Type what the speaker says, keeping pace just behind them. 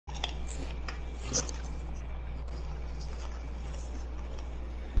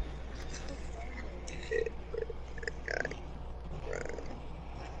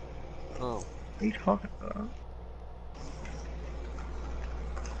are you talking about?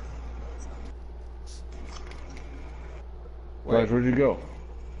 Guys, Wait, where'd you go?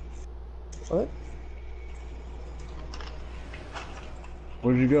 What?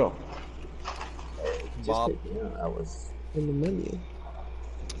 Where'd you go? Just Bob, kicked me out. I was in the menu.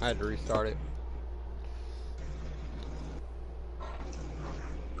 I had to restart it.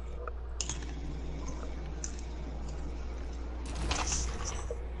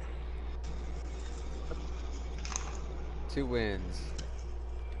 Two wins.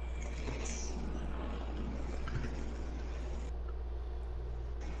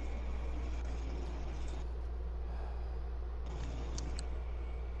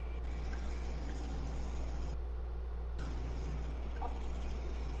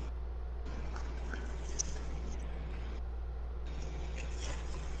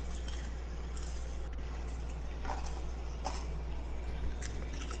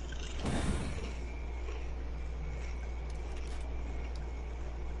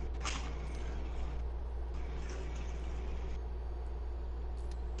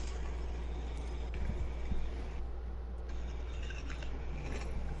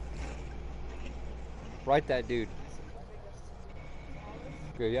 Write that dude.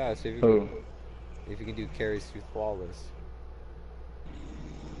 Good, yeah. See Oh, if you can do carries through flawless.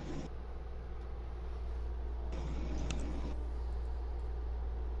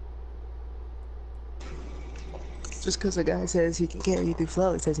 Just because a guy says he can carry you through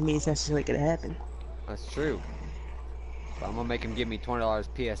flawless doesn't mean it's necessarily gonna happen. That's true. But I'm gonna make him give me $20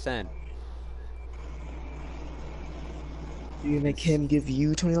 PSN. You make him give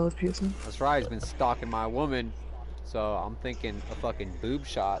you $20 PSN? That's right. He's been stalking my woman, so I'm thinking a fucking boob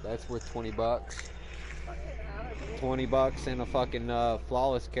shot. That's worth $20. $20 and a fucking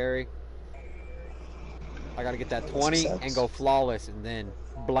flawless carry. I gotta get that Unless he 20 and sucks. go flawless, and then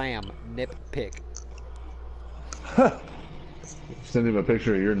blam, nip pick. send him a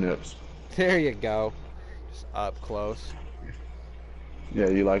picture of your nips. There you go. Just up close. Yeah,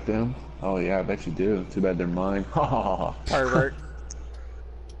 you like them? Oh yeah, I bet you do. Too bad they're mine. Ha ha ha ha. Pervert.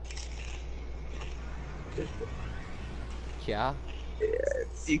 Yeah.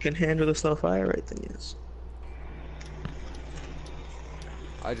 If you can handle the slow fire rate, then yes.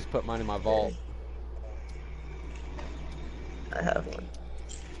 I just put mine in my vault. Okay, I have one.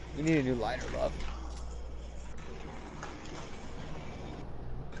 You need a new lighter, love.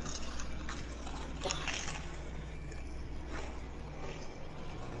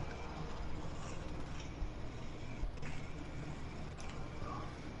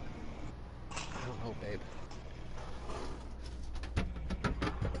 I don't know, babe.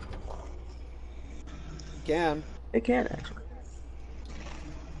 Can. It can actually.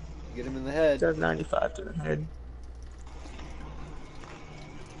 Get him in the It head. does 95 to the head.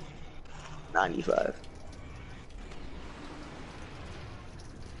 95.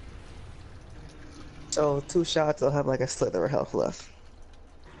 So 2 shots, I'll have like a slither of health left.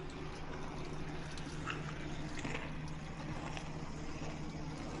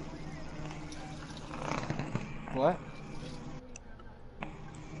 What?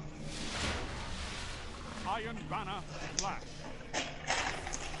 Iron Banner Flash.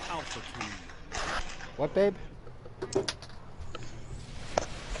 Alpha Team. What, babe?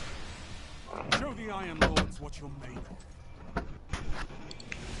 Show the Iron Lords what you're made of.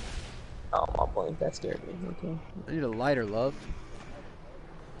 Oh, my point. That scared me. Okay. I need a lighter, love.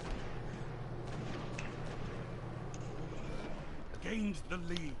 Gained the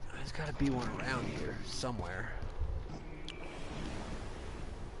lead. There's gotta be one around here somewhere.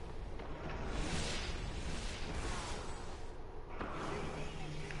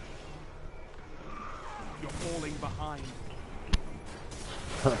 You're falling behind.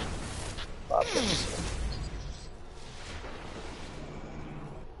 Bob Jones.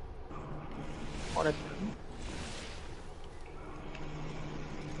 On it.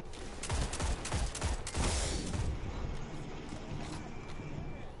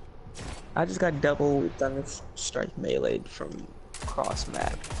 I just got double thunder strike meleeed from cross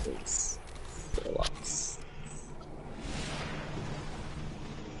map. It's a loss.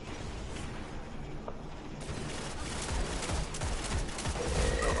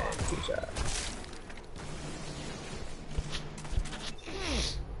 Good shot.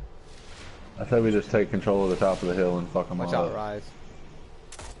 I say we just take control of the top of the hill and fuck them Watch all out, up. Rise.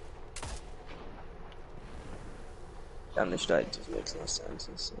 Thunder strike just makes no sense.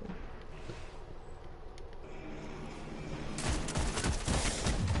 So.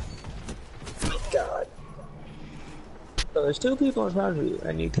 God. So there's 2 people in front of you,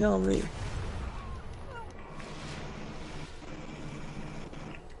 and you tell me.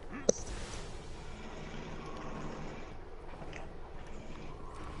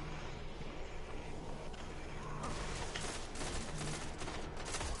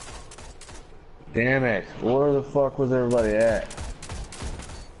 Damn it. Where the fuck was everybody at?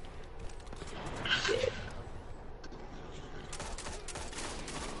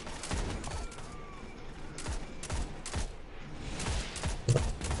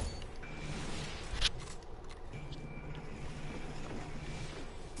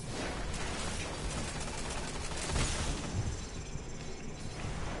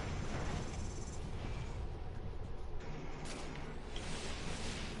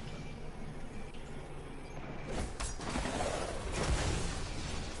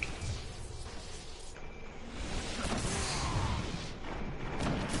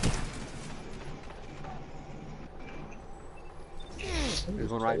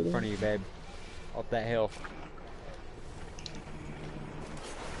 There's one right in front of you, babe. Up that hill.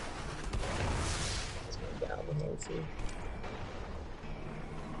 Down the hill too.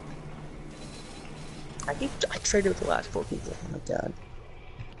 I traded with the last 4 people. Oh my god.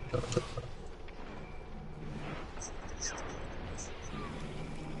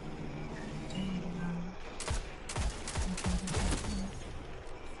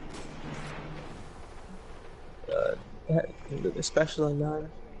 Especially none.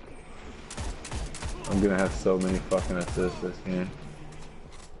 I'm gonna have so many fucking assists this game.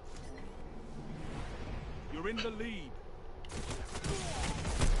 You're in the lead.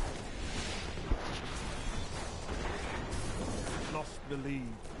 Lost the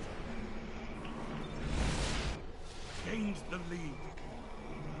lead. Gained the lead.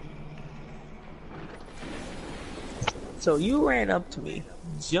 So you ran up to me,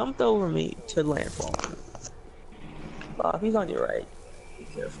 jumped over me to landfall. Bob, he's on your right. Be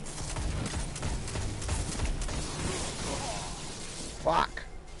careful. Fuck.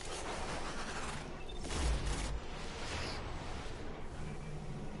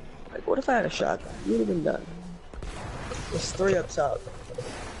 Like, what if I had a shotgun? You would have been done. There's 3 up top.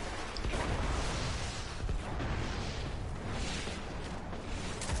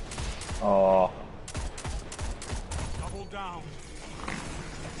 Oh, Double down.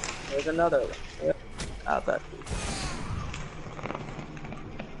 There's another one. Yep. Out that.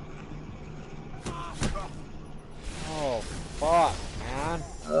 Oh, fuck, man.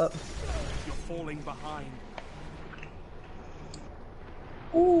 Up. You're falling behind.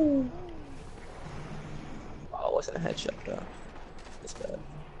 Ooh. Oh, it wasn't a headshot though. It's bad.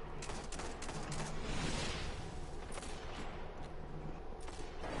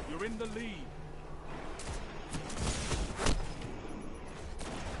 You're in the lead.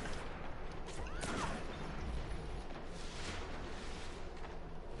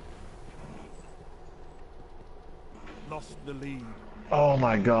 Lost the lead. oh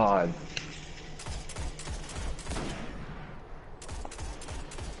my god.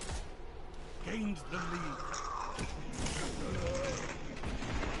 Gained the lead.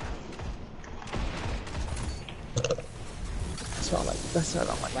 That's not like. That's not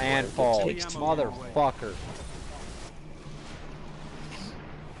on like. Landfall, It takes two. motherfucker.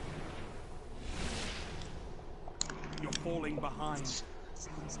 You're falling behind.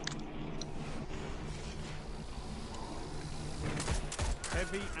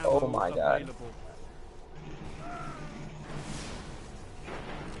 Heavy ammo Oh my God. available.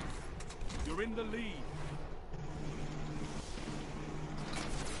 You're in the lead.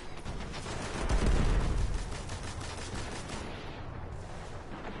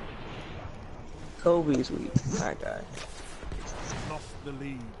 Kobe's weak. That guy. Lost the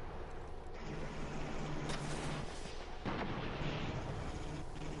lead.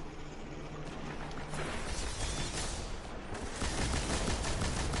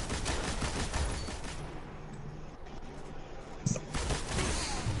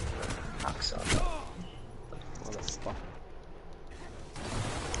 Knocks on. Motherfucker.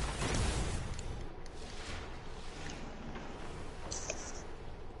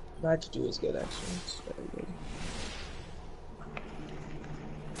 Glad to do is good actually. It's very good.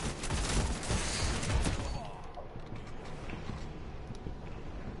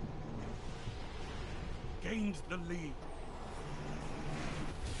 Gained the lead.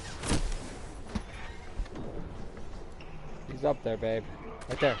 He's up there, babe.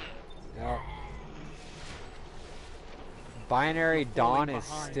 Right there. No. Binary Dawn is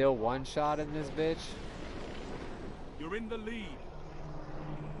still one shot in this bitch. You're in the lead.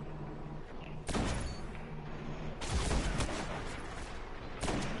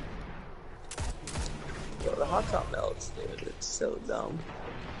 Yo, the hot top melts, dude. It's so dumb.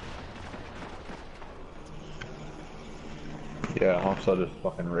 Yeah, Hopsaw just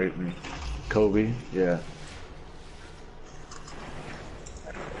fucking raped me. Kobe? Yeah.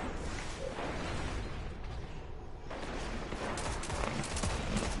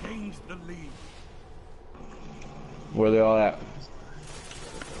 Gained the lead. Where they all at?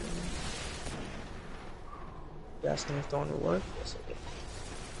 You asking if throwing will work? Yes, it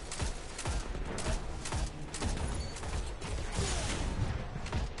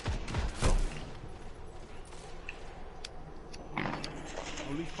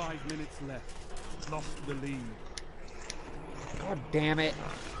Only 5 minutes left. Lost the lead. God damn it.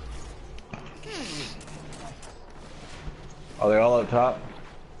 Are they all up top?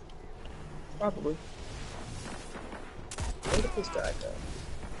 Probably. Where did this guy go?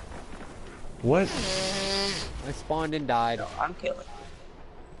 What? I spawned and died. No, I'm killing.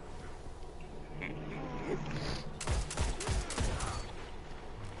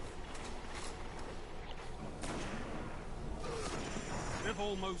 They've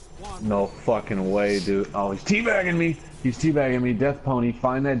almost won. No fucking way, dude. Oh, he's teabagging me. He's teabagging me. Death Pony,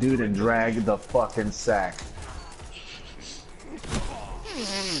 find that dude and drag the fucking sack.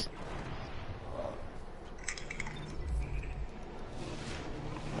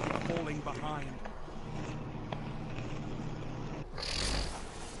 Falling behind.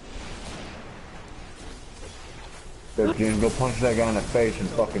 Go, Jim, go punch that guy in the face and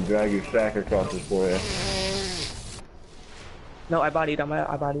fucking drag your sack across his forehead. No, I bodied him.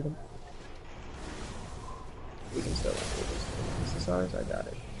 I bodied him. We can still. This is ours. I got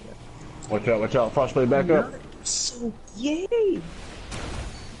it. Yeah. Watch out, watch out. Frostblade back up. So yay!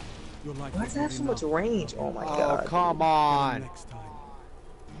 You're like Why does it have so much range? Oh my god. Oh, come on. next time.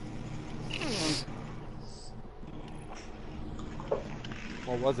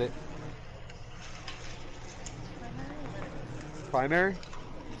 What was it? Primary?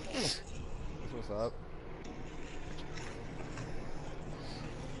 That's what's up.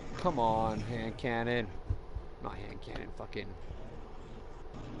 Come on, hand cannon. Not hand cannon, fucking.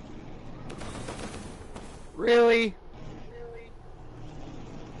 Really?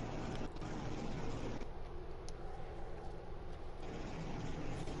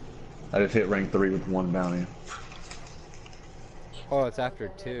 I just hit rank 3 with 1 bounty. Oh, it's after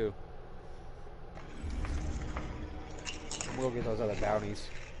 2. We'll get those other bounties.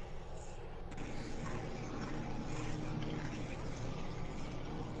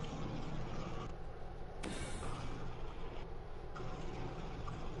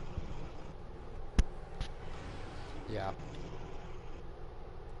 Yeah.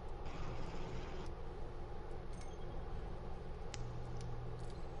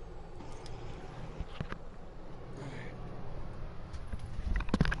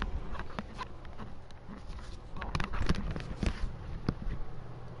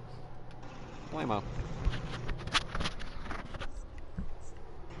 Blammo.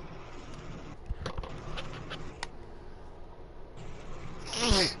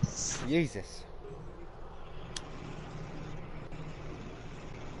 Jesus.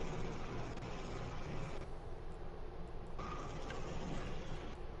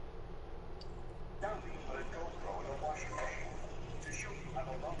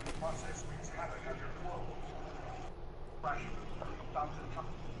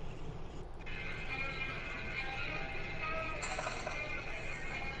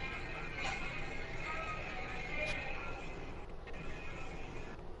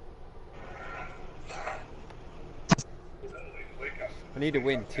 I need to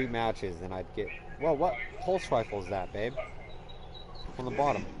win 2 matches, then I'd get. Well, what pulse rifle is that, babe? On the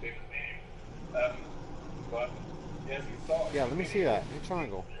bottom. Yeah, let me see that. New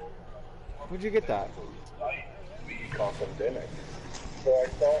triangle. Where'd you get that? Come from Denmark. So I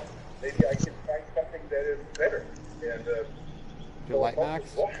thought maybe I could find something that is better. And Your light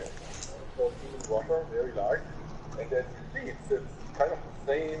max? So human washer, very large. And then you see it's kind of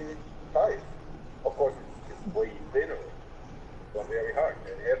the same size. Of course, it's way thinner, but very hard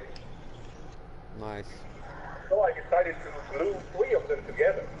and heavy. Nice. So I decided to glue 3 of them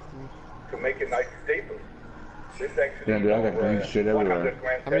together to make a nice staple. This actually Yeah, dude, I got green shit everywhere. 100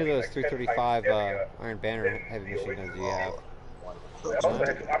 grams How many of heavy, those like 10 times 335 heavier Iron Banner heavy machine guns do you have? I also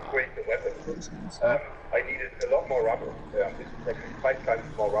had to upgrade the weapon. I needed a lot more rubber. This is actually 5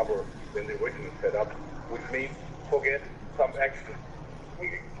 times more rubber than the original setup, which means forget some action.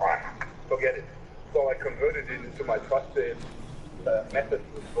 Forget it. So I converted it into my trusted method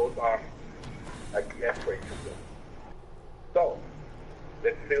with both arms, like the air-spray system. So,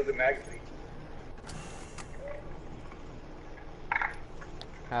 let's fill the magazine.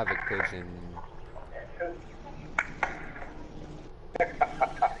 Havoc Pigeon.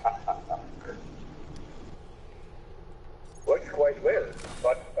 Works quite well,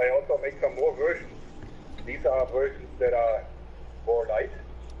 but I also make some more versions. These are versions that are more light,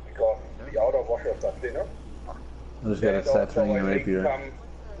 because the outer washers are thinner. I just got a And also saturating I make rapier.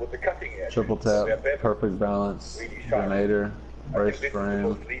 some with the cutting edge. Triple So they're tap, better, perfect balance, really sharp. grenader, I brace think this is the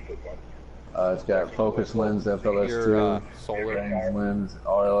most frame. lethal one. It's got focus lens, Your FLS2, solar, range lens,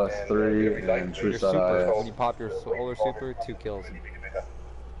 RLS3, and your TrueSight super. IS. When you pop your solar super, 2 kills.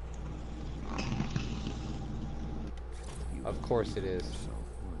 Of course it is.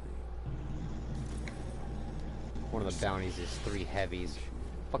 One of the bounties is 3 heavies.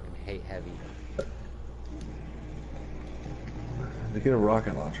 Fucking hate heavy. They get a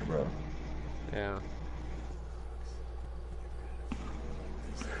rocket launcher, bro. Yeah.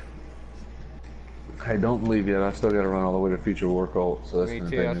 Hey, don't leave yet. I still gotta run all the way to Future War Cult, so that's Me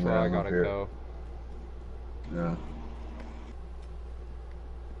gonna too, take that's me where I down up gotta here. go. Yeah.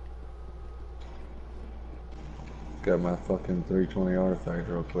 Got my fucking 320 artifact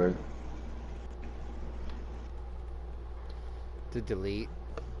real quick. To delete.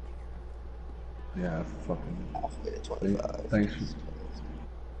 Yeah, fucking. Halfway to 25. Thanks.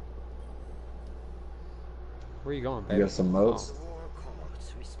 Where you going, I baby? got some moats.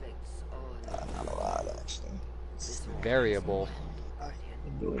 Not a lot, actually. Variable.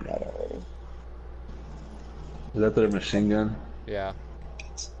 Been doing that already. Is that their machine gun? Yeah.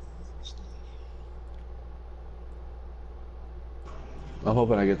 I'm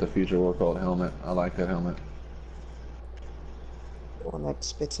hoping I get the Future War Cult helmet. I like that helmet. The one that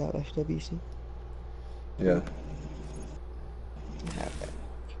spits out FWC. Yeah. Have that.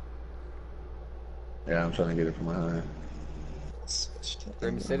 Yeah, I'm trying to get it for my hunter. Switch to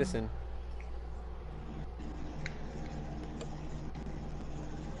Grim M1. Citizen.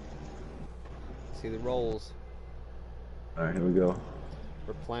 See the rolls. Alright, here we go.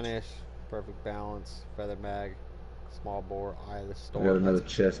 Replenish. Perfect balance. Feather mag. Small bore. Eye of the I storm. got another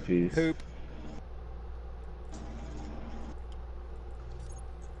That's chest piece. poop.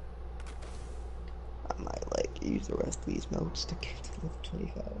 I might like use the rest of these modes to get to level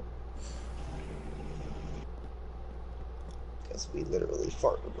 25. Because we literally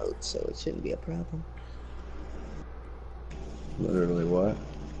fart remote, so it shouldn't be a problem. Literally what?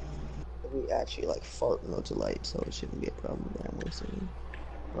 We actually like fart remote to light, so it shouldn't be a problem that I'm wasting.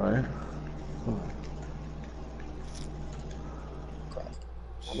 Right? Crap.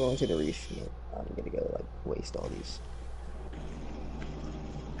 I'm going to the reef. I'm gonna go like waste all these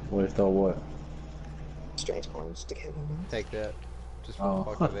Waste all what? strange coins to get them. Take that. Just for Oh. the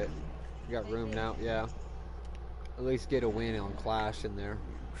fuck of it. You got room now? Yeah. At least get a win on Clash in there.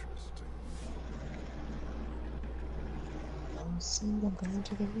 I'm saying I'm going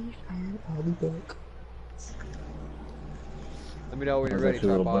to the reef, man. I'll be back. Let me know when you're How's ready, that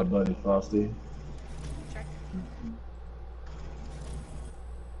your little Tripod. bud buddy, Frosty?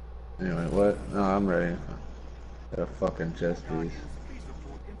 Anyway, what? No, I'm ready. Got a fucking chest piece.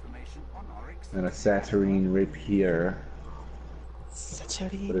 And a Saturnine Rapier. Such a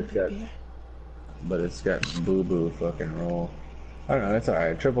But it's got boo-boo fucking roll. I don't know, it's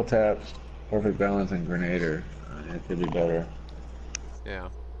alright. Triple tap, perfect balance, and grenader. It could be better. Yeah.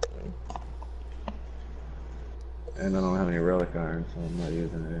 And I don't have any relic iron, so I'm not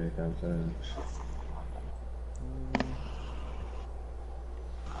using it anytime soon.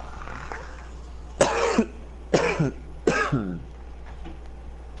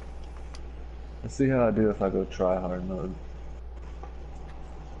 Let's see how I do if I go try hard mode.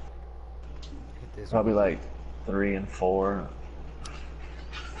 Hit this Probably one. like 3 and 4.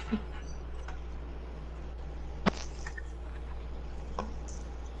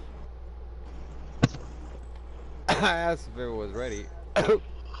 I asked if it was ready.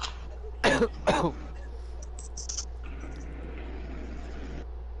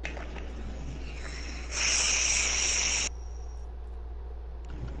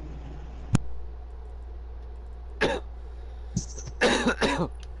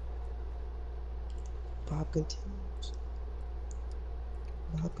 Bob continues.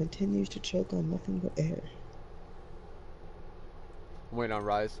 Bob continues to choke on nothing but air. I'm waiting on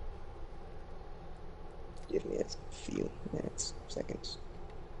Rise. Give me a few minutes, seconds.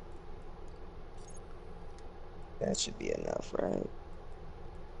 That should be enough, right?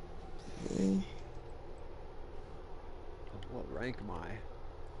 Okay. What rank am I?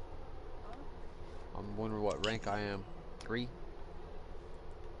 I'm wondering what rank I am. 3?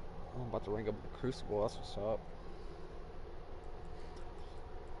 I'm about to rank up the Crucible, that's what's up.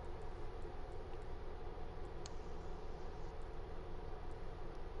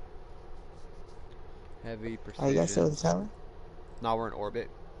 Heavy precision. Are you guys still in the tower? Now we're in orbit.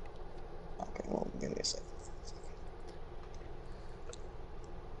 Okay, well, give me a second.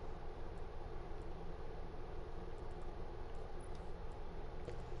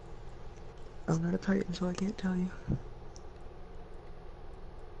 I'm not a Titan, so I can't tell you.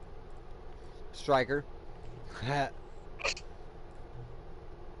 Striker.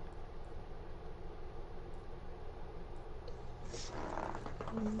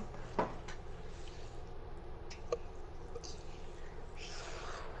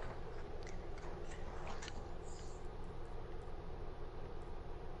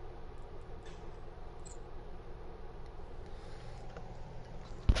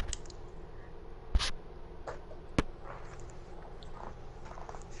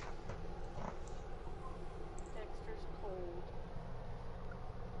 Dexter's cold.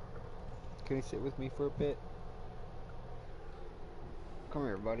 Can you sit with me for a bit? Come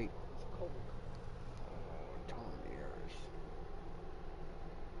here, buddy. It's cold. Tom ears.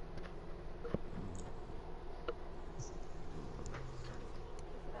 Is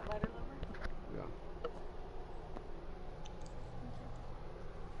that lighter lover? Yeah.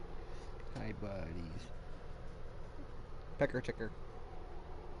 Hi, buddies. Pecker checker.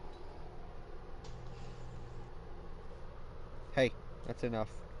 Hey, that's enough.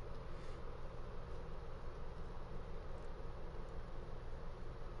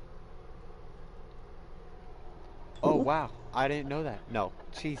 Oh, wow. I didn't know that. No.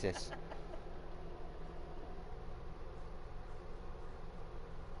 Jesus.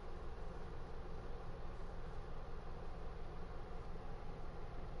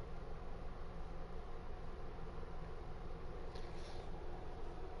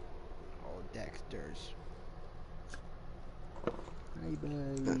 Oh, Dexter's. Hi,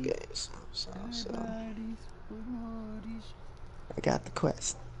 buddies. Okay, so buddies. I got the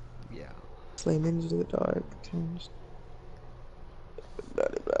quest. Yeah. Slay minions of the dark. Turns. Blah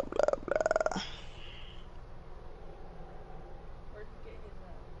blah blah blah blah. Where'd you get his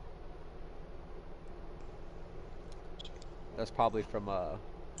That's probably from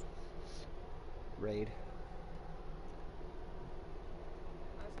raid.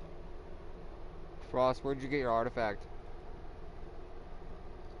 Frost, where'd you get your artifact?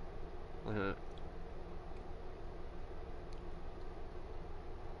 Uh-huh.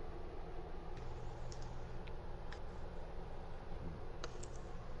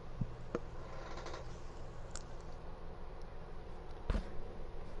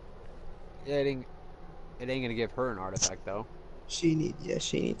 Yeah, it ain't gonna give her an artifact though. She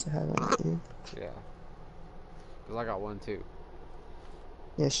needs to have one. Yeah. Cause I got one too.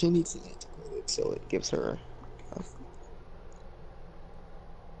 Yeah, she needs to integrate it so it gives her.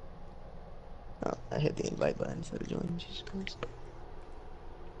 Oh, I hit the invite button instead of joining. Jesus Christ.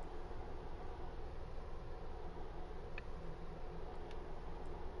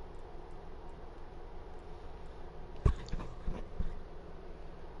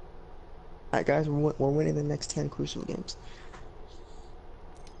 Alright, guys, we're winning the next 10 Crucible games.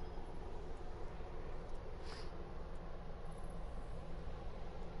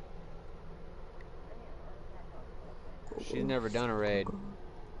 She's never done a raid.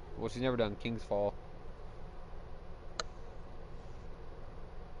 Well, she's never done King's Fall.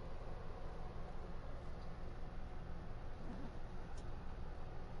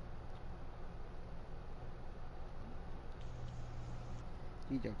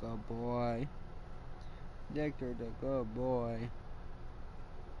 He's a good boy. Dexter's a good boy.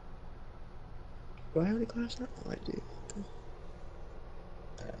 Do I have any class now? Oh, I do.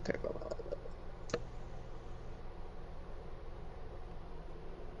 Okay, blah, blah, blah.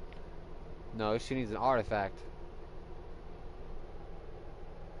 No, she needs an artifact.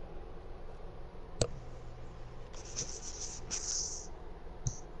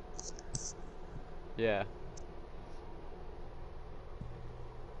 Yeah.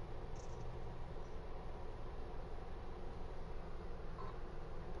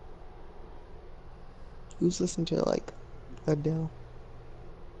 Who's listening to like Adele?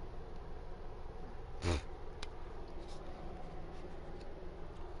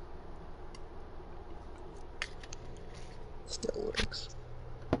 Still works.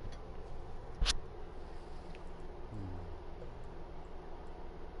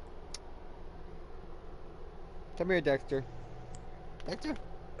 Come here, Dexter. Dexter,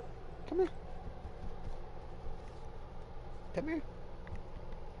 come here. Come here.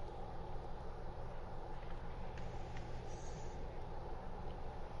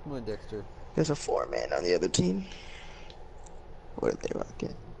 Come on, Dexter. There's a 4-man on the other team. What did they rock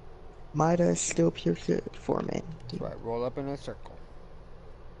it? Mida is still pure good. 4-man. That's right. Roll up in a circle.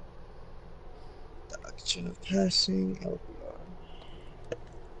 Doctrine of passing. LBR.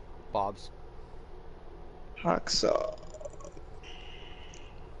 Bob's. Hacksaw.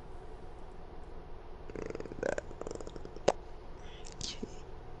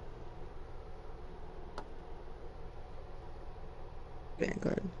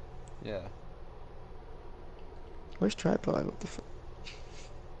 Vanguard. Yeah. Where's tripod? What the fuck?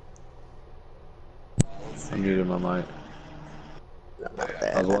 I muted my mic. Not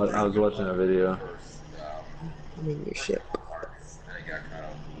that. I was watching a video. I'm in your ship.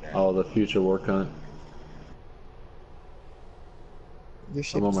 Oh, the future war cunt. Your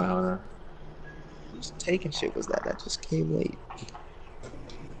ship. I'm on my hunter. Who's taking shit was that? That just came late.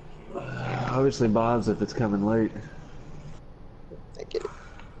 Obviously Bob's if it's coming late. I get it.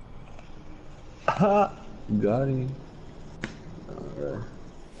 Ha! Got him. Alright.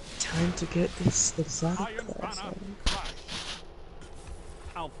 Time to get this exotic Iron class Banner on. crash.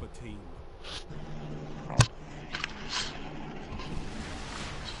 Alpha team.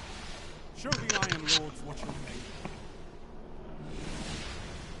 Show the Iron Lords what you're made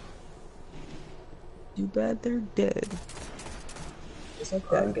Too bad they're dead. Just like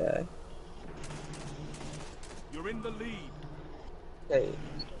that guy. of. You're in the lead. Hey.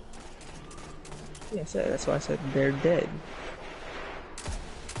 Yeah, that's why I said they're dead.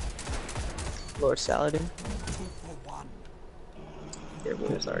 Lord Saladin. 2 for 1. Their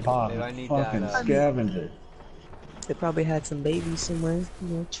wolves are dead. Bob, Dude, I need fucking that, scavenger. They probably had some babies somewhere, you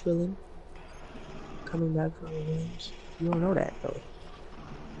know, chilling. Coming back from revenge. You don't know that though.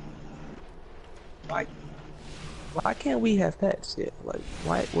 Why can't we have pets yet?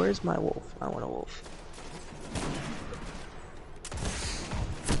 Like, where's my wolf? I want a wolf.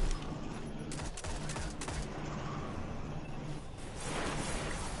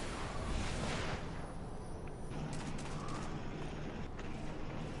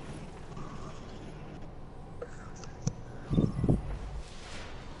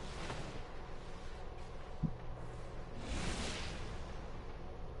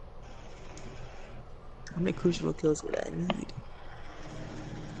 How many crucible kills would I need?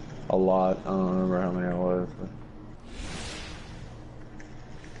 A lot. I don't remember how many it was. But...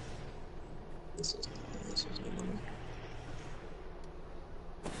 This is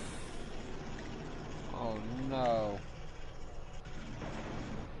Oh no.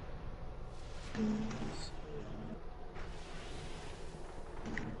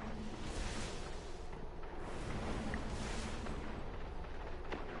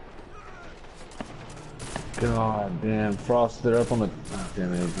 God damn, Frost, they're up on the... Oh,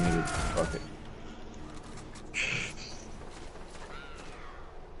 damn it, it's needed. Fuck it.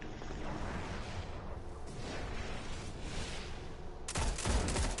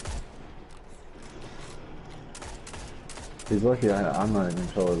 He's lucky I'm not in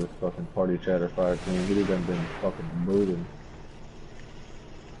control of this fucking party chatter fire team. He'd have been fucking moving.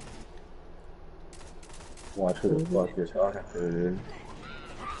 Watch who the fuck you're talking to, dude.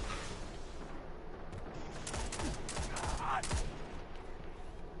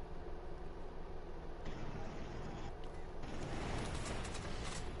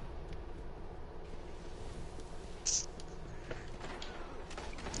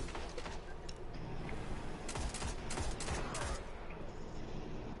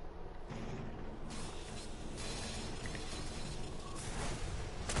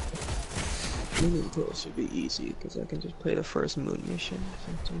 Moon Kill should be easy because I can just play the first moon mission.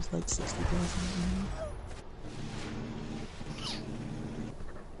 So it's like 60,000.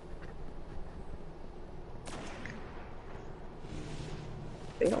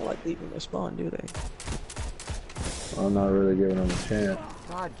 They don't like leaving their spawn, do they? I'm not really giving him a chance.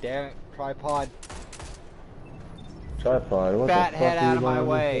 God damn it, tripod. Tripod, what Fat the fuck head are you out of my doing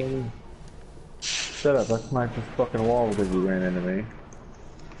way. with me? Shut up, I smacked this fucking wall because you ran into me.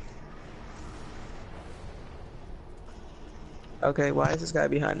 Okay, why is this guy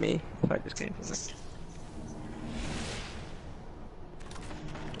behind me? If I just came from there.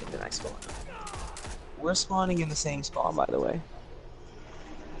 And then I spawn. We're spawning in the same spawn, by the way.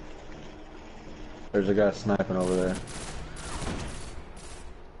 There's a guy sniping over there.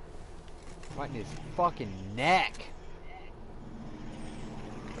 Right in his fucking neck.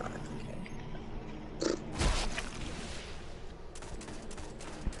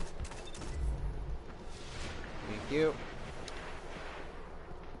 Thank you.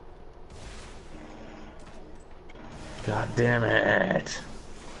 God damn it!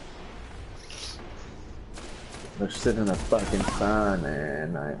 They're sitting in a fucking spawn,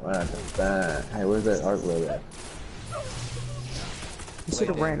 man. Like, what the fuck? Hey, where's that art load at? He should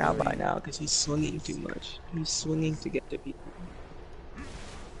have ran out by now because he's swinging too much. He's swinging to get to people.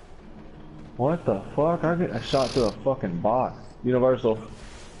 What the fuck? I get shot through a fucking box. Universal.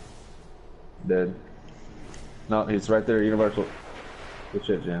 Dead. No, he's right there, Universal. Good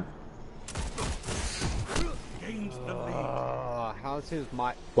shit, Jam. Gains the lead. How's his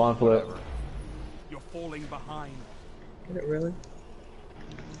mic? Spawn flip. Whatever. You're falling behind. Did it really?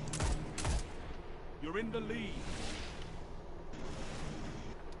 You're in the lead.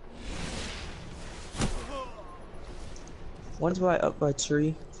 One's by up by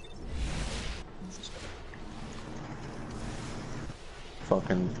tree.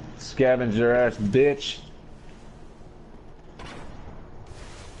 Fucking scavenger ass bitch.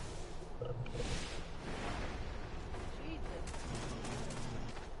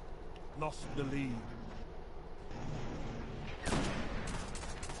 Lost the lead.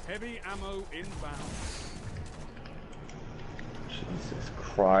 Heavy ammo inbound. Jesus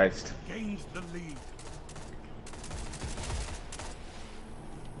Christ. Gains the lead.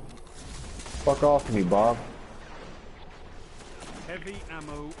 Fuck off me, Bob. Heavy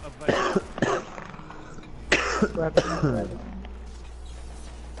ammo available. Grab it, grab it.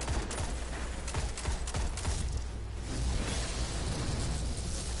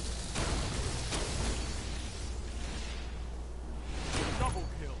 Double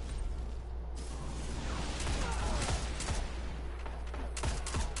kill.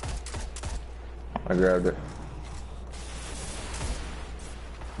 I grabbed it.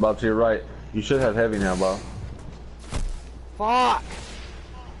 Bob, to your right. You should have heavy now, Bob. Fuck!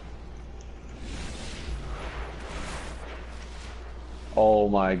 Oh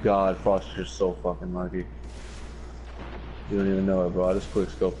my god, Frost, you're so fucking lucky. You don't even know it, bro. I just quick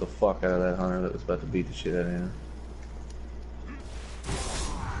scoped the fuck out of that hunter that was about to beat the shit out of him.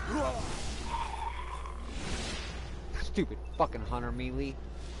 Stupid fucking hunter melee.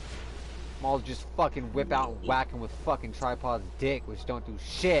 I'll just fucking whip out and whack him with fucking tripod's dick, which don't do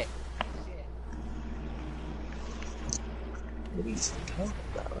shit. What are you talking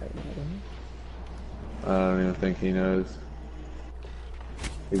about right now? I don't even think he knows.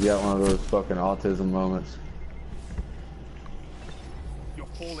 He got one of those fucking autism moments. You're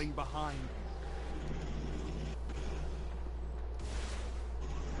falling behind.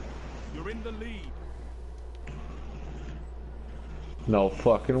 You're in the lead. No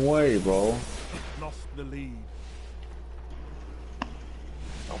fucking way, bro. Lost the lead.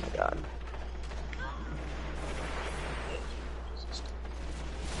 Oh my god.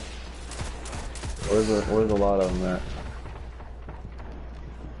 Where's a lot of them at?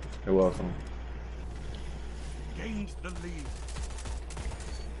 You're welcome. Gains the lead.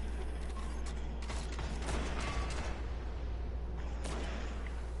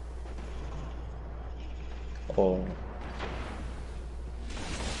 Oh.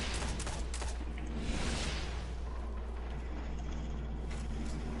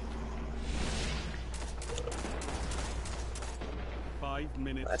 Five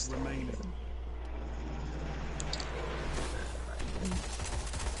minutes That's remaining.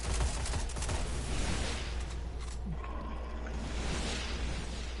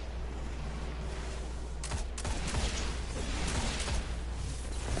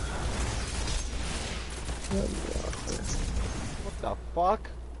 What the fuck?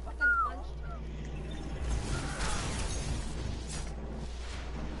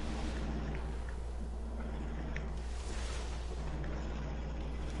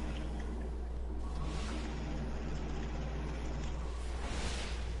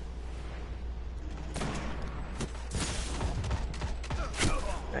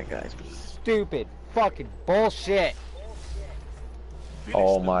 That guy's Stupid fucking bullshit.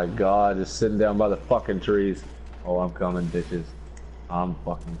 Oh my god, just sitting down by the fucking trees. Oh, I'm coming, bitches. I'm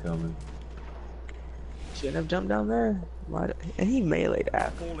fucking coming. shouldn't have jumped down there. Why? And he meleeed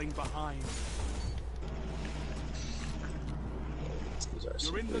after. Falling behind.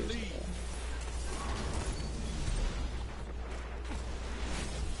 You're in the lead.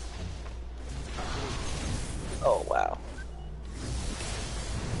 Oh wow.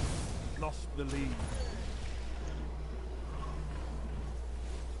 Lost the lead.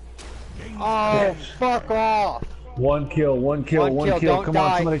 Gained Oh, fuck off. One kill, one kill, One one kill, kill. don't Come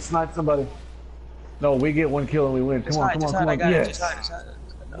die. on, somebody snipe somebody. No, we get one kill and we win. Come on, come on, come on. Yes.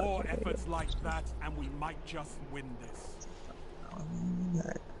 more efforts like that, and we might just win this.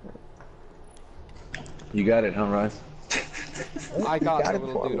 You got it, huh, Rice? I got the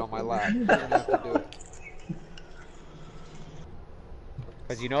little dude on my lap. You didn't have to do it.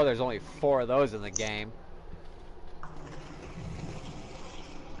 Because you know there's only 4 of those in the game.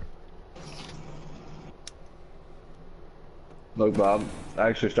 Look, Bob,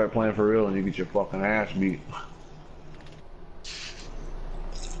 actually start playing for real and you get your fucking ass beat.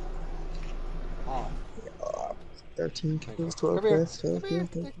 Oh. 13 kills, 12 Come here. kills, 12 Come here.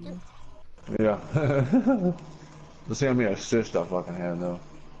 kills, 12 kills. Yeah. Let's see how many assists I fucking had, though.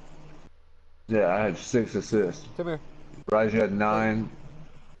 Yeah, I had 6 assists. Come here. Rise, you had 9.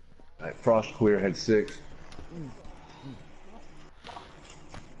 Frost Queer had 6.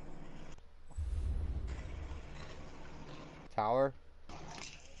 Tower.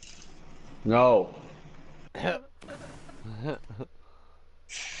 No.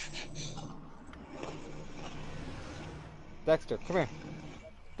 Dexter, come here.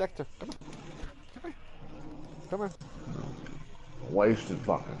 Dexter, come here. Come here. Come here. Wasted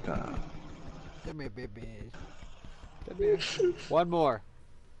fucking time. Come here, baby. Come here. One more.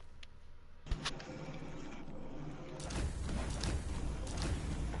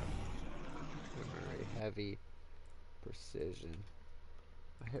 Very heavy precision.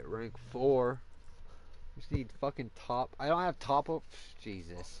 I hit rank 4. Just need fucking top. I don't have top up.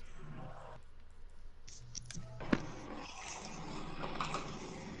 Jesus.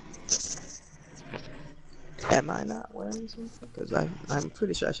 Am I not wearing something? Because I'm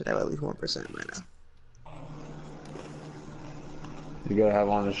pretty sure I should have at least 1% right now. You gotta have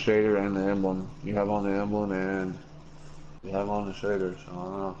on the shader and the emblem. You have on the emblem and you have on the shaders. I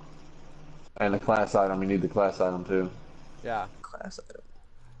don't know. And the class item. You need the class item too. Yeah. Class item.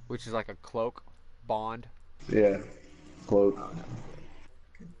 Which is like a cloak. Bond. Yeah. Cloak.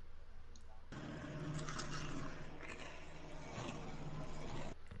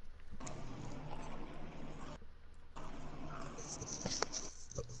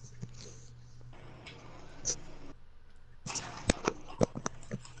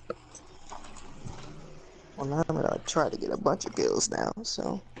 Well, now I'm gonna try to get a bunch of kills now,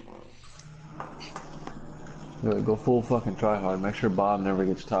 so. Yeah, go full fucking try hard. Make sure Bob never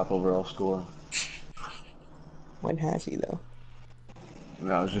gets top overall score. When has he, though?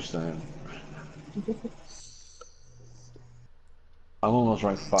 No, I was just saying. I'm almost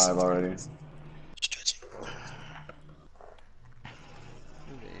rank 5 already. Stretching.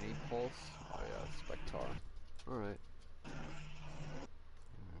 Any pulse? Oh yeah, Spectar. Alright.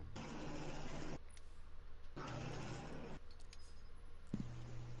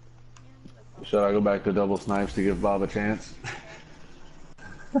 Should I go back to double snipes to give Bob a chance?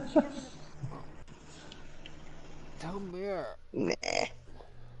 Come here. Nah.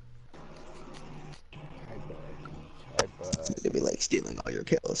 It'd be like stealing all your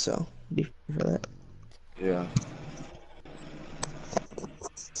kills, so be for that. Yeah.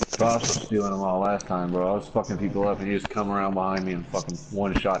 Frost was stealing them all last time, bro. I was fucking people up and he just come around behind me and fucking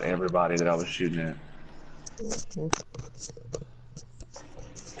one-shot everybody that I was shooting at.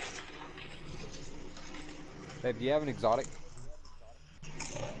 Babe, do you have an exotic?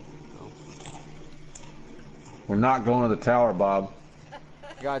 We're not going to the tower, Bob.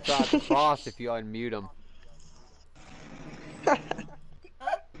 You gotta talk to Frost if you unmute him. I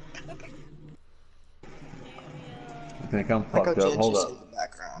think I'm fucked up. Hold up. In the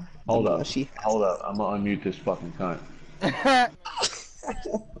background. Hold You know, up. she Hold up. I'm gonna unmute this fucking cunt.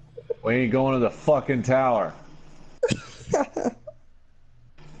 We ain't going to the fucking tower. Where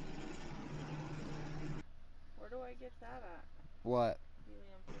do I get that at? What?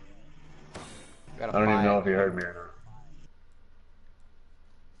 Helium. Gotta I don't even buy know it. if you heard me or not.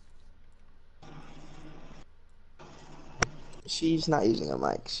 She's not using a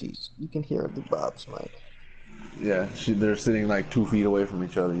mic. You can hear the Bob's mic. Yeah, they're sitting like 2 feet away from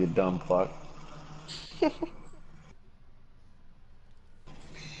each other, you dumb fuck.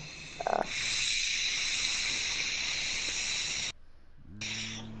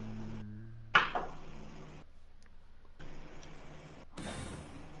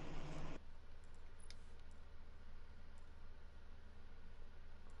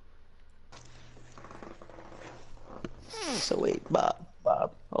 So wait, Bob,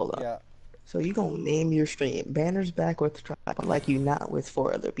 hold on. Yeah. So you gonna name your stream Banners Back with Tripod like you not with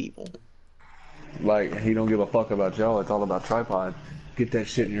 4 other people? Like, he don't give a fuck about y'all, it's all about tripod. Get that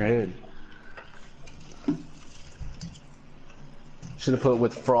shit in your head. Should have put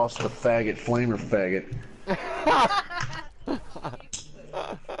with Frost the faggot, flamer faggot.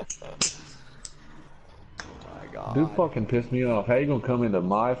 My God. Dude fucking pissed me off. How you gonna come into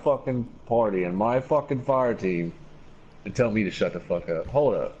my fucking party and my fucking fire team and tell me to shut the fuck up?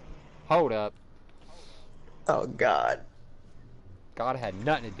 Hold up. Hold up. Oh God, God had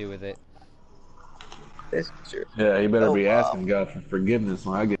nothing to do with it. this is true. Yeah, he better Oh, be Bob. asking God for forgiveness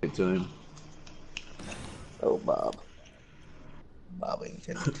when I get to him. Oh Bob,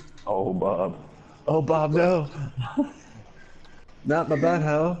 Bobbington. Oh, Bob. Oh, Bob, no. Not my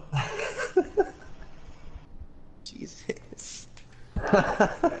butthole. Jesus.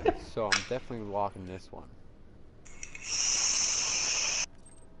 So I'm definitely locking this one.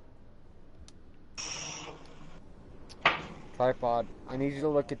 Tripod, I need you to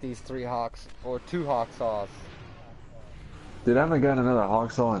look at these 3 hawks, or 2 hawk saws. Dude, I haven't got another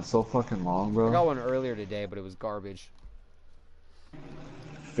hawk saw in so fucking long, bro. I got one earlier today, but it was garbage.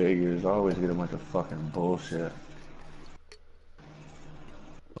 Figures. I always get a bunch of fucking bullshit.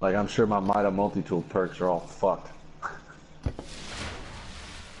 Like, I'm sure my Mida multi-tool perks are all fucked.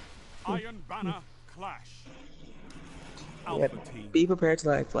 Iron Banner clash. Yeah, Alpha team. be prepared to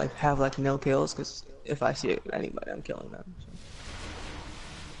like have like no kills, because if I see anybody, I'm killing them. So.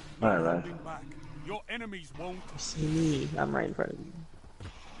 No Alright. holding back. Your enemies won't. You see me, I'm right in front of you.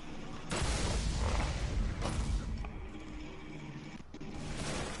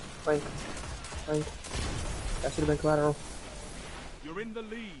 Flank. Flank. That should have been collateral. You're in the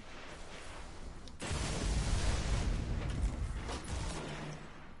lead.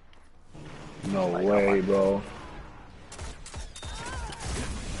 No way, bro.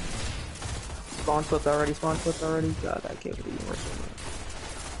 Spawn flipped already, spawn flipped already. God, that kid would be worse than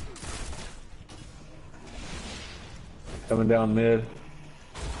Coming down mid. that.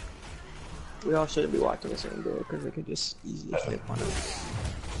 We all shouldn't be watching the same door, because it could just easily flip on us.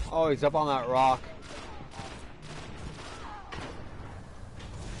 Oh, he's up on that rock.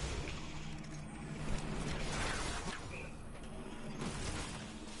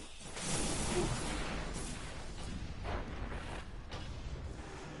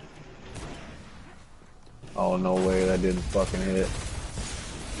 Oh, no way, that didn't fucking hit.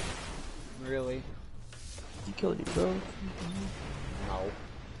 Really? You killed you, bro.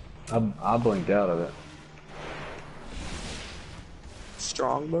 No. I blinked out of it.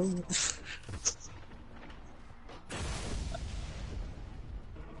 Strong, bro.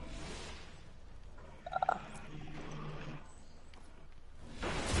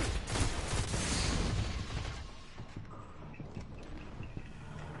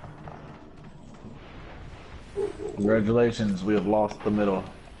 Congratulations, we have lost the middle.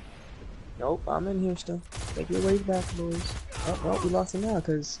 Nope, I'm in here still. Take your ways back, boys. Oh, well, we lost it now,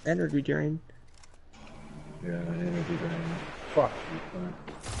 because energy drain. Yeah, energy drain. Fuck you, man.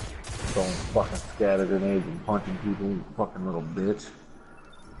 Throwing fucking scatter grenades and punching people, you fucking little bitch.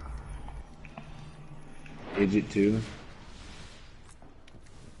 Idiot too.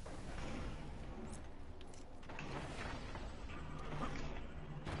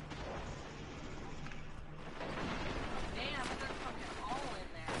 Damn, they're fucking all in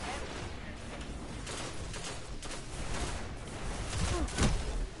there.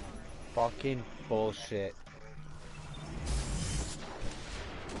 Fucking bullshit.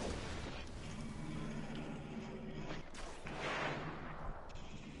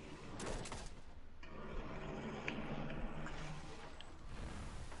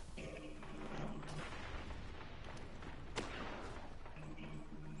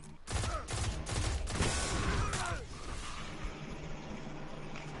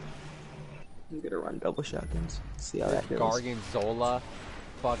 I'm gonna run double shotguns. See how that goes. Gargonzola.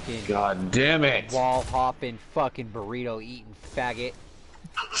 Fucking God damn it! wall hopping, fucking burrito eating faggot.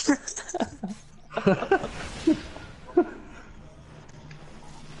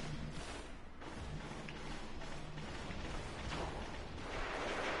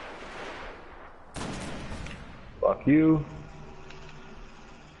 Fuck you.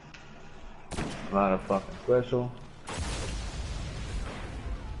 I'm out of fucking special.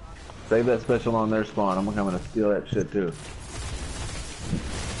 Save that special on their spawn. I'm coming to steal that shit too.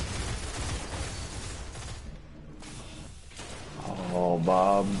 Oh,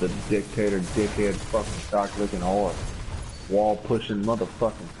 Bob, the dictator, dickhead, fucking cock-licking whore. Wall pushing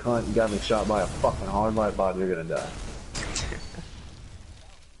motherfucking cunt. You got me shot by a fucking hard light, Bob, you're gonna die.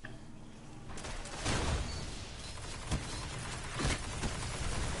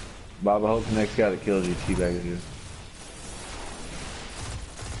 Bob, I hope the next guy that kills you teabags you.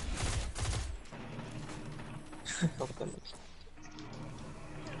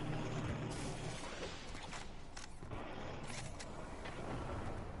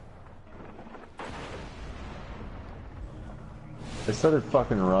 They started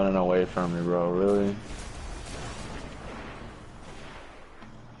fucking running away from me, bro, really?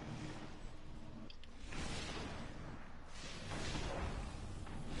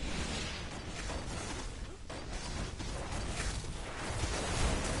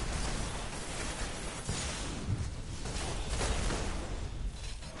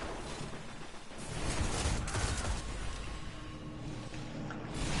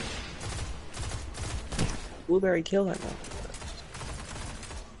 Blueberry kill him.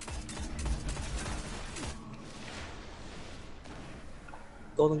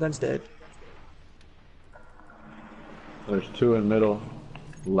 Golden gun's dead. There's two in middle.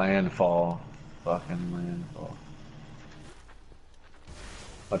 Landfall. Fucking landfall.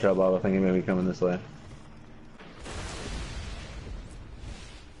 Watch out, Bob. I think he may be coming this way.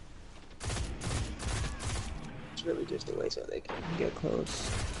 It's really just a way so they can get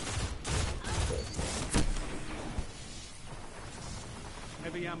close.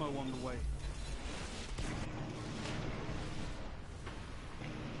 Heavy ammo on the way.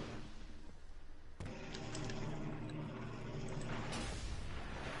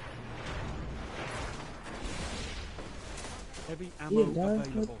 Heavy ammo Yeah, no,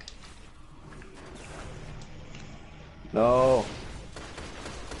 available. No.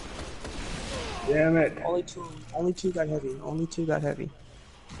 Damn it. Only two got heavy. Only two got heavy.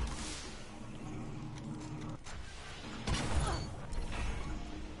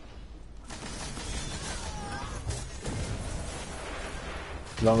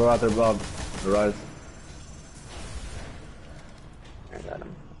 Don't go out there, Bob. The rise. I got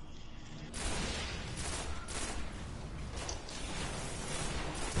him.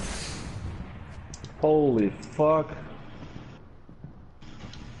 Holy fuck.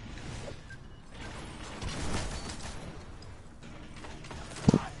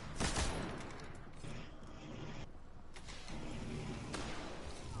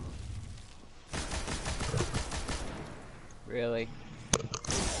 Really?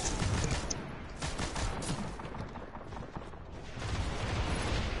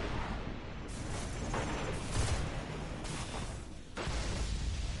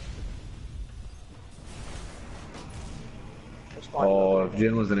 Oh, if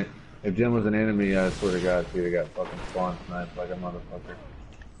Jin was an enemy, I swear to God, he'd have got fucking spawn sniped like a motherfucker.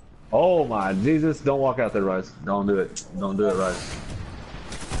 Oh my Jesus! Don't walk out there, Rise. Don't do it. Don't do it, Rise.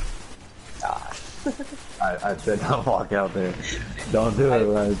 Ah. I said don't walk out there. Don't do it,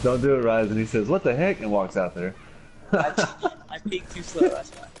 Rise. Don't do it, Rise. And he says, "What the heck?" and walks out there. I peeked too slow.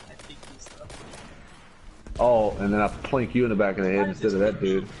 That's why. I peeked too slow. Oh, and then I plink you in the back of the head instead of that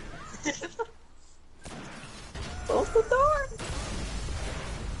dude. Close the door.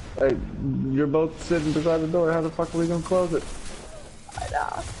 Hey, you're both sitting beside the door. How the fuck are we gonna close it?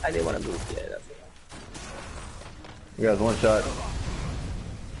 I didn't want to move yet. That's it. You guys, one shot.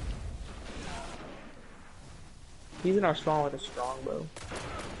 He's in our spawn with a strong bow.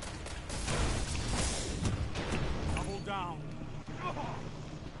 Double down.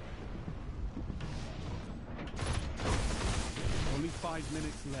 Only 5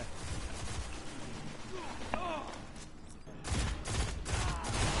 minutes left.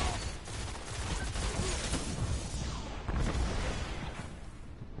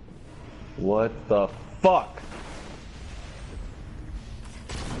 What the fuck?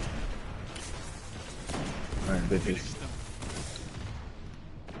 Alright, bitches.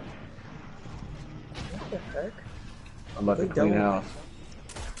 What the heck? I'm about to They clean don't. house.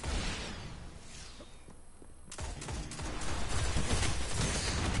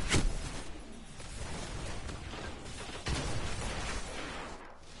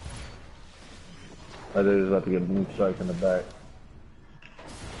 That dude is about to get blue strike in the back.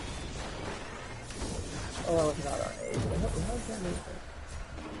 Oh, that was not our age. What the hell is that move?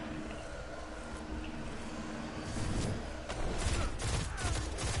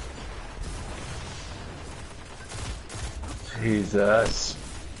 Jesus.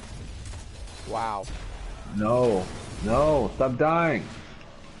 Wow. No. No. Stop dying.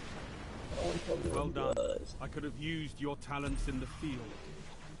 Well done. I could have used your talents in the field.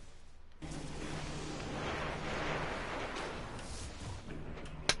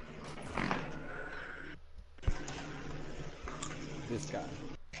 This guy.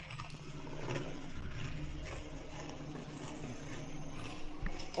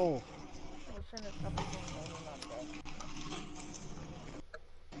 Oh.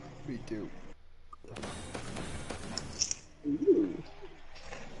 Me too. Ooh,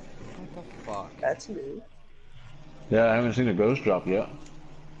 What the fuck? that's new. Yeah, I haven't seen a ghost drop yet.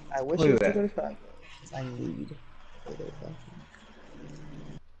 I wish Look it was at that. 235. I need 235.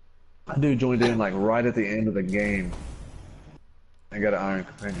 That dude joined in like right at the end of the game. I got an iron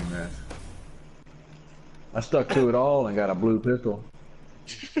companion mask. I stuck to it all and got a blue pistol.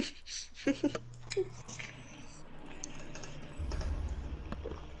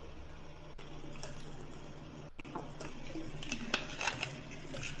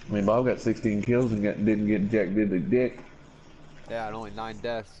 I mean, Bob got 16 kills and didn't get jack diddly dick. Yeah, and only 9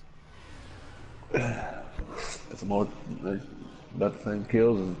 deaths. That's more. That's about the same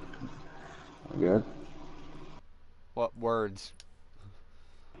kills as. Good. What words?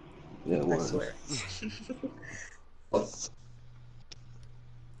 Yeah, it I was. swear.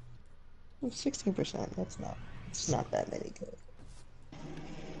 16%, that's not, it's not that many kills.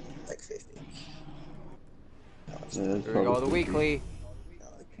 Like 50. No, it's Yeah, not. it's Here we go, probably the 50. weekly. No,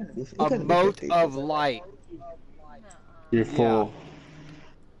 it couldn't be, it A couldn't be mote 50. of light. You're full.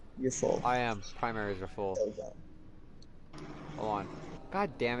 You're full. I am. Primaries are full. Go, go. Hold on. God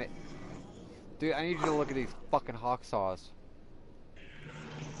damn it. Dude, I need you to look at these fucking hawk saws.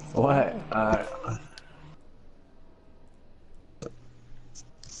 What?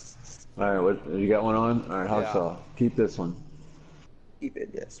 Alright, what? You got one on? Alright, Hawksaw. Keep this one. Keep it,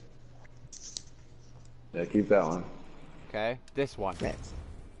 yes. Yeah, keep that one. Okay, this one. Next.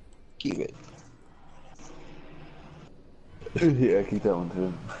 Keep it. Yeah, keep that one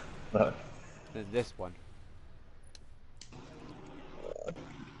too. Then this one.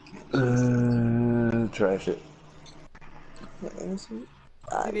 Trash it. Didn't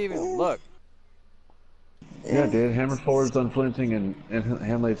even look. Yeah, dude. Hammer forward's unflinching and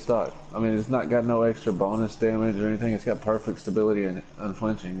hand-laid stock. I mean, it's not got no extra bonus damage or anything. It's got perfect stability and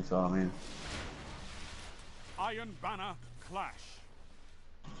unflinching. So I mean, Iron Banner clash.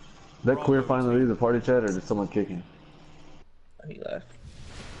 did that queer finally leave the party chat, or did someone kick him? He left.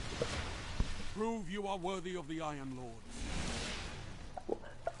 Prove you are worthy of the Iron Lord.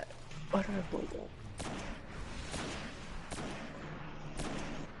 Why did I blow that?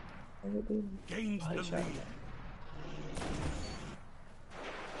 Gains the lead.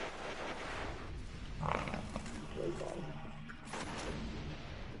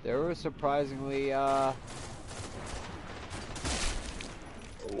 There was surprisingly, Alright.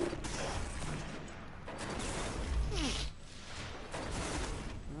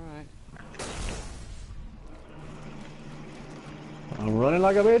 I'm running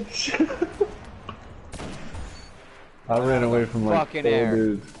like a bitch. I ran away from like Fucking 4 air.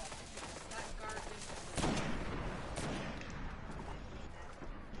 dudes.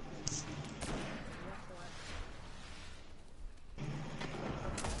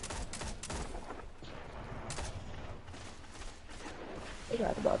 I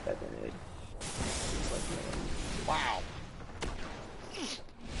forgot about that grenade. Wow.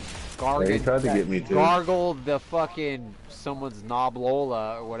 Yeah, he tried to get me too. Gargle the fucking someone's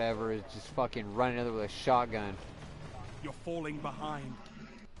Noblola or whatever is just fucking running over with a shotgun. You're falling behind.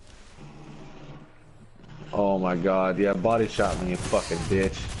 Oh my god, yeah, body shot me, you fucking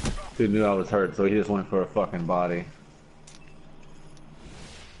bitch. Dude knew I was hurt, so he just went for a fucking body.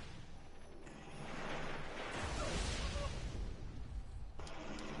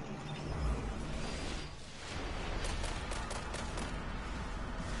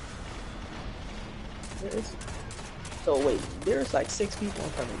 So wait, there's like 6 people in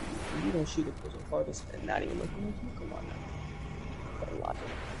front of you, and you don't shoot the person farthest and not even looking at you? Come on now. That's a lot.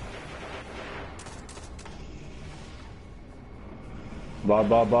 Bob,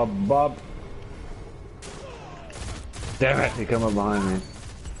 Bob, Bob, Bob. Damn it, he come up behind me.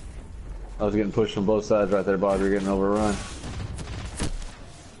 I was getting pushed from both sides right there, Bob. You're getting overrun.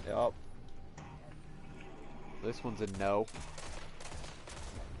 Yup. This one's a no.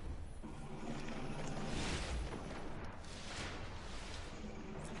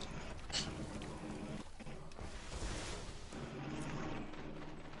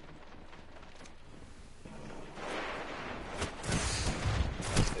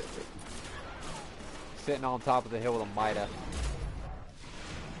 Sitting on top of the hill with a Mida.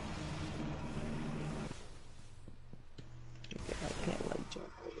 I can't like jump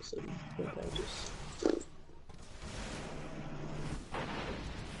over, so I think I just...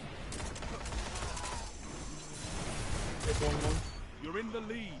 There's one more. You're in the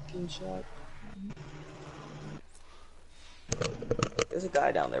lead. Clean shot. There's a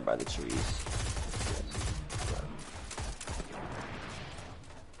guy down there by the trees.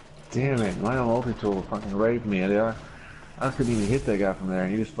 Damn it, my multi-tool fucking raped me. I couldn't even hit that guy from there,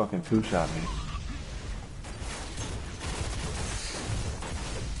 and he just fucking two-shot me.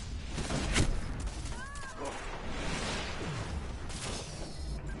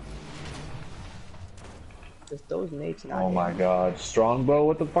 Just those nades not Oh my god, strongbow?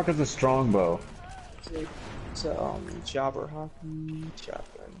 What the fuck is a strongbow? It's a jobber hockey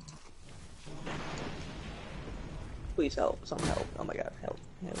shotgun. Please help, some help. Oh my god, help.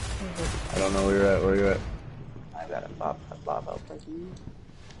 Help. I don't know where you're at. Where you at? I got him, Bob help, thank you.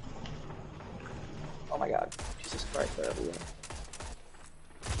 Oh my god, Jesus Christ, they're everywhere.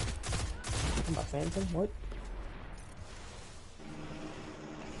 My phantom, what?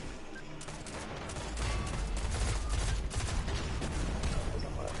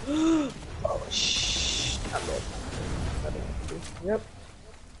 Oh shh! I'm dead. Nothing I can do. Yep.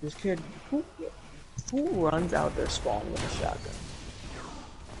 This kid. Who runs out there spawning with a shotgun?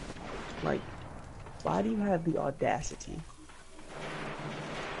 Like, why do you have the audacity?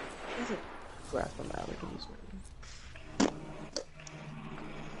 Doesn't grasp them out like these right.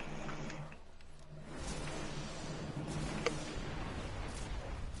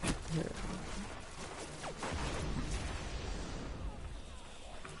 Here.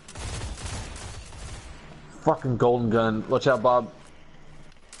 Fucking golden gun. Watch out, Bob.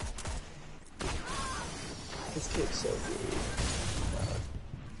 This kid's so good.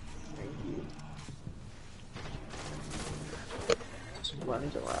 Thank you. Just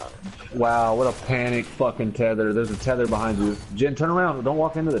Runs around. Wow, what a panic fucking tether. There's a tether behind you. Jen, turn around. Don't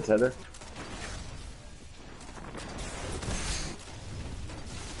walk into the tether.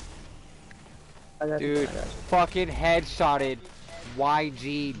 I got you, Dude, I got you. fucking headshotted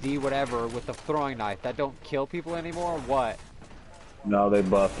YGD whatever with a throwing knife. That don't kill people anymore or what? No, they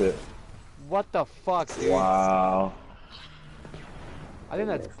buffed it. What the fuck, dude? Wow. I think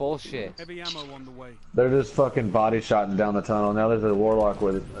that's bullshit. Heavy ammo on the way. They're just fucking body shotting down the tunnel. Now there's a warlock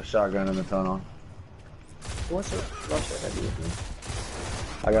with a shotgun in the tunnel. What's your heavy with me?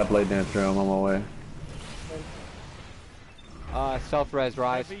 I got blade dancer. I'm on my way. Self-res,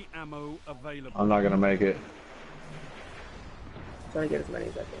 Rise. Heavy ammo available. I'm not gonna make it. Trying to get as many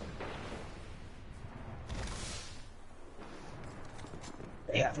as I can.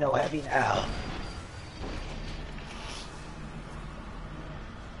 They have no heavy now.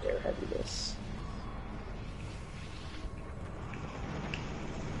 They're heavy this.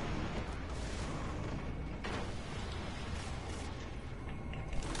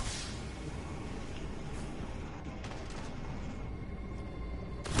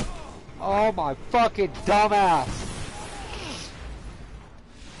 Oh my fucking dumbass!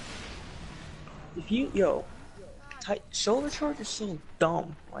 If you, yo, shoulder charge is so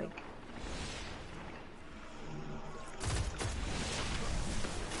dumb. Like,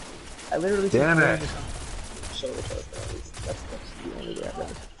 I literally. Damn it. Shoulder charge, bro. That's the only way I've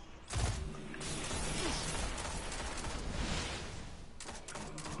ever.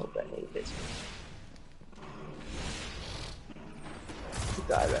 Hope that nade hits me. The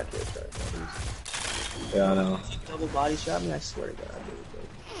guy back here, sorry. Yeah, I know. Double body shot me, I swear to God,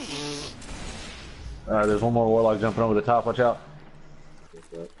 dude. Alright, there's one more warlock jumping over the top. Watch out.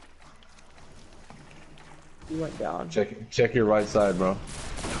 He went down. Check your right side, bro.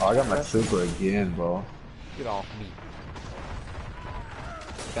 Oh, I got my super again, bro. Get off me.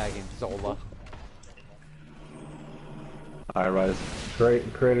 Bagging Zola. Alright, Rise.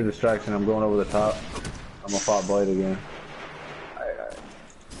 Create a distraction. I'm going over the top. I'm gonna pop blade again. Alright.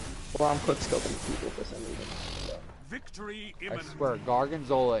 Well, I'm quick scoping people for some reason. So. Victory I imminent. swear,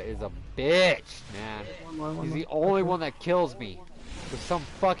 Gargonzola is a bitch, man. He's the only one that kills me. With some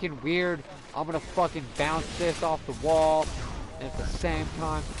fucking weird, I'm gonna fucking bounce this off the wall, and at the same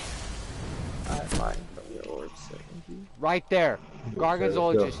time, Alright, mine from your orbs, so thank you. right there,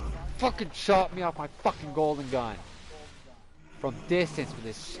 Gargonzola go. just fucking shot me off my fucking golden gun. From distance with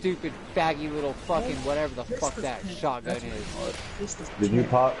this stupid faggy little fucking whatever the fuck that shotgun is. Did you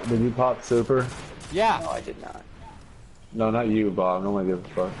pop super? Yeah, No, I did not. No, not you, Bob. No one gives a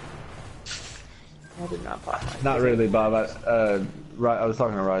fuck. I did not pop mine. Not really, Bob. I was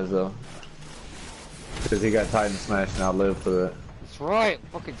talking to Rise though, because he got Titan smashed and I lived through it. that's right.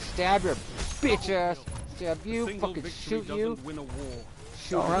 Fucking stab your bitch ass. Stab you, Single fucking victory shoot you, doesn't win a war.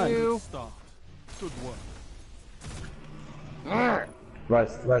 shoot Alright. you. Start. Good work. Arrgh.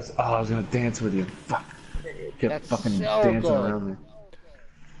 Rise. Oh, I was gonna dance with you. Fuck. Kept That's fucking so dancing good. around me.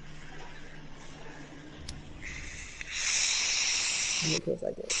 How many kills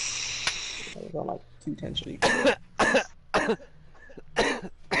I get? I was on like 210 streak.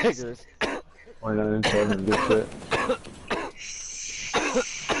 Figures. 29 and 7, good shit.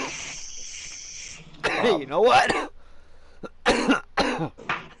 Hey, you know what?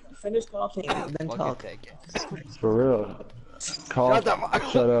 Finish talking and then Fucking talk. take it. For real. Call. Shut the fuck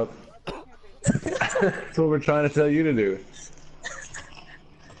Shut up. That's what we're trying to tell you to do.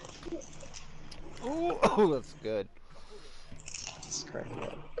 Ooh, that's good. Just crack it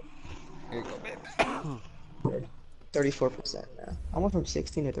up. Here you go, babe. 34% now. I went from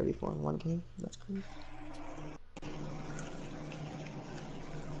 16 to 34 in one game. That's crazy.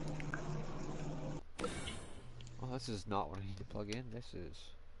 Oh, this is not what I need to plug in. This is.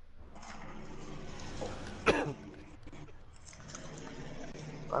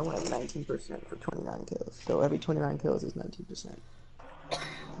 I went at 19% for 29 kills. So every 29 kills is 19%.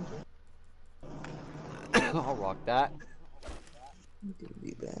 I'll rock that. Didn't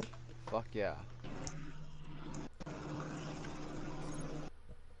be bad. Fuck yeah.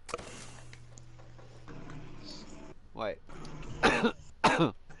 Wait.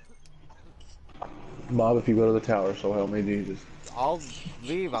 Bob, if you go to the tower, so help me Jesus. I'll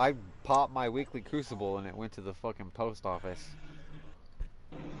leave. I popped my weekly crucible and it went to the fucking post office.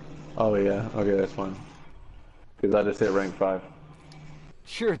 Oh yeah, okay, that's fine. Because I just hit rank 5.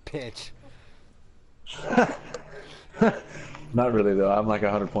 You're a bitch. Not really though, I'm like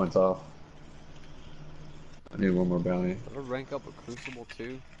 100 points off. I need one more bounty. Did I rank up a crucible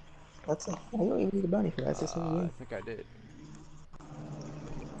too? That's it. I don't even need a bounty for that. That's just in the I game. think I did.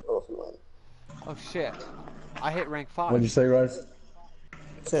 Oh, if you win. Oh shit. I hit rank 5. What'd you say, Rice?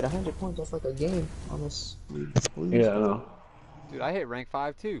 Said 100 points. That's like a game on this. Yeah, I know. Dude, I hit rank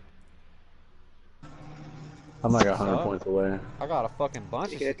 5 too. I'm like 100 So? points away. I got a fucking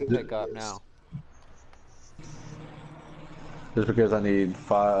bunch of shit to pick up now. Just because I need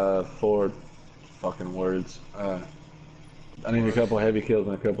 4 fucking words. I need a couple heavy kills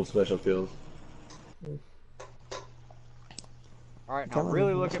and a couple special kills. Alright, now Tell him,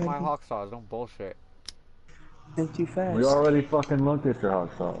 really look what's at my happening? hawk saws, don't bullshit. Think too fast. We already fucking looked at your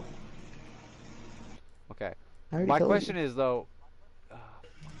hot sauce. Okay. I already My told question you. is though,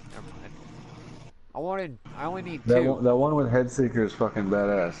 never mind. I only need That 2. one, that one with Headseeker is fucking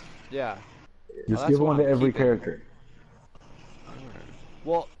badass. Yeah. Just that's give what one to I'm every keeping. character.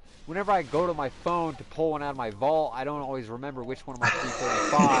 Well, whenever I go to my phone to pull one out of my vault, I don't always remember which one of my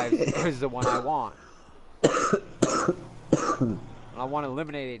 335s is the one I want. And I want to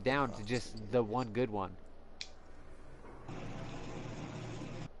eliminate it down to just the one good one.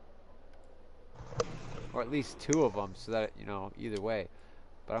 Or at least 2 of them, so that, you know, either way.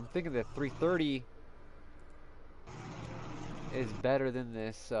 But I'm thinking that 330 is better than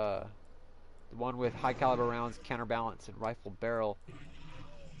this, the one with high caliber rounds, counterbalance, and rifle barrel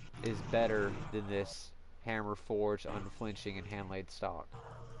is better than this hammer forged, unflinching, and hand-laid stock.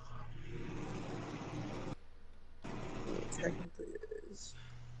 Technically it is.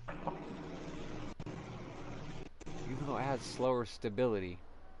 Even though it has slower stability,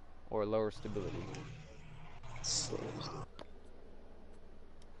 or lower stability.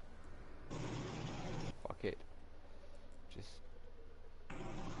 Fuck it. Just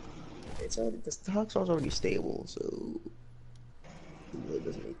It's already, the hawk saw's already stable, so it really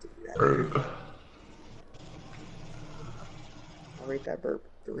doesn't need to be that. I'll rate that burp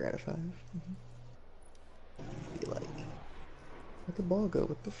 3 out of 5. Be like, where'd the ball go?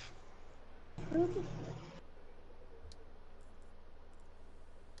 What the f?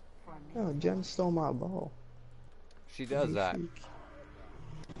 Oh, Jen stole my ball. she does that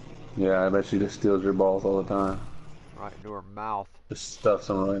Yeah, I bet she just steals your balls all the time. right into her mouth. Just stuffs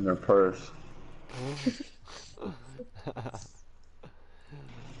them in her purse.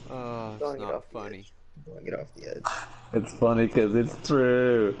 Oh, Don't it's get not off the funny. edge. Don't get off the edge. It's funny because it's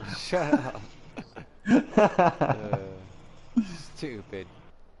true. Shut up. Stupid.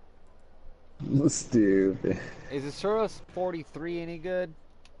 Stupid. Is the Suros 43 any good?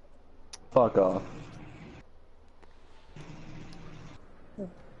 Fuck off. Put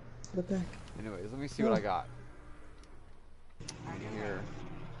it back. Anyways, let me see what I got. Here.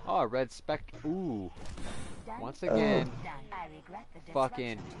 Oh, a red spectre. Ooh. Once again,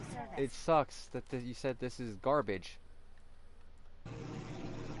 fucking, it sucks that you said this is garbage.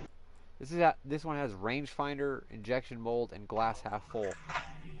 This one has rangefinder, injection mold, and glass half full.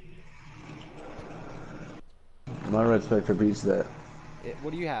 My Red Spectre beats that.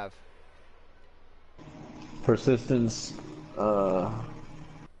 What do you have? Persistence, some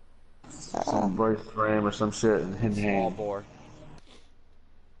brace frame or some shit in Small hand. bore.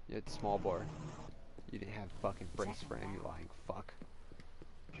 You had small bore. You didn't have fucking brace frame, you lying fuck.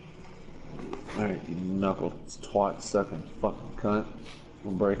 Alright, you knuckle twat sucking fucking cunt.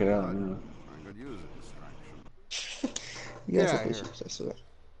 We'll break it out, you know. I could use a distraction. You guys Get have outta issues, I swear.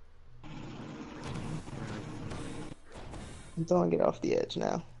 Don't get off the edge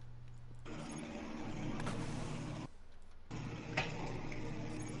now.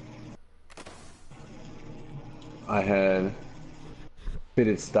 I had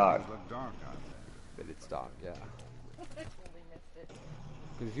fitted stock. Look dark out there. Fitted stock, yeah.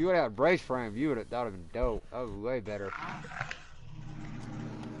 Cause if you would have had brace frame, that would have been dope. That was way better.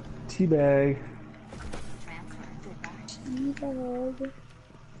 Teabag.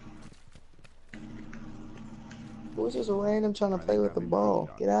 Who's just random trying to play with the ball?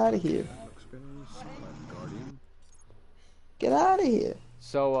 Get out of here. Looks very solid, Guardian. Get out of here.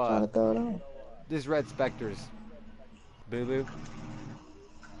 So, Trying to throw it on. this red specter's boo-boo.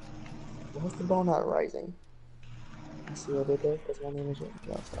 Why is the ball not rising? See what they did? Because my name is Jim.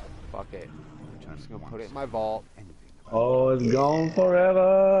 Fuck it. I'm just gonna put it in my vault. Oh, it's gone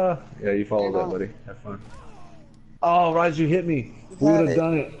forever. Yeah, you followed that, buddy. Have fun. Oh, Raj, you hit me. We would have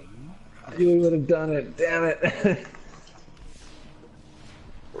done it. You would have done it. Damn it.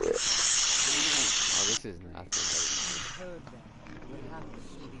 Oh, this is nothing.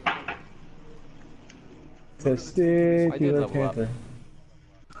 Testicular level up. cancer.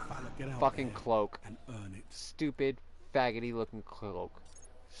 Get out Fucking there cloak. and earn it. Stupid, faggoty looking cloak.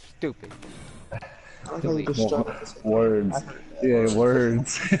 Stupid. I like how you just struggled to say Words. Yeah,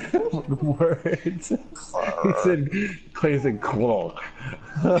 words. Words. He said cloak.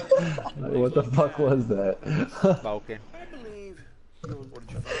 What the fuck was that? Spoken. I believe What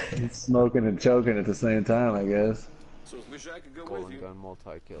did you find? Smoking and choking at the same time, I guess. So wish I could go with Golden you. gun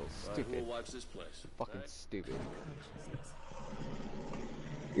multi-kills. Right, Stupid. we'll watch this place. Fucking stupid.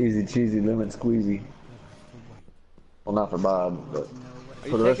 Easy cheesy lemon squeezy. Well, not for Bob, but Are for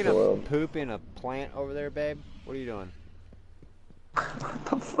you the rest of taking the a world. poop in a plant over there, babe? What are you doing? What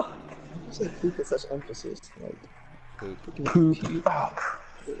the fuck? You say poop with such emphasis. Like, Poop. Poop. Oh.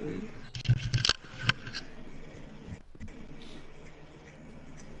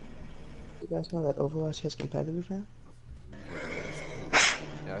 you guys know that Overwatch has competitive now?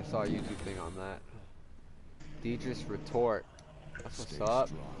 Yeah, I saw a YouTube thing on that. Deidris retort. That's what's up.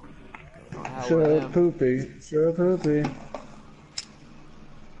 Oh, how Shut with up, them. Poopy. Shut up, Poopy.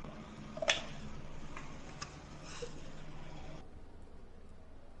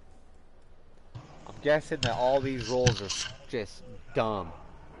 I'm guessing that all these roles are just dumb.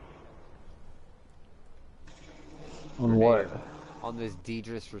 On what? On this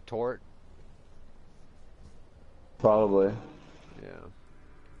Deidris retort. Probably. Yeah.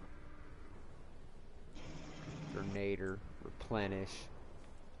 Grenader. Replenish.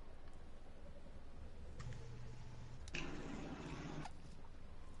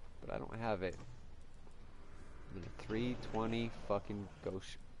 But I don't have it. I'm in a 320 fucking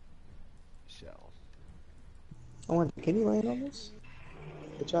ghost shell. I wonder, can you land on this?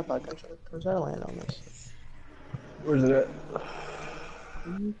 The trap out, come try to land on this. Where's it at?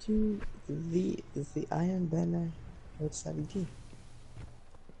 Into the Iron Banner with 17.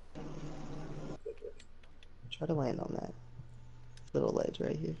 Try to land on that little ledge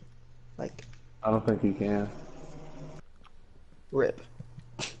right here. Like, I don't think you can. rip.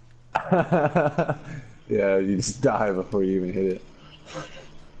 Yeah, you just die before you even hit it.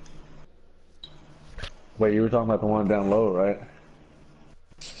 Wait, you were talking about the one down low, right?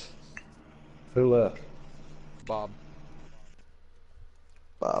 Who left? Bob.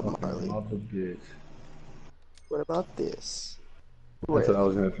 Bob Marley. Bob's a bitch. What about this? That's what I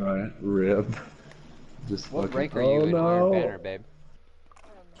was gonna try. Rip. Just What fucking. rank are you in no. Iron Banner, babe?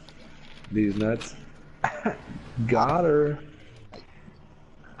 These nuts. Got her.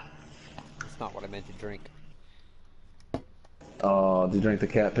 That's not what I meant to drink. Oh, did you drink the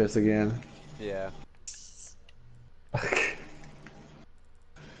cat piss again? Yeah.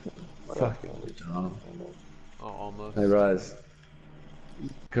 Fucking John. Oh, almost. Hey, Rise.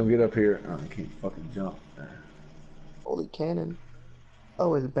 Come get up here. Oh, I can't fucking jump. Holy cannon.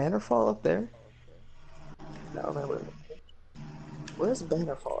 Oh, is Bannerfall up there? No, man, wait. Where's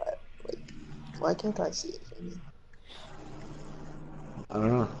Bannerfall at? Like, why can't I see it? I mean, I don't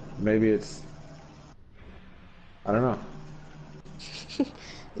know. Maybe it's. I don't know.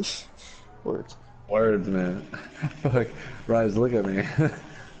 words. Words, man. Fuck. Rise, look at me.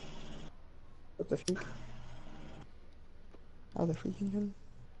 What the freak? How the freaking him?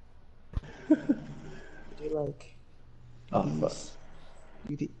 Do you like Oh, fuck. these?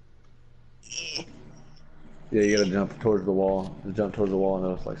 You did. Yeah, you gotta jump towards the wall. You jump towards the wall and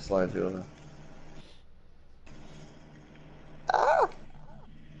it'll like slide you over. Ah!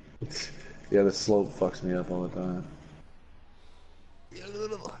 Yeah, the slope fucks me up all the time. Is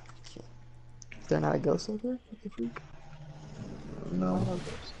there not a ghost over there? What the freak? No. I don't know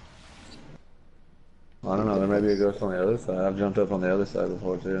ghosts. I don't know, there may be a ghost on the other side. I've jumped up on the other side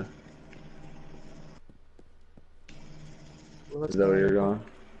before too. Well, Is that where you're going?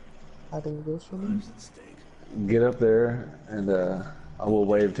 Hiding a ghost from me? Get up there and I will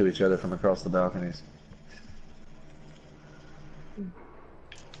wave to each other from across the balconies.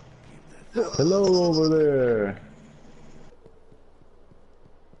 Hello over there!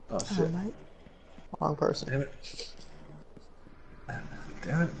 Oh Oh, shit. mate. Wrong person. Damn it.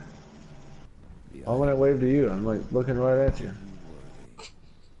 Damn it. Why would I wave to you? I'm like looking right at you.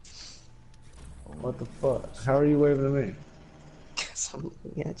 What the fuck? How are you waving to me? Guess I'm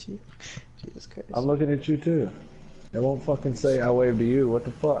looking at you. Jesus Christ. I'm looking at you too. It won't fucking say I wave to you. What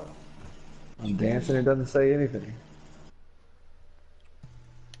the fuck? I'm dancing. It doesn't say anything.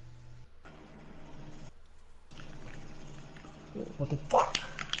 What the fuck?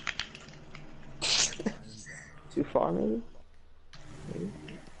 Too far, maybe?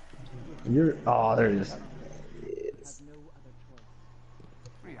 You're. Oh, there it is. Yes.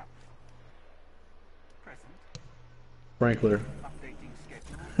 Ria. Present. Sprinkler. Updating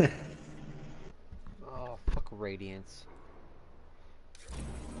schedule. Oh, fuck Radiance.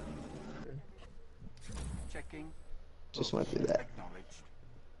 Checking. Just went through that. Acknowledged.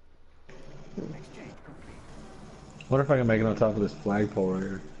 Exchange complete. Wonder if I can make it on top of this flagpole right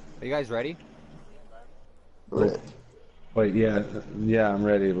here. Are you guys ready? Rip. Wait, yeah, I'm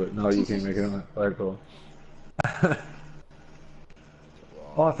ready, but no, you can't make it on that flagpole.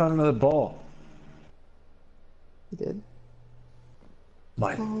 Oh, I found another ball. You did?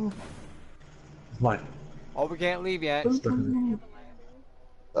 Mine. Oh, It's mine. Oh, we can't leave yet. Stuck in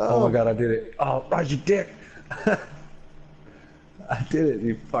oh. Oh my god, I did it. Oh, Raj, you dick. I did it.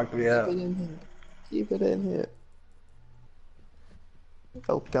 You fucked me Keep up. it in here. Keep it in here.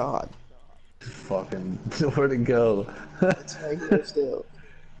 Oh god. Fucking, where'd it go? It's right here still.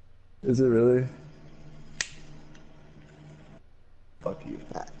 Is it really? Fuck you.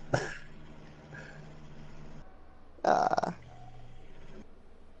 Ah.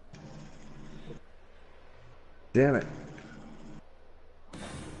 Damn it.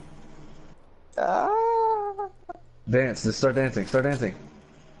 Ah. Dance, just start dancing, start dancing.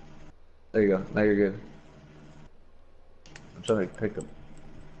 There you go, now you're good. I'm trying to pick them.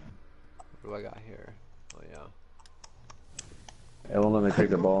 What do I got here? Oh yeah. It won't let me pick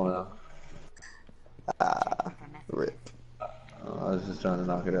the ball now. Ah. Rip. I was just trying to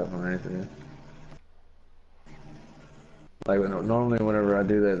knock it out from underneath it. Like, normally whenever I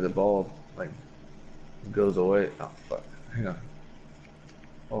do that, the ball, like, goes away. Oh, fuck. Hang on.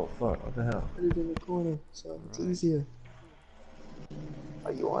 Oh, fuck, what the hell? Put it in the corner so it's easier.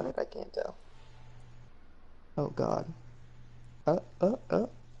 Are you on it? I can't tell. Oh god. Okay,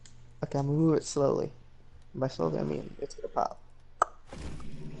 I'm gonna move it slowly. By slowly, I mean it's gonna pop.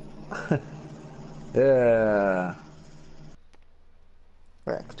 Yeah.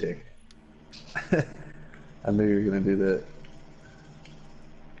 Correct. Dick. I knew you were gonna do that.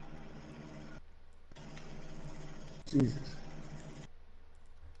 Jesus.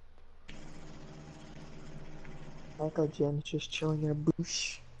 Michael Jen's just chilling in a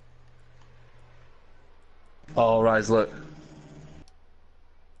bush. Oh, Rise, look.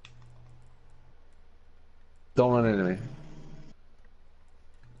 Don't run into me.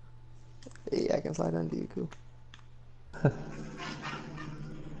 Hey, I can slide under you, cool.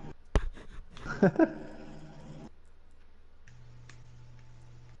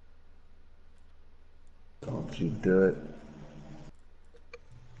 Don't you do it.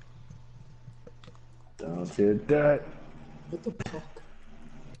 Don't you do it. What the fuck?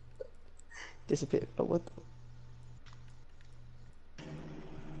 Disappeared. Oh, what the?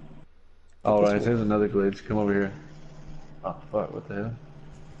 Alright, here's another glitch. Come over here. Oh, fuck, what the hell?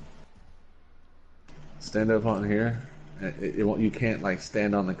 Stand up on here. It won't, you can't, like,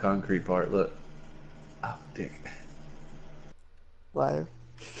 stand on the concrete part. Look. Oh, dick. Liar.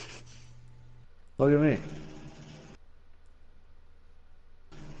 Look at me.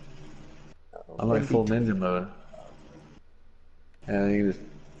 I'm like full ninja mode. And you can just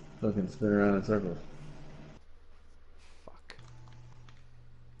fucking spin around in circles. Fuck.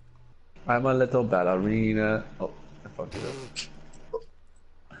 I'm a little ballerina. Oh, I fucked it up.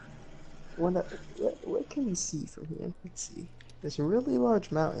 What can we see from here? Let's see. There's a really large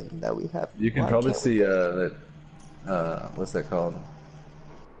mountain that we have. You can Why probably can't we see, go? that, what's that called?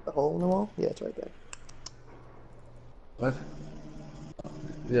 The hole in the wall? Yeah, it's right there. What?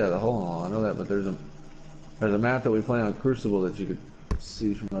 Yeah, the hole in the wall, I know that, but there's a map that we play on Crucible that you could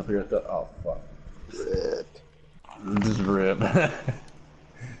see from up here at the, oh fuck. Rip. Just rip.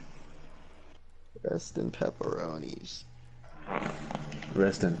 Rest in pepperonis.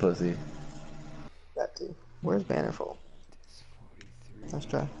 Rest in pussy. That too. Where's Bannerful? Let's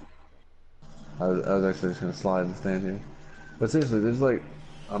try. I was actually just gonna slide and stand here. But seriously, there's like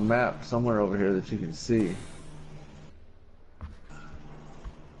a map somewhere over here that you can see.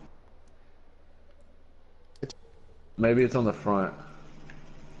 Maybe it's on the front.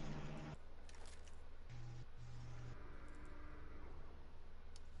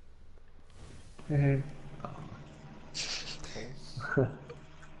 Hey.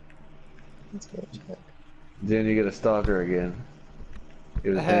 Let's go check. Jen, you get a stalker again. He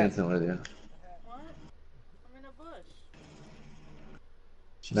was dancing with you. What? I'm in a bush.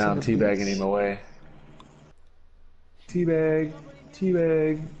 She's Now in I'm the teabagging bush. him away. Teabag,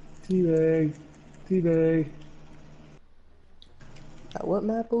 teabag, teabag, teabag. What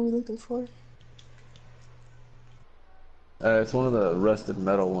map are we looking for? It's one of the rusted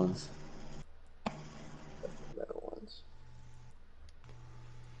metal ones. Metal ones.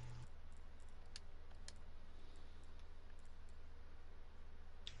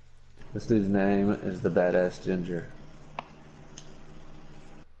 This dude's name is the Badass Ginger.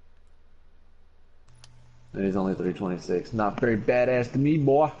 And he's only 326. Not very badass to me,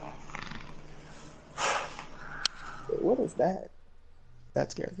 boy. Wait, what is that? That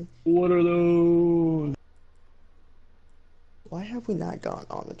scared me. What are those? Why have we not gone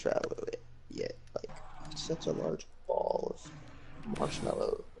on the travel yet? Like, such a large ball of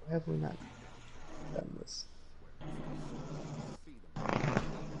marshmallow. Why have we not done this?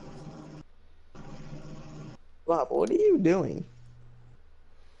 Bob, what are you doing?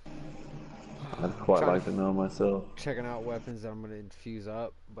 I'd quite Trying like to to know myself. checking out weapons that I'm gonna infuse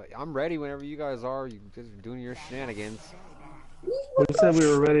up. But I'm ready whenever you guys are. You guys are doing your shenanigans. We said we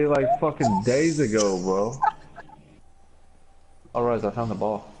were ready like fucking days ago, bro. Alright, I found the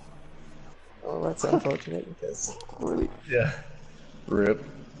ball. Oh, that's unfortunate because really Yeah. Rip.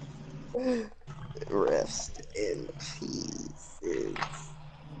 rest in pieces.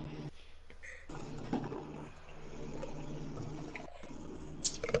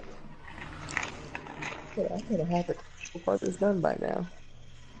 Yeah, I could have had the control part is done by now.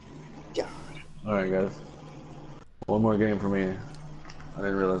 God. Alright, guys. One more game for me. I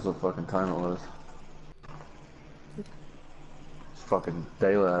didn't realize what fucking time it was. It's fucking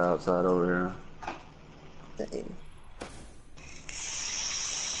daylight outside over here. Dang.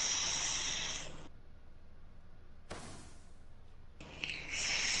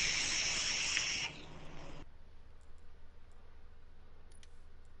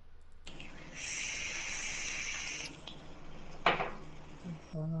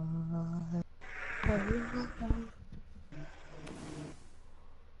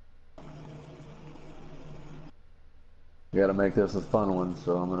 Gotta make this a fun one,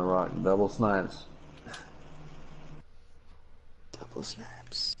 so I'm gonna rock double snipes. Double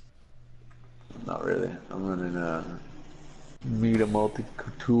snaps. Not really. I'm running meet a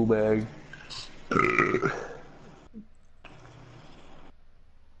multi-tool bag. The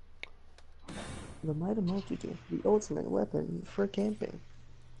Mighty Multitude, the ultimate weapon for camping,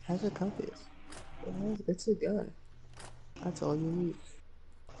 has a compass. It's a gun. That's all you need.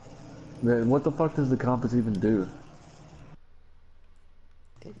 Man, what the fuck does the compass even do?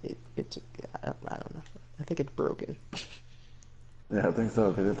 I don't know. I think it's broken. Yeah, I think so,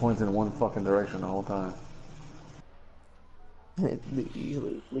 because it points in one fucking direction the whole time. And it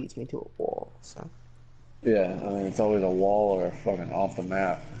usually leads me to a wall, so. Yeah, I mean, it's always a wall or fucking off the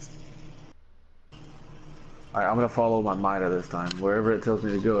map. Alright, I'm gonna follow my Mida this time. Wherever it tells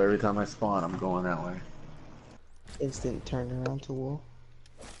me to go, every time I spawn, I'm going that way. Instant turnaround to wall.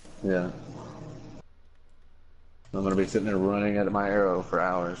 Yeah. I'm gonna be sitting there running at my arrow for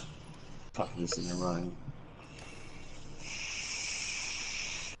hours. Fucking just sitting there running.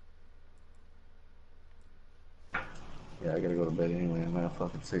 Yeah, I gotta go to bed anyway. I'm out of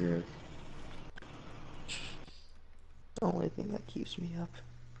fucking cigarettes. The only thing that keeps me up.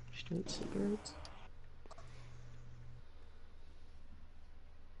 Straight cigarettes.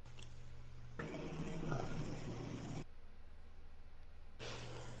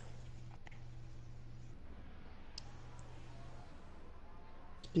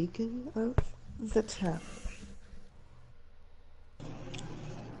 Speaking of the tap,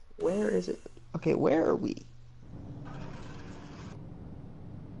 where is it? Okay, where are we?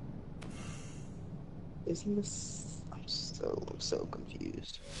 Isn't this? I'm so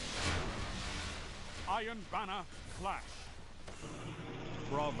confused. Iron Banner Clash.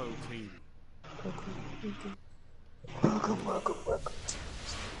 Bravo team. Welcome.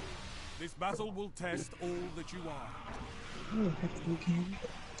 This battle will test all that you are. Oh, heck you can.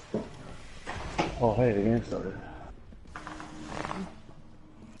 Oh, hey, the game started.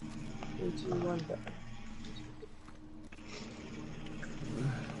 3, 2, 1, go.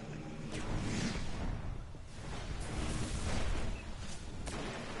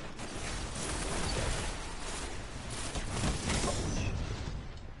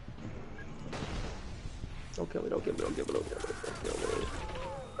 Don't kill me.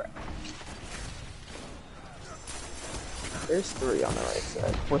 Crap. There's 3 on the right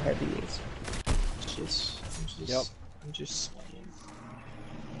side. Where heavy is. I'm just spying.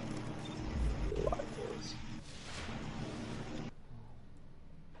 A lot of those.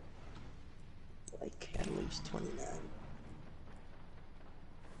 Like at least 29.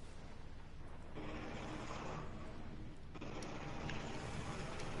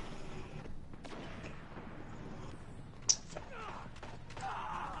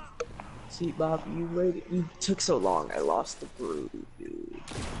 See, Bob, you took so long. I lost the brood, dude.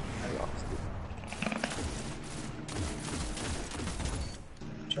 I lost it.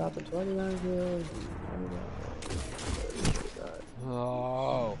 Dropping 29 kills.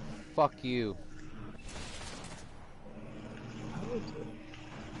 Oh, fuck you.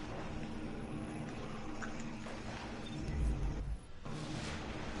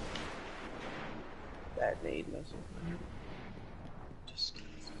 Bad nade missile. Just.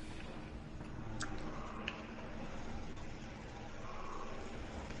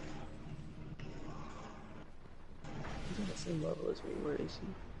 He's on the same level as me. Where is he?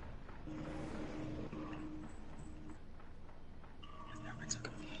 I'm so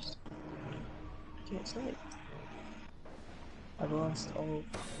confused. I can't say. I've lost all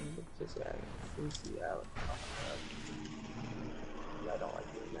physicality. I don't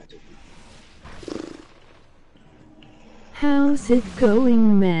like doing magic. How's it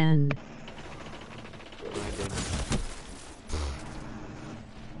going, man?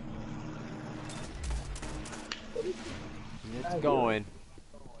 It's going.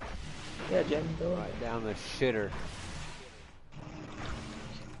 Yeah, Jen, go. Right down the shitter.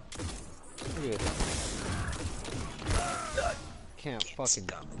 Look at this. Can't fucking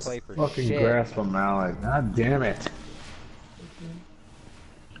play for Fucking shit. grasp from Malik. God damn it.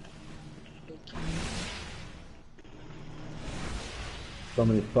 So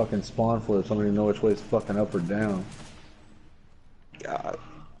many fucking spawn flips. Somebody know which way is fucking up or down. God.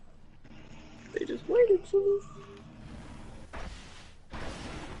 They just waited for me.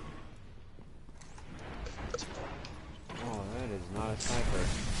 Oh, that is not a sniper.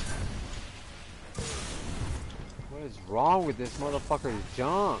 What is wrong with this motherfucker's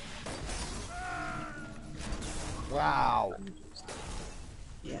jump? Wow.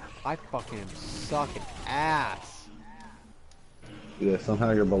 Yeah. I fucking am sucking ass. Yeah,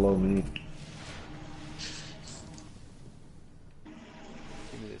 somehow you're below me.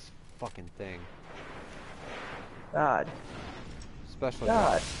 Give me this fucking thing. God. Special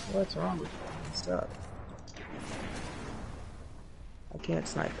God. drop. What's wrong with you? Stop. I can't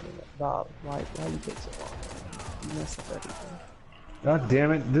snipe anymore. Bob, why you take so long? You messed up everything. God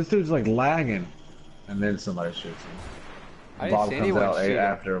damn it. This dude's like lagging. And then somebody shoots him. I didn't Bob see comes anyone out shoot him.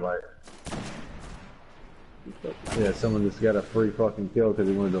 after, like... Yeah, someone just got a free fucking kill because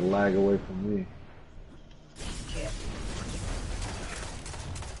he wanted to lag away from me.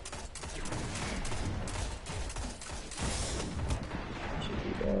 Should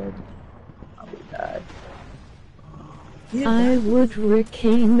be dead. Probably died. I would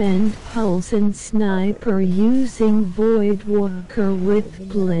recommend Pulse and Sniper using Voidwalker with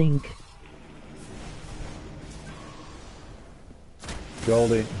Blink.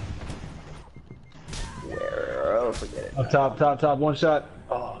 Goldie. Where? Oh, forget it. Up top, one shot.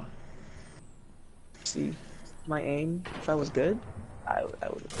 Oh. See, my aim, if I was good, I would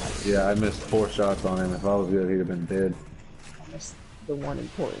have. Yeah, I missed 4 shots on him. If I was good, he'd have been dead. That's the one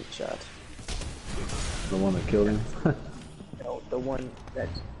important shot. The one that killed him. No, the one that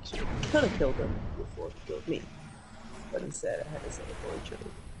could have killed him before he killed me. But instead, I had to say before he killed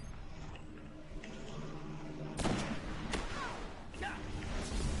me.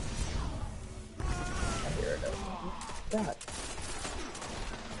 I hear it though. God.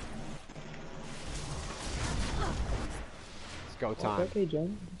 It's go time. Okay,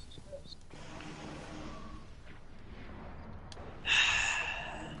 Jen.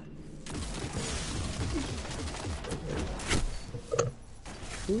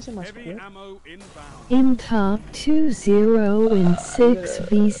 Who's in my Heavy squad? ammo inbound. In top 2-0 in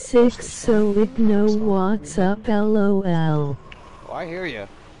 6v6, so it know what's up, lol. Oh, I hear you.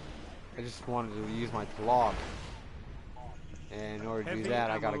 I just wanted to use my block. And in order to do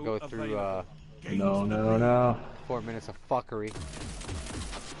that, I gotta go through, No. 4 minutes of fuckery.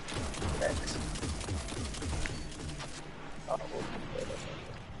 Thanks. Oh,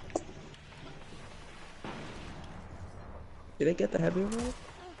 did they get the heavy roll?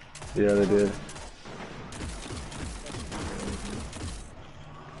 Yeah, they did.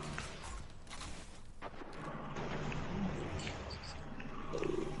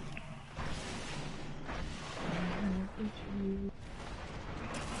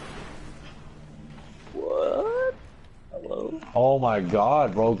 What? Hello? Oh my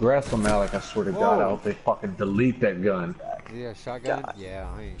god, bro. Grasp from Malik. I swear to God, I hope they fucking delete that gun. Yeah, shotgun? God. Yeah,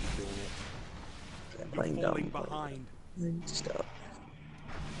 I ain't doing it. Yeah, playing Falling dumb. behind. Stop.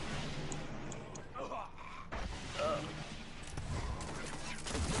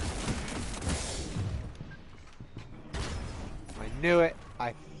 I knew it.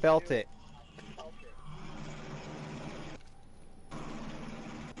 I felt it.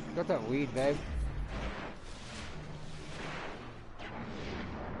 Got that weed, babe.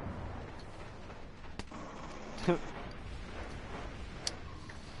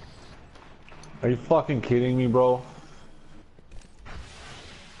 Are you fucking kidding me, bro?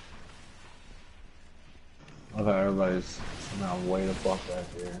 I thought everybody's somehow way the fuck back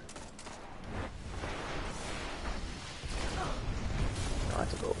here. I have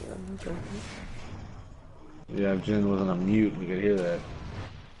to go over them. Okay. Yeah, if Jen wasn't on mute, we could hear that.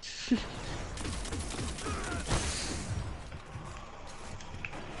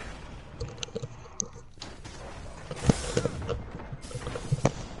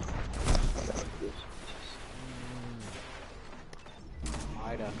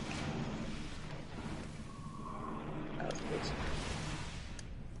 Ida. That was good.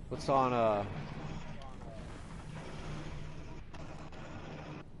 bounce on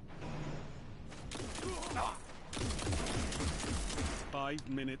 5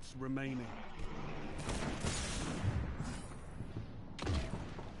 minutes remaining.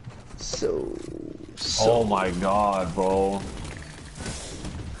 So Oh my god, bro.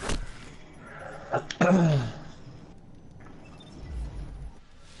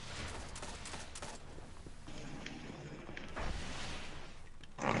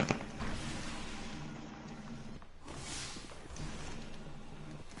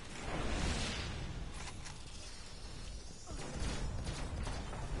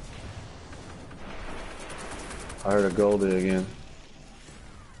 I heard a Goldie again.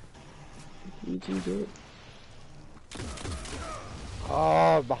 GG do it.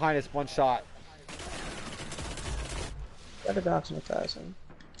 Oh, behind us, one shot. Got a dox in a thousand.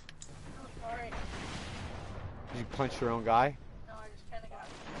 Alright. Did you punch your own guy? No, I just kinda got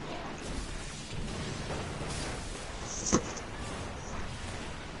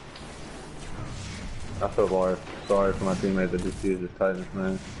I feel sorry for my teammate that just used his tightness,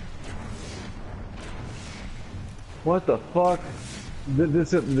 man. What the fuck? Did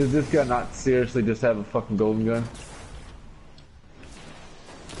this guy not seriously just have a fucking golden gun?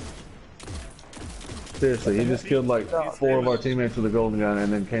 Seriously, he just killed like 4 of our teammates with a golden gun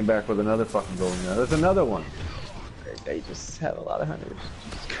and then came back with another fucking golden gun. There's another one. They just have a lot of hunters.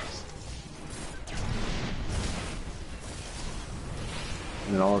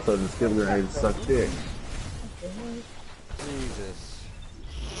 And then all of a sudden, skill grenades suck dick. Jesus.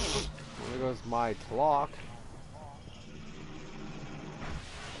 There goes my clock.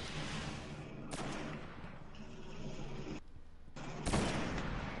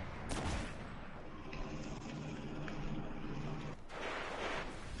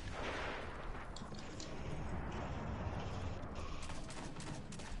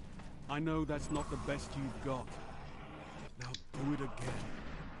 I know that's not the best you've got. Now do it again.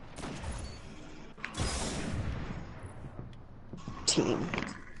 Team.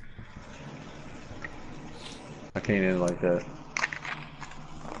 I can't end like that.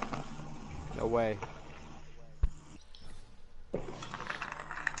 No way.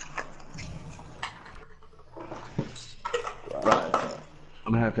 Right.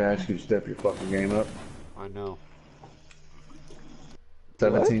 I'm gonna have to ask you to step your fucking game up. I know.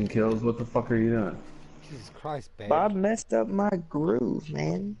 17 kills? What the fuck are you doing? Jesus Christ, babe. Bob messed up my groove,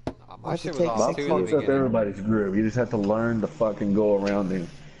 man. My I shit should was take off Bob too in the fucks up beginning. everybody's groove. You just have to learn to fucking go around him.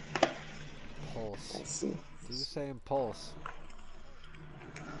 Pulse. Let's see. You were saying pulse.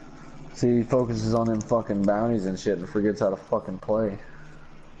 See, he focuses on them fucking bounties and shit and forgets how to fucking play.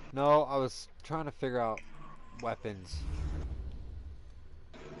 No, I was trying to figure out weapons.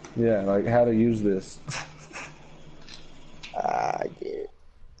 Yeah, like how to use this. I get it.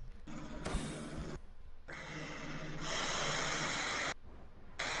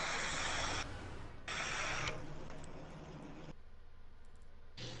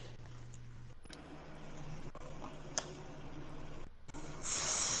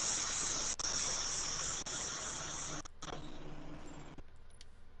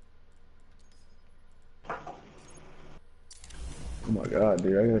 Oh my god,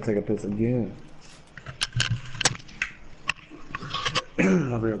 dude, I gotta take a piss again.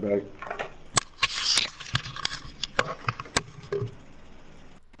 I'll be right back.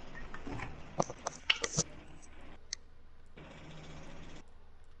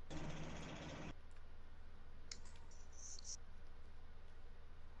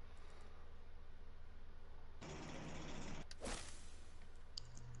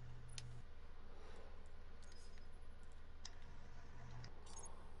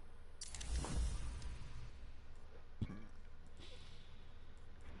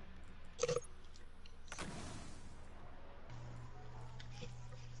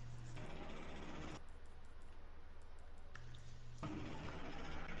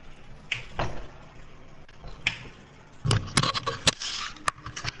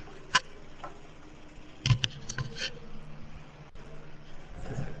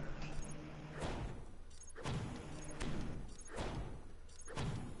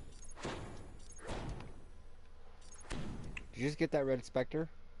 Did you just get that red specter,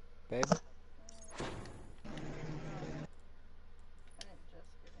 babe? I didn't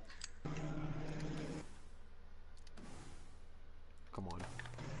just get it. Come on.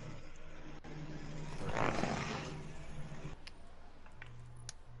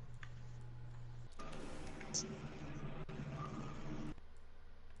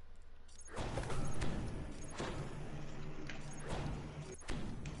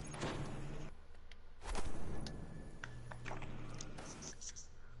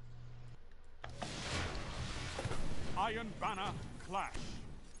 Iron Banner clash.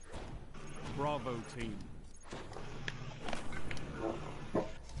 Bravo team.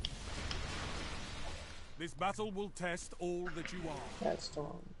 This battle will test all that you are. That's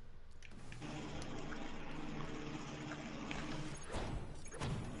strong.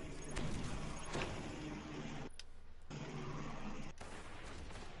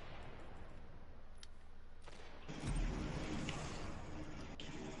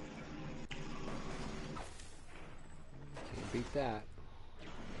 Can't beat that.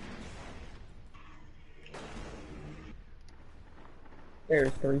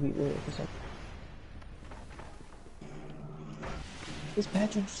 There's 3 people here for something. Is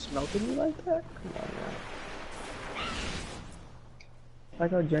Patrick smoking me like that? Come on now.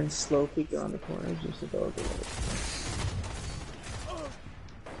 Like how Jen's slow peeking on the corners just to go over it.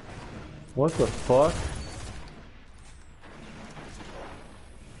 What the fuck?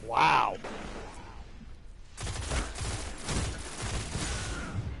 Wow.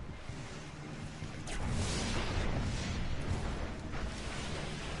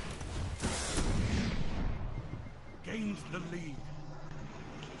 Gains the lead.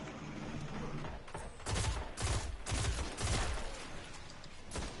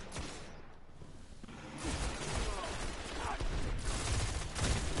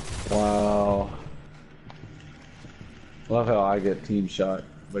 Wow. Love how I get team shot,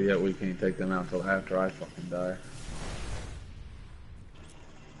 but yet we can't take them out till after I fucking die.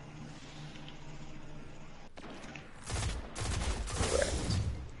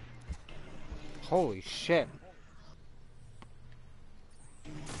 Holy shit.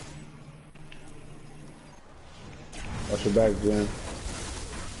 Watch your back, Jen.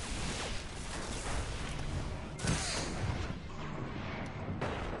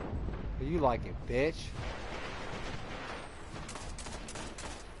 You like it, bitch.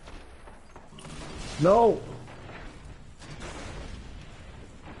 No!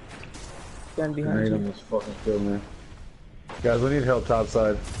 Jen behind Grenade you. almost fucking killed me. Guys, we need help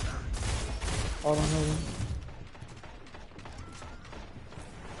topside. Hold on, hold on.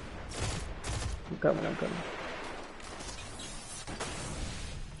 I'm coming, I'm coming.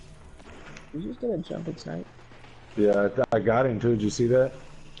 You just did a jump and snipe. Yeah, I got him too. Did you see that?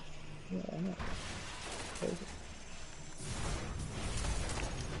 Yeah, I know. Crazy.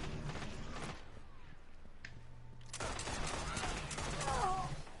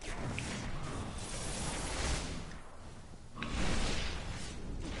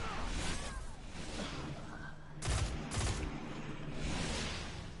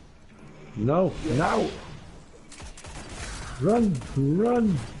 No, no! Run,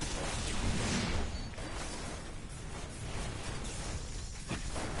 run!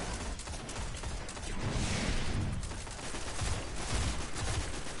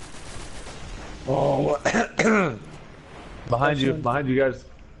 Oh, behind you guys.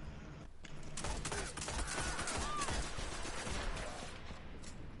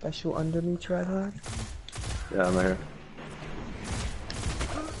 Special under me, try hard. Yeah, I'm here.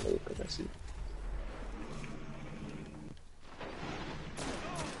 Wait, because I see.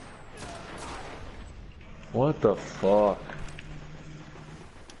 What the fuck?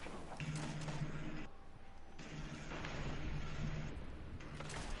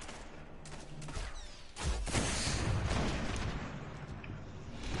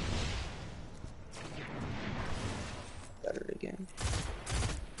 Got it again.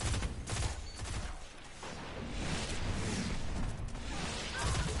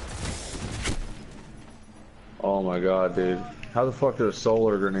 Oh my god, dude. How the fuck did a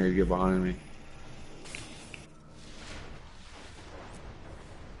solar grenade get behind me?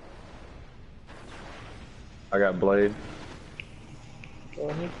 I got blade. Go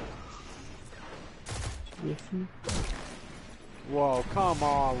ahead. Should be a few. Whoa, come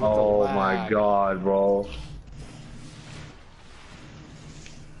on with the Oh lag. my god, bro.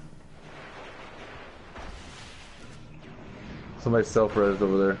 Somebody self-resed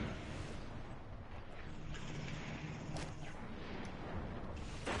over there.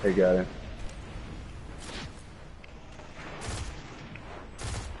 Hey, got him.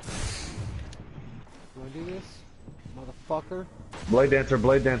 You wanna do this? Motherfucker? Blade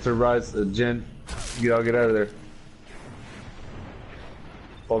Dancer, rise, Jen. You all get out of there.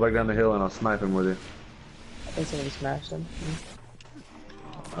 Fall back down the hill and I'll snipe him with you. I think somebody smashed them.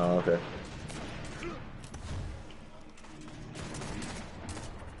 Oh, okay.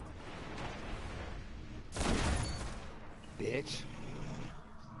 Bitch.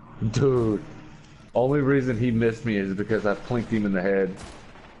 Dude. Only reason he missed me is because I plinked him in the head.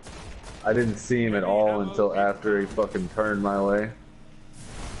 I didn't see him at all until after he fucking turned my way.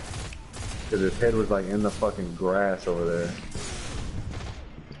 Cause his head was like in the fucking grass over there.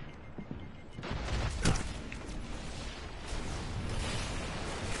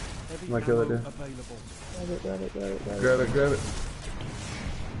 Heavy Might kill it, ammo dude. available. Grab it, grab it.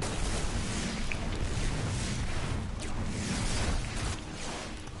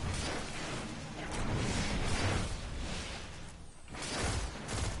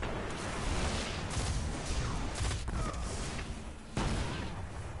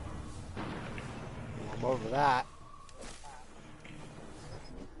 I'm over that.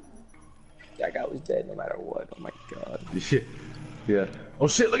 That guy was dead no matter what. Oh my god. Shit. Yeah. Oh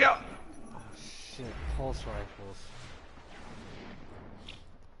shit, look out! Oh shit, pulse rifles.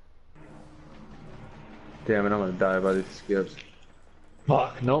 Damn it, I'm gonna die by these skips.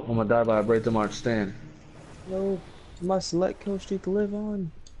 Fuck, nope, I'm gonna die by a break the march stand. No, it's my select kill streak to live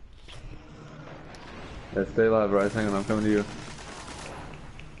on. Yeah, stay alive, Bryce. Hang on, I'm coming to you.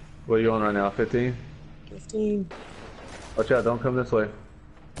 What are you on right now? 15? 15. Watch out, don't come this way.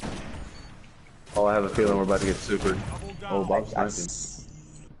 Oh, I have a feeling we're about to get supered. Oh, Bob's sniping.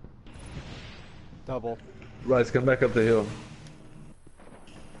 Double. Bryce, come back up the hill.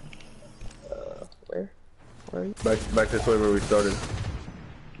 Where? Where are you? Back this way where we started.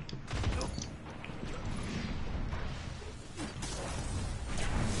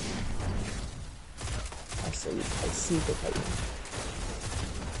 I see the Titan.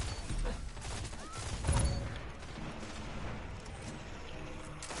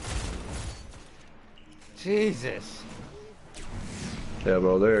 Jesus. Yeah,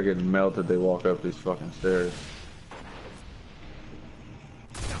 bro, they're getting melted. They walk up these fucking stairs.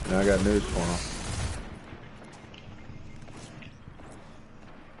 And I got news for them.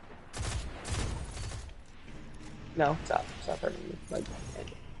 No, stop hurting me. Like,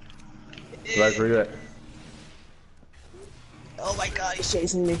 Bryce, where you at? oh my god, he's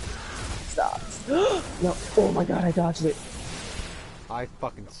chasing me. Stop. No, oh my god, I dodged it. I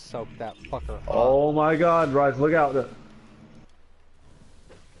fucking soaked that fucker up. Oh my god, Bryce, look out.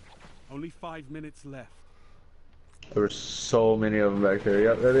 Only 5 minutes left. There were so many of them back there.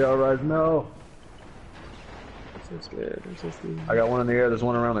 Yep, there they are, Bryce. No. I'm so scared. I'm so scared. I got one in the air. There's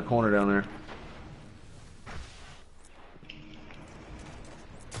one around the corner down there.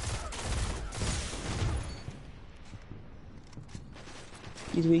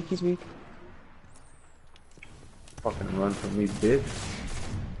 He's weak, he's weak. Fucking run from me, bitch.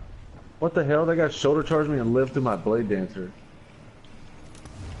 What the hell? That guy shoulder charged me and lived through my blade dancer.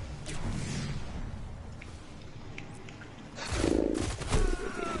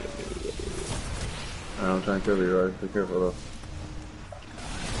 I'm trying to kill you, right? Be careful though.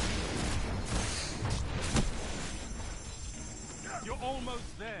 You're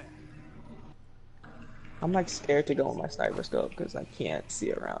almost there. I'm like scared to go on my sniper scope because I can't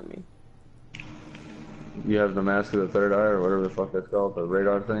see around me. You have the mask of the third eye or whatever the fuck that's called, the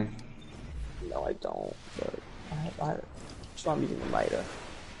radar thing? No, I don't, but so I'm using the Mida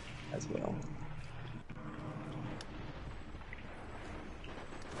as well.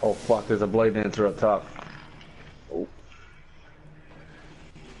 Oh fuck, there's a blade dancer up top. Oh.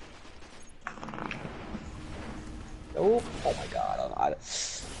 Oh, oh my god,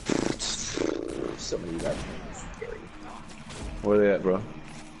 so many guys. Scary. Where they at, bro?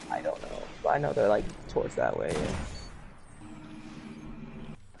 I don't know, but I know they're like towards that way.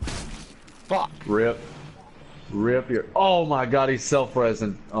 Fuck. Rip. Rip your. Oh my god, he's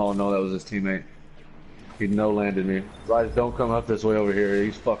self-resing. Oh no, that was his teammate. He no-landed me. Rise, don't come up this way over here.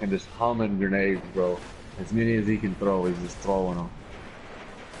 He's fucking just humming grenades, bro. As many as he can throw, he's just throwing them.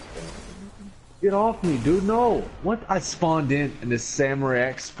 Get off me, dude. No. What? I spawned in, and this Samurai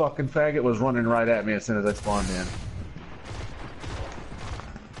X fucking faggot was running right at me as soon as I spawned in.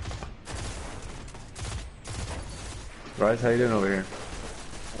 Rise, how you doing over here?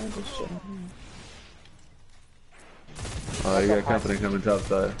 Oh, you got company coming top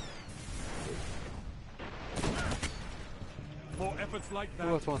side. For efforts like that,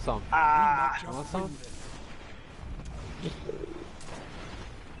 Who else wants some? we might just Want some? win this.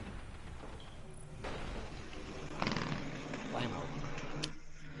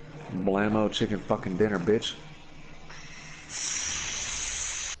 Blammo chicken fucking dinner, bitch.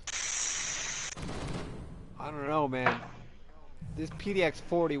 I don't know, man. This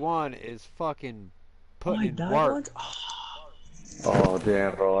PDX-41 is fucking putting in work. Oh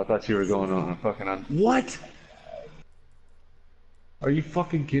damn, bro! I thought you were going on a fucking on. What? Are you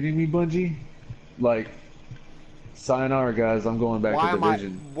fucking kidding me, Bungie? Like, sayonara, guys. I'm going back Why to am I?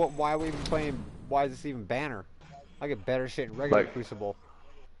 Division. Why are we even playing? Why is this even banner? I get better shit in regular Like- Crucible.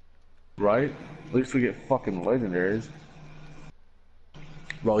 Right? At least we get fucking legendaries.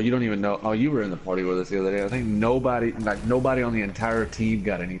 Bro, you don't even know. Oh, you were in the party with us the other day. I think nobody on the entire team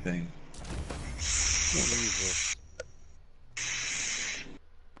got anything. Jesus.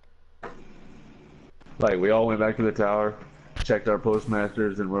 Like, we all went back to the tower, checked our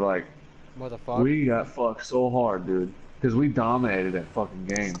postmasters, and we're like, What the fuck? we got fucked so hard, dude. Because we dominated that fucking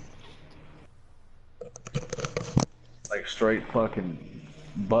game. Like, straight fucking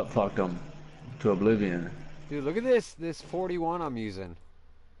butt fucked them to oblivion. Dude, look at this 41 I'm using.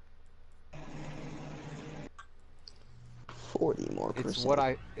 40 more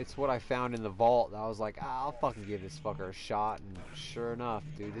percent. It's what I found in the vault. I was like, I'll fucking give this fucker a shot, and sure enough,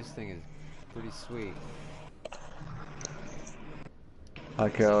 dude, this thing is pretty sweet. High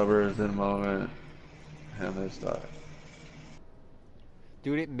caliber is in moment. And they start.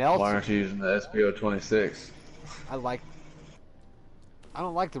 Dude, it melts. Why aren't you using the SPO 26? I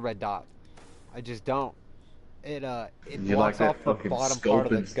don't like the red dot. I just don't. It You blocks like off that the fucking bottom scope part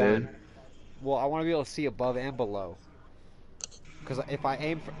of the instead? gun. Well, I want to be able to see above and below. Because if I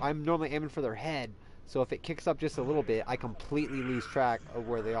aim, I'm normally aiming for their head. So if it kicks up just a little bit, I completely lose track of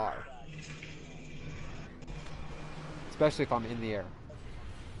where they are. Especially if I'm in the air.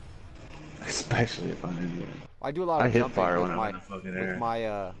 Especially if I'm in here. I do a lot of I hit jumping fire with when my I'm in the fucking air. with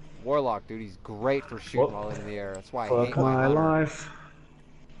my warlock, dude. He's great for shooting while in the air. That's why I hate Fuck my hunter. life.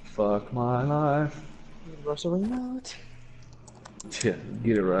 Fuck my life. Universal remote. Yeah,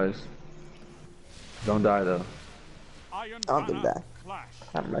 get it, Rise. Don't die though. Iron I'll do Banner that. Clash.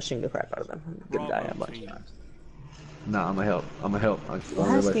 I'm rushing the crap out of them. I'm gonna die a bunch of times. Nah, I'ma help. I'ma help.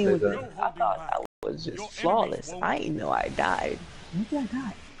 Last game was, No I holding thought back. that was Your just enemies flawless. won't- I didn't know I died. Maybe I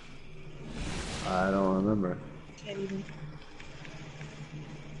died. I don't remember. Can't even.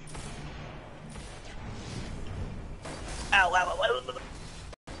 Ow, ow, ow, ow, ow.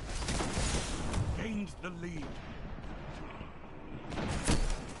 Gained the lead.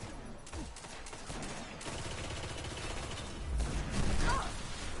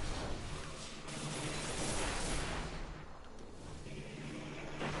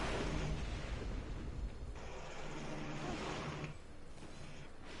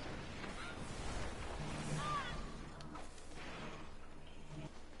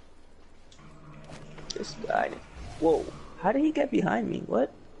 This guy. Whoa. How did he get behind me?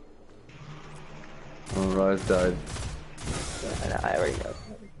 What? Oh, Rise died. I already know.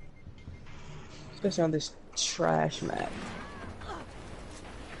 Especially on this trash map.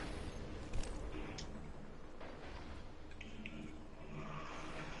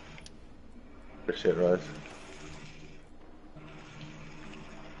 Good shit, Rise.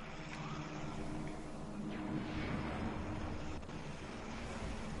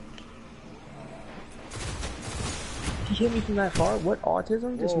 He hit me from that far? What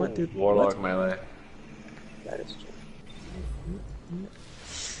autism just went through? Warlock what? melee. That is true.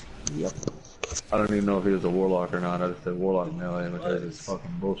 Yep. I don't even know if he was a warlock or not. I just said warlock melee because it's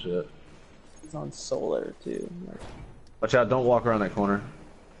fucking bullshit. It's on solar too. Like, Watch out! Don't walk around that corner.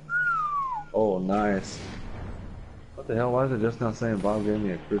 Oh, nice. What the hell? Why is it just now saying Bob gave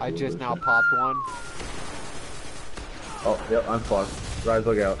me a crucible? I just now shit? popped one. Oh, yep, I'm fucked. Rise,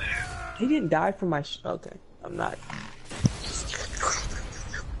 look out. he didn't die from my. Okay, I'm not.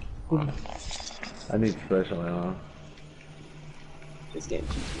 I need special ammo. This game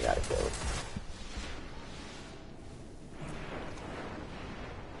teaches me how to kill.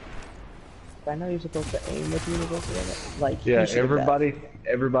 I know you're supposed to aim with universal. Like Yeah, he should've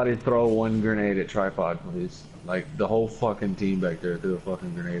everybody throw one grenade at tripod, please. Like, the whole fucking team back there threw a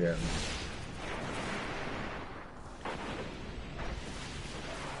fucking grenade at me.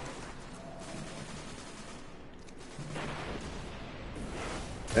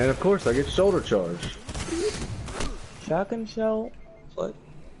 And of course, I get shoulder charge. died. Shotgun shell. What?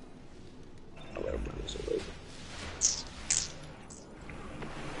 Oh, wait, this away.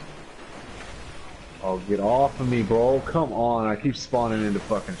 Oh, get off of me, bro. Come on. I keep spawning into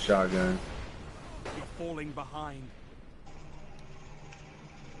fucking shotgun. You're falling behind.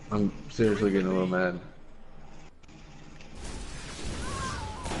 I'm seriously getting a little mad.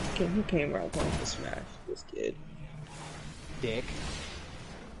 Okay, who came around going to smash this kid? Dick.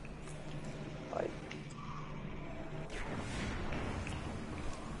 Like,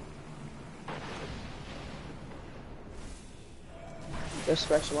 they're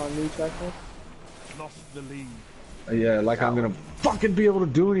special on me, Chuckle. Lost the lead. Yeah, like I'm gonna fucking be able to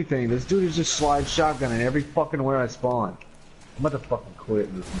do anything. This dude is just slide shotgunning every fucking where I spawn. I'm about to fucking quit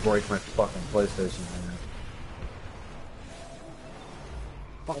and just break my fucking PlayStation, man.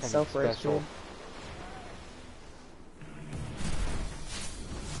 Fucking Self-raise, special. dude.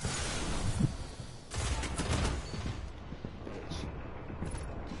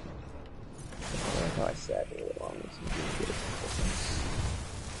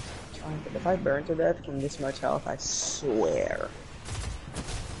 If I burn to death from this much health, I swear.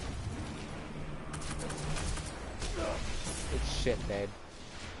 It's shit, babe.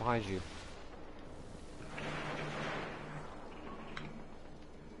 Behind you.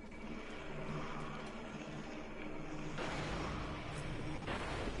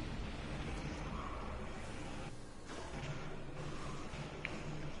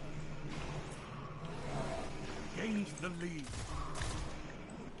 Gains the lead.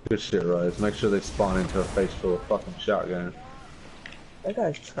 Good shit, Rise. Make sure they spawn into a face full of fucking shotgun. That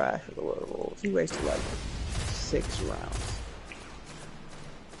guy's trash with the Lord of Wolves. He wasted like 6 rounds.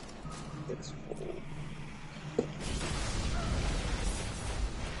 It's full.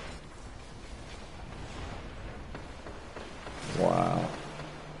 Wow.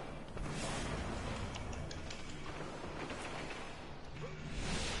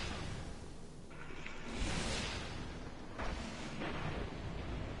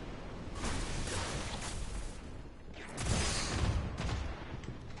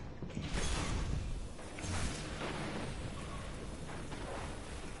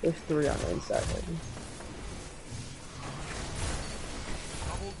 There's 3 on the inside, maybe.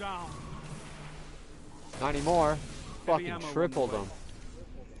 Double down. 90 more. Fucking ammo on tripled the way. them.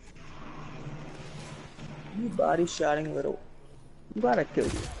 You body shotting little. I'm glad I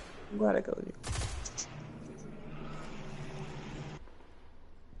killed you. I'm glad I killed you.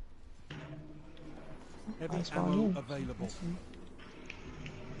 Heavy I spawn ammo in. available.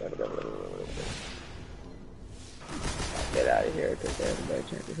 Get out of here because they have a better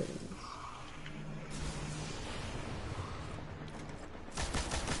chance of hitting us.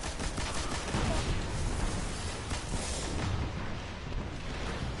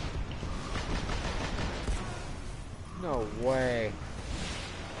 No way.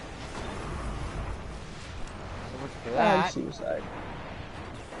 So much for Ah, that. suicide.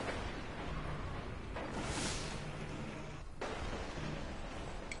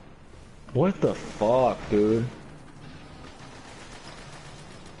 What the fuck, dude?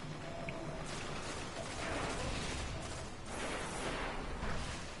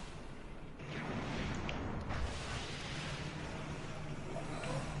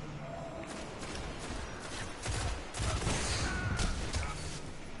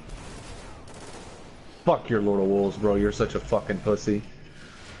 Fuck your Lord of Wolves, bro. You're such a fucking pussy.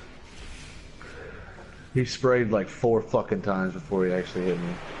 He sprayed like 4 fucking times before he actually hit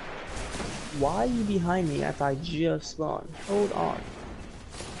me. Why are you behind me after I just spawned? Hold on.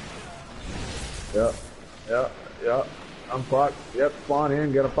 Yep. I'm fucked. Yep, spawn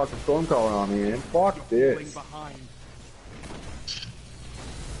in, get a fucking Stormcaller on me, and fuck Falling this. behind.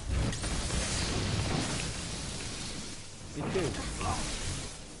 Me too.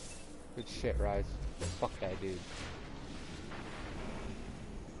 Good shit, Rise. Fuck that dude.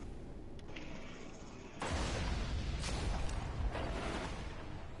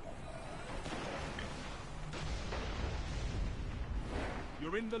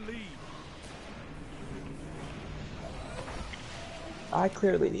 You're in the lead. I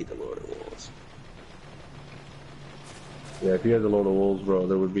clearly need the Lord of Wolves. Yeah, if you had the Lord of Wolves, bro,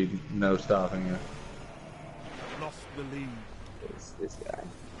 there would be no stopping you. Lost the lead. This guy.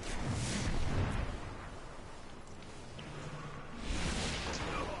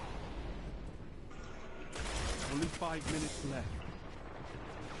 Only 5 minutes left.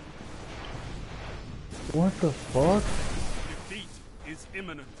 What the fuck? Defeat is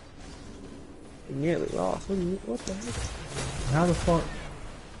imminent. We nearly lost. What the heck? How the fuck?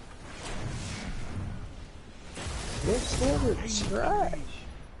 This sword is trash.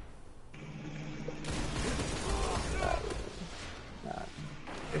 Nah.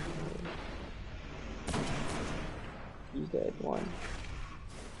 He's dead. 1.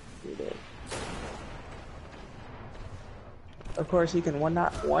 You're dead. Of course, he can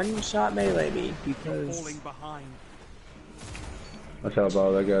one-shot melee me because Falling behind. Watch out,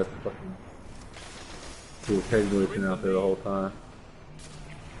 Bob. That guy's fucking. He was head glitching out there the whole time.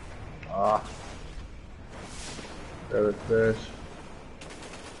 Ah. Grab it, fish.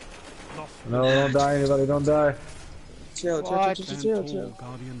 Lost No, don't die, anybody. Don't die. chill. Stand tall,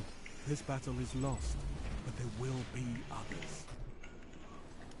 Guardian. This battle is lost, but there will be others.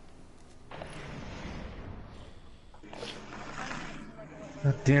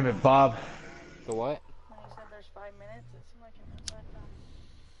 God damn it, Bob. The what? When you said there's 5 minutes, it seemed like it was that fast.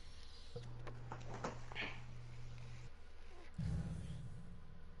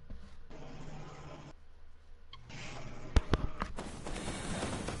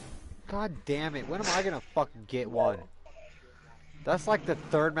 God damn it. When am I gonna fucking get one? That's like the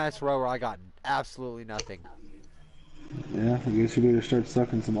 3rd match row where I got absolutely nothing. Yeah, I guess you better start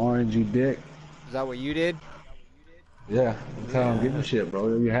sucking some RNG dick. Is that what you did? Yeah, that's how I'm getting the shit, bro.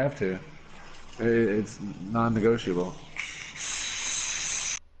 You have to. It's non-negotiable.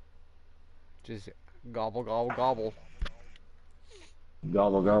 Just gobble, gobble, gobble.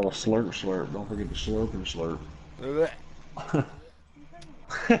 Gobble, gobble, slurp, slurp. Don't forget to slurp and slurp.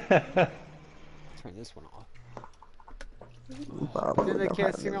 Turn this one off. Bob Then would they know how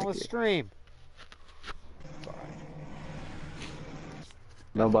can't to see me on the mimic it. stream.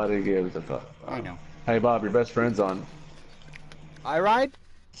 Nobody gives a fuck. I know. Hey, Bob, your best friend's on I ride?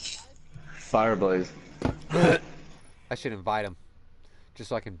 Fireblaze. I should invite him. Just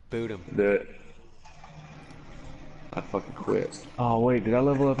so I can boot him. Do it. I fucking quit. Oh, wait, did I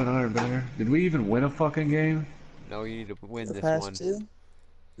level up an Iron Bear? Did we even win a fucking game? No, you need to win The this past one. two?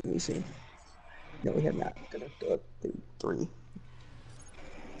 Let me see. No, we have not. Gonna do it. 3.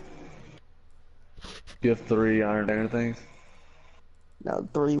 You have 3 Iron Bear things? No,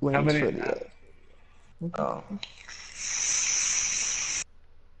 3 wins How many? for the. Oh.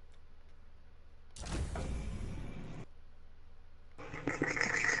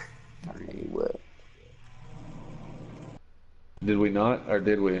 What? Did we not, or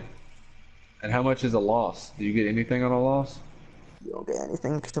did we? And how much is a loss? Do you get anything on a loss? You don't get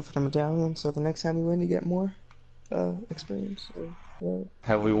anything except for the medallion, so the next time you win, you get more experience.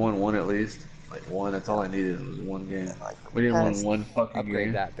 Have we won one at least? Like one, that's all I needed was one game. We didn't win one fucking Upgrade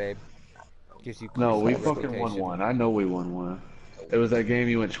game. that, babe. Gives you No, we increased fucking won reputation. one. I know we won one. It was that game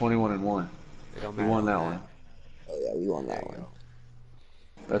you went 21-1. It don't We matter won that on one. Oh yeah, we won that There you one.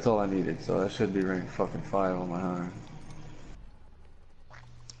 That's all I needed, so that should be ranked fucking 5 on my iron.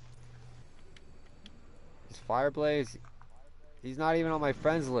 This Fireblaze, he's not even on my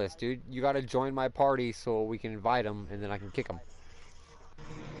friends list, dude. You gotta join my party so we can invite him, and then I can kick him.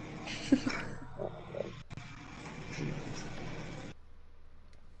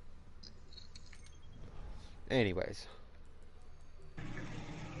 Anyways.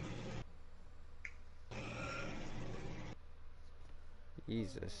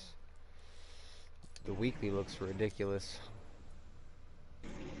 Jesus. The weekly looks ridiculous.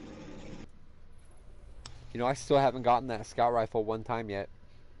 You know, I still haven't gotten that scout rifle one time yet.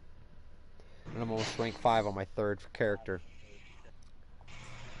 And I'm almost rank 5 on my 3rd character.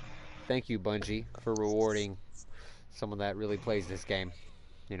 Thank you, Bungie, for rewarding someone that really plays this game.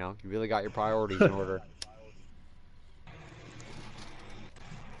 You know, you really got your priorities in order.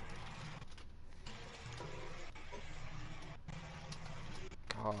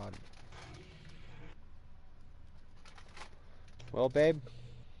 God. Well, babe.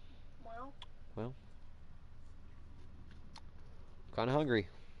 Well, Kind of hungry.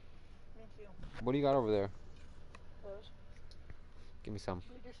 me too. What do you got over there? Those. Give me some.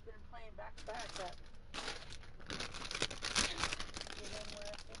 We've just been playing back to back that.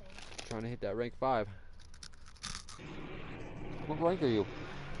 Trying to hit that rank 5. What rank are you?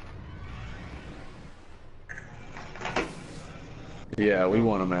 Yeah, we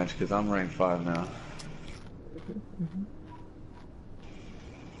won a match because I'm ranked 5 now.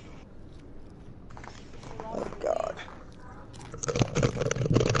 Oh god.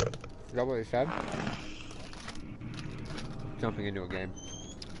 Is that what you said? Jumping into a game.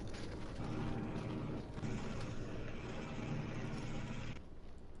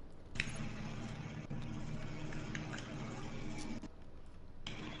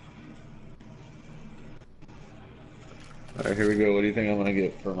 Alright, here we go. What do you think I'm gonna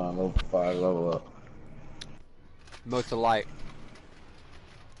get for my level 5 level up? Motes of Light.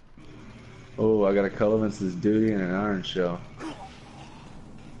 Oh, I got a Cullivan's Duty and an Iron Shell.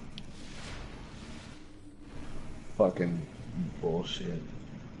 Fucking bullshit.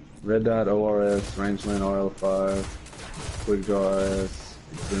 Red Dot ORS, Rangeland RL5, Quick Draw RS,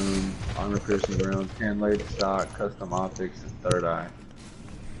 Zoom, Armor Piercing Rounds, Hand Laid Stock, Custom Optics, and Third Eye.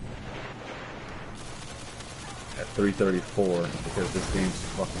 At 334 because this game's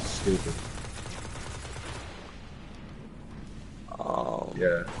fucking stupid.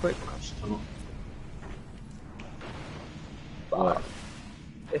 Yeah. Quick question. What?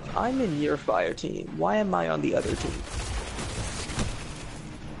 If I'm in your fire team, why am I on the other team?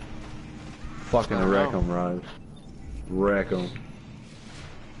 Fucking wreck 'em, Rise. Wreck 'em.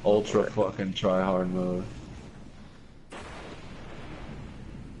 Ultra fucking try hard mode.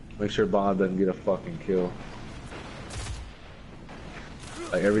 Make sure Bob doesn't get a fucking kill.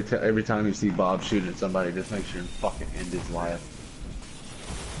 Like every time you see Bob shooting at somebody, just make sure and fucking end his life.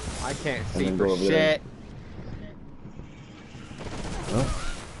 I can't And see then for go over there. shit. Well,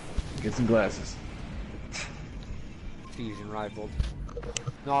 get some glasses. Fusion rifled.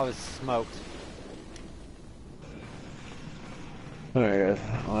 No, I was smoked. Alright guys,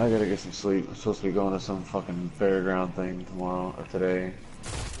 well, I gotta get some sleep. I'm supposed to be going to some fucking fairground thing tomorrow, or today.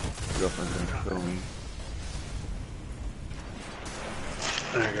 Girlfriend's gonna kill me.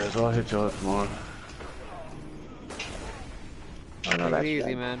 Alright guys, well, I'll hit y'all up tomorrow. I know Take that's it easy,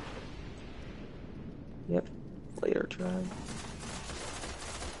 right. man. Yep. Later, try.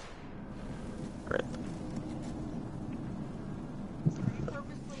 Great.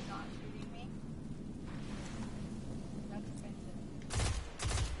 Purposely not shooting me. That's offensive.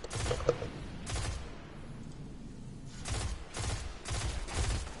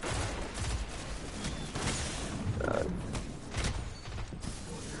 God.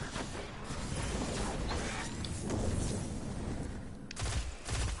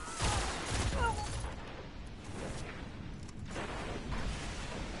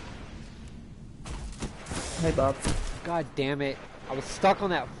 Hey, Bob. God damn it. I was stuck on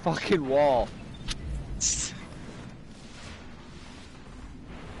that fucking wall.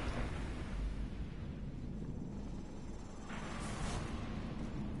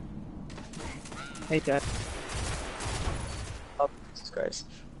 Hey, Dad. Oh, Jesus Christ.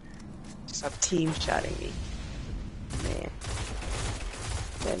 Stop team shotting me. Man.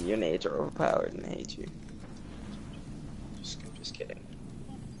 Man, your nades are overpowered and I hate you. I'm just kidding.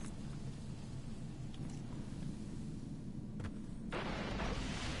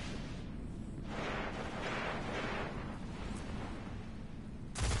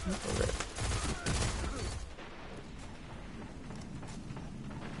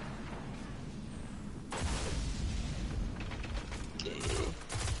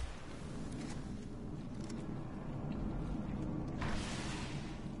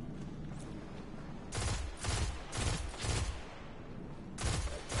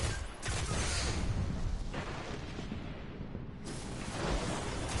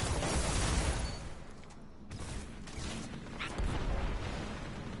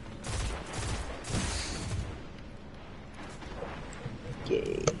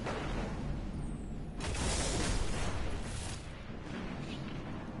 Okay.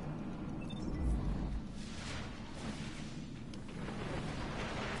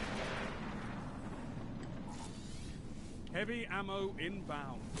 Heavy ammo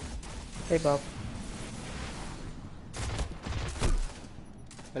inbound. Hey, Bob.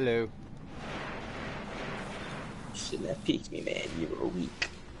 Hello. Shouldn't have peeked me, man. You were weak.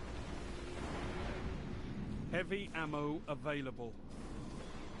 Heavy ammo available.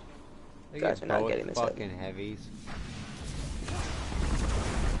 They Guys, get we're not both getting this fucking heavies.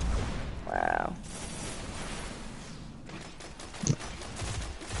 Wow.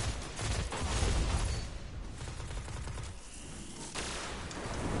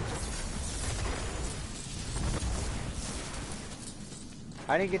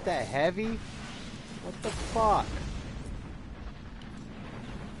 I didn't get that heavy? What the fuck?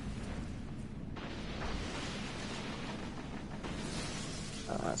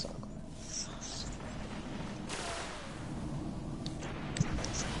 Oh, that's all.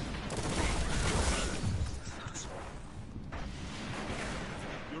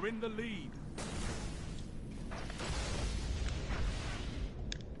 You're in the lead.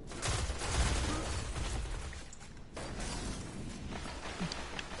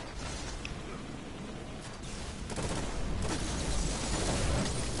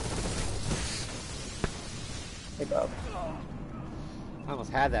 Hey, Bob. I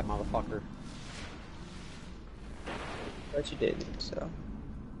almost had that motherfucker. But you didn't, so.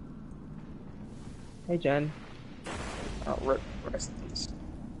 Hey, Jen. Oh, rest in peace.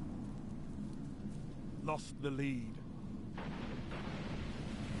 Lost the lead.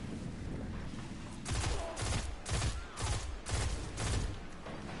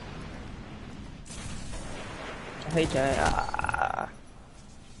 Hey, Jen. Ah.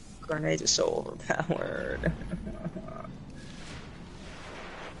 Grenades are so overpowered.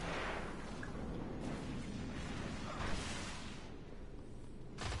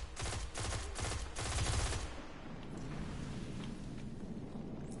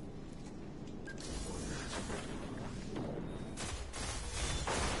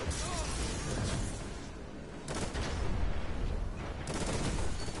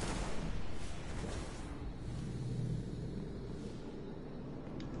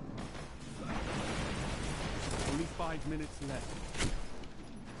 Only 5 minutes left.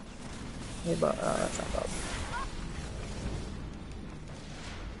 Hey, Bob. That's not Bob.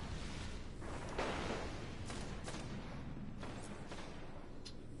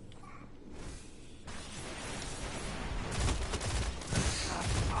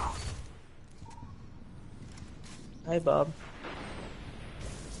 Hey, Bob.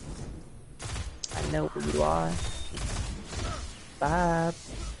 I know who you are. Bob.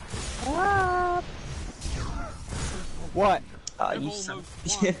 Bob. What? Oh, you son.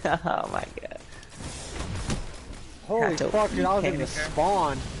 Oh my god. Holy Kato, fuck, dude, I was in the panicker.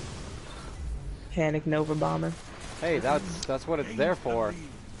 spawn. Panic Nova Bomber. Hey, that's what it's there for.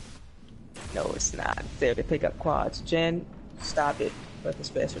 No, it's not. It's there to pick up quads. Jen, stop it. Put the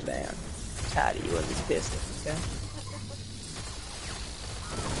spacer down. I'm tired of you and these pistols, okay?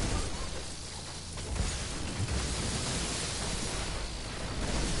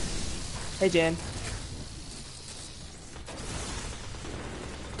 Hey, Jen.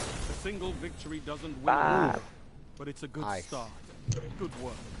 A single victory doesn't win, Bob. but it's a good Nice. start. Good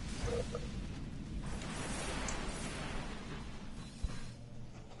work.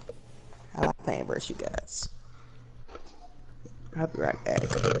 I like playing versus you guys. I'll be right back. I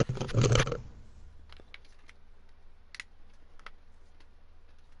don't even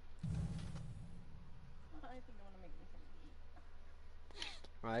want to make me eat.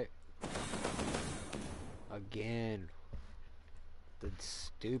 Right? Again. The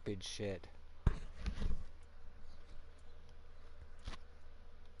stupid shit.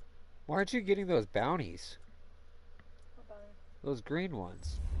 Why aren't you getting those bounties? What about it? Those green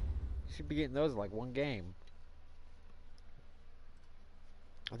ones. You should be getting those in like one game.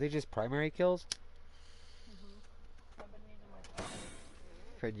 Are they just primary kills? I've been using my phone.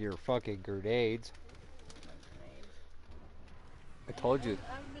 For your fucking grenades. I told you.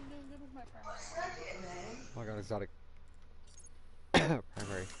 I've been doing good with my primary. Oh my god, exotic.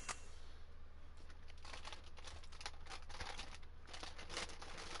 Primary.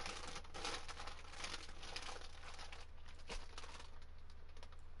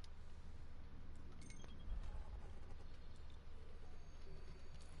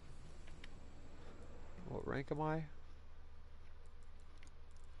 What rank am I?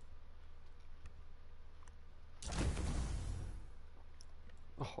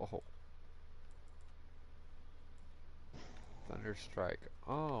 Oh. Thunderstrike.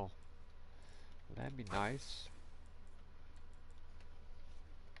 Oh. That'd be nice.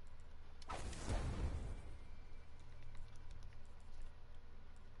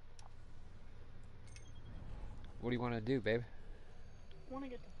 What do you want to do, babe? I want to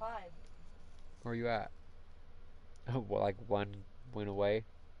get to 5. Where are you at? Well, like one win away?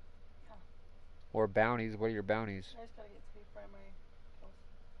 Yeah. Or bounties? What are your bounties? I just gotta get 3 primary kills.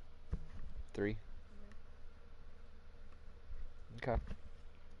 3? Okay.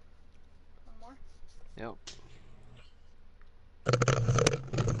 One more? Yep.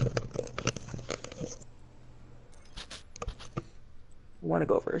 I want to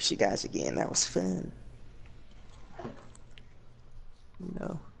go versus you guys again. That was fun. You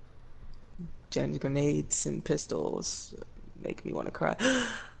know, Jen's grenades and pistols make me want to cry.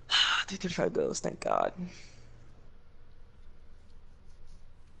 235 goes, thank God.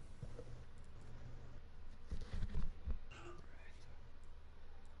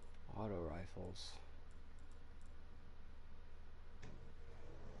 Auto rifles.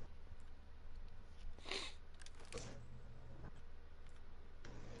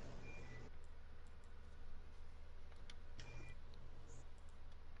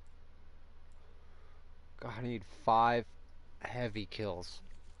 God, I need 5 heavy kills.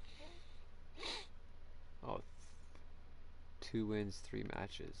 Oh, 2 wins, 3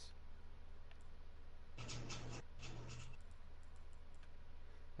 matches.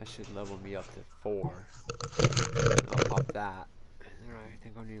 That should level me up to 4. I'll pop that. Alright, I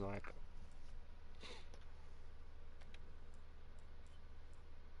think I need like...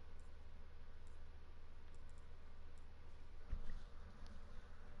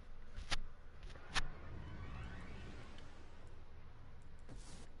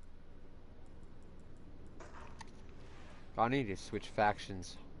 I need to switch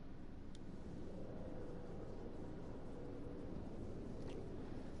factions.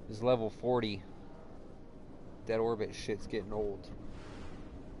 This level 40 Dead Orbit shit's getting old.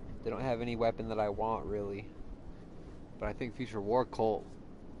 They don't have any weapon that I want really. But I think Future War Cult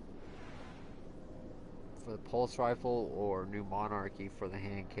for the pulse rifle or New Monarchy for the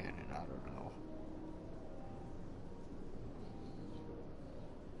hand cannon, I don't know.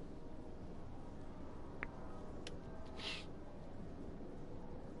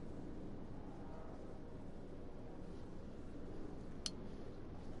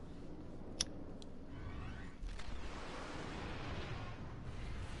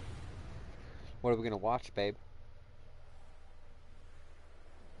 What are we gonna watch, babe?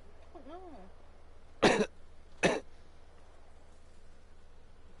 I don't know.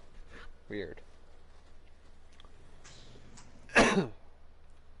 Weird.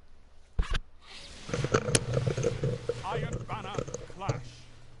 Iron Banner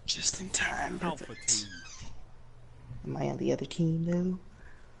Just in time. Alpha Perfect. team. Am I on the other team though?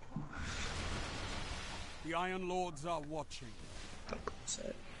 The Iron Lords are watching.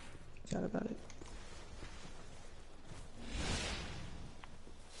 Sad. Sad about it.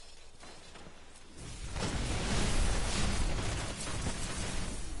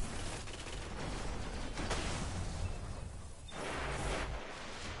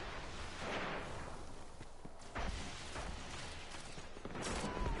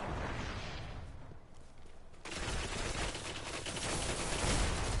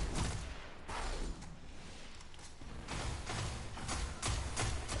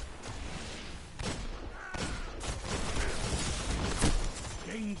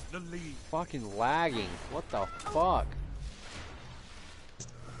 Gained the lead. Fucking lagging. What the fuck?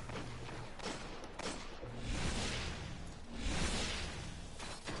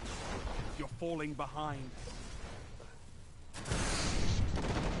 You're falling behind.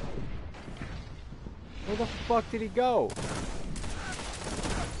 Where the fuck did he go?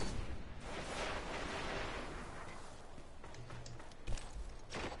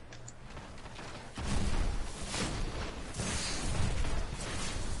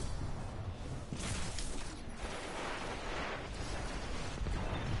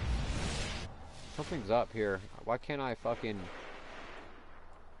 Something's up here. Why can't I fucking...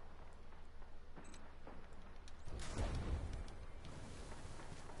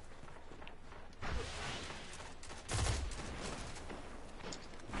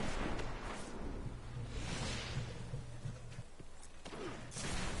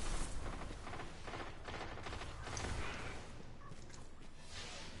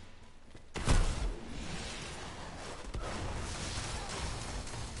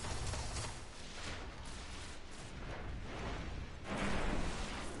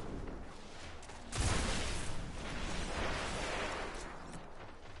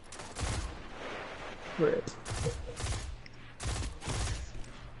 Rip.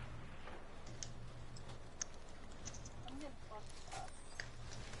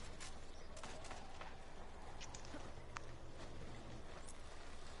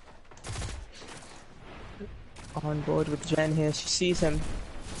 On board with Jen here. She sees him.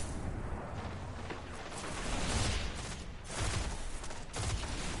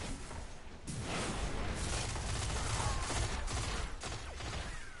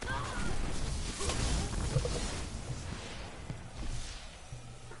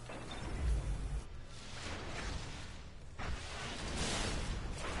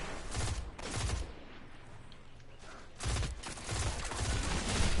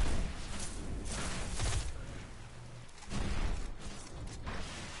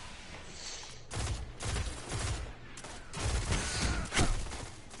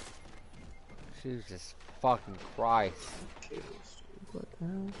 Jesus fucking Christ. What the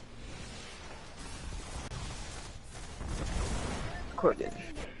hell? Corbin.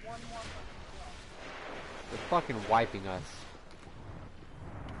 They're fucking wiping us.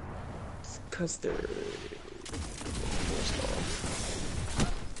 Cause they're forced off.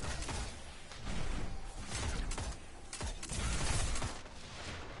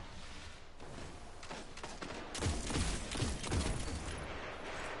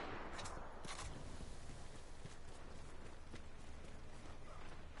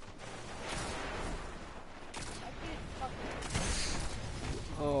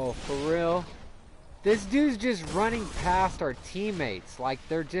 Oh, for real? This dude's just running past our teammates. Like,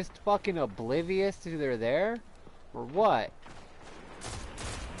 they're just fucking oblivious to they're there? Or what?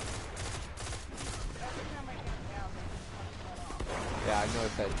 Yeah, I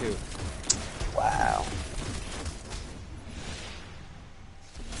noticed that too. Wow.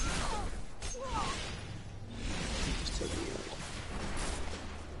 Just take the other one.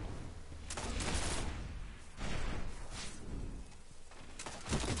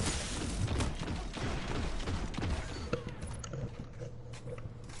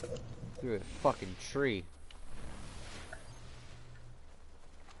 Through a fucking tree.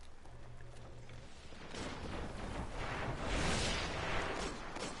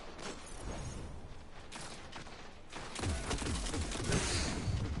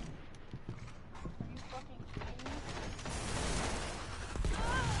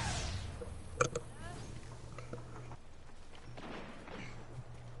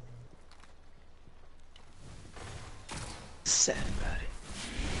 Sad about it.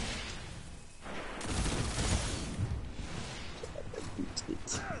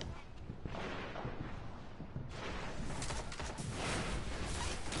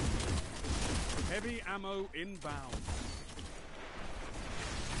 Heavy ammo inbound.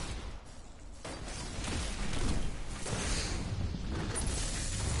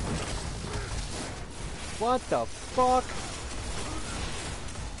 What the fuck?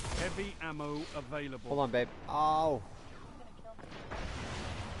 Heavy ammo available. Hold on, babe. Oh.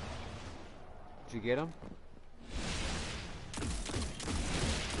 Did you get him?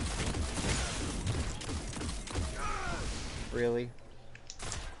 Really?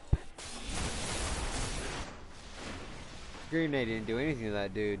 Grenade didn't do anything to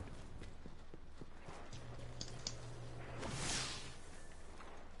that dude.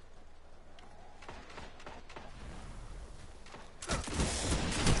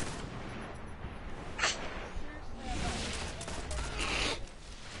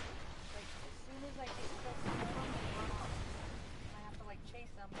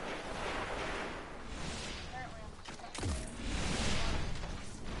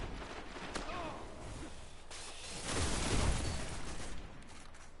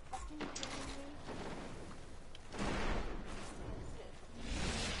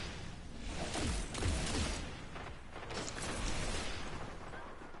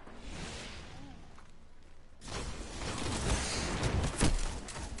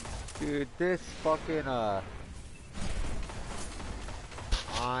 Dude, this fucking,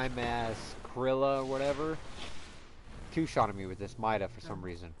 I'm as Krilla or whatever, two-shotted me with this Mida for some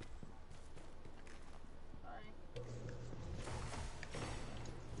reason.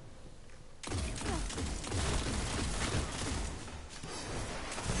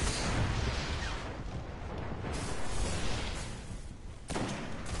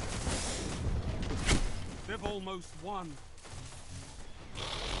 They've almost won.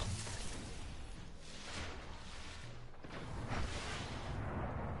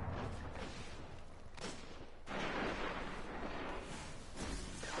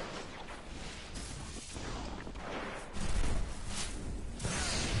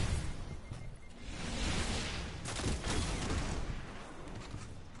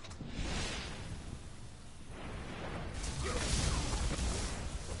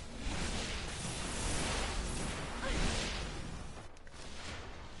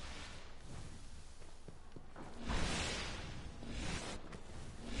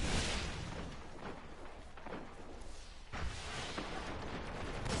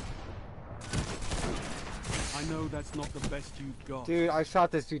 I know that's not the best you've got. Dude, I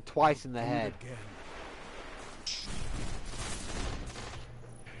shot this dude twice in the Do it head. again.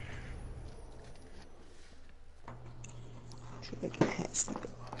 Should make a head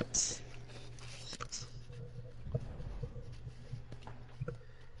guards.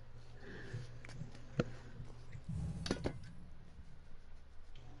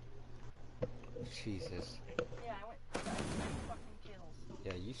 Jesus. Yeah, I went fucking kills.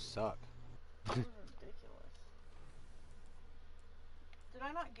 Yeah, you suck. This is ridiculous. Did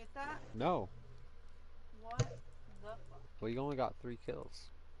I not get that? No. What the fuck? Well, you only got 3 kills.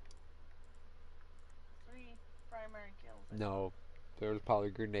 3 primary kills. No. There was probably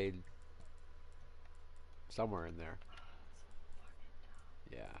a grenade somewhere in there.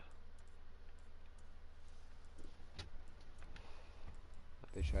 Yeah. I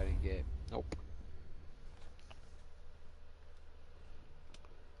bet you I didn't get... Nope.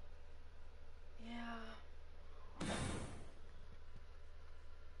 Yeah.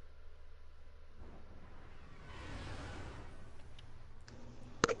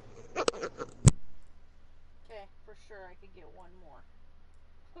 Okay, for sure I could get one more.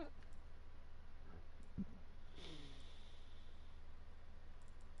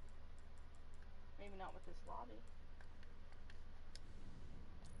 Maybe not with this lobby.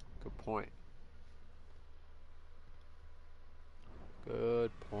 Good point.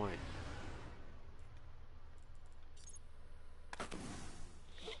 Good point.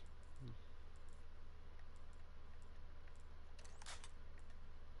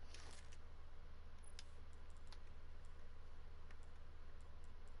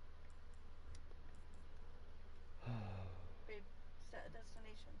 Babe, set a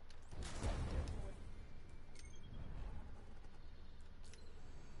destination.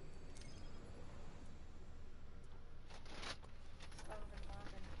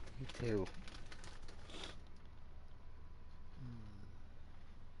 Me too.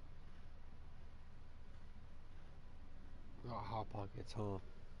 Oh, Hot Pockets, huh?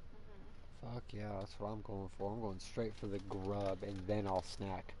 Fuck yeah, that's what I'm going for. I'm going straight for the grub and then I'll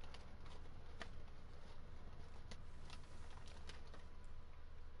snack.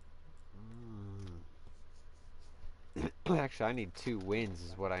 Actually, I need 2 wins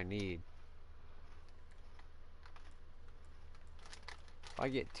is what I need. If I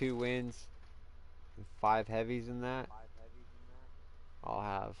get 2 wins and 5 heavies in that,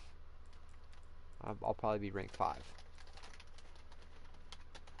 I'll probably be ranked 5.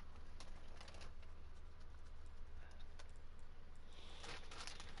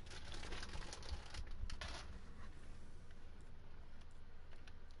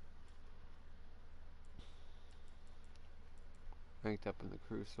 ranked up in the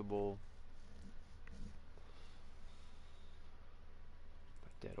Crucible.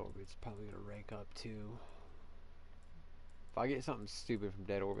 But Dead Orbit's probably gonna rank up too. If I get something stupid from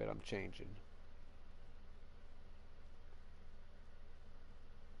Dead Orbit, I'm changing.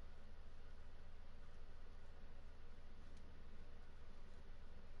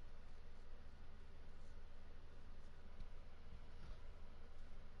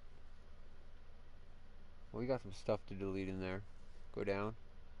 Well, we got some stuff to delete in there. Go down.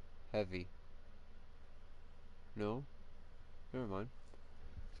 Heavy. No? Never mind.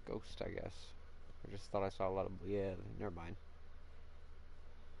 It's Ghost, I guess. I just thought I saw a lot of... Yeah, never mind.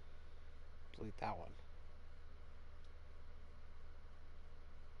 Delete that one.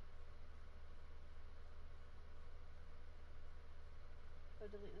 So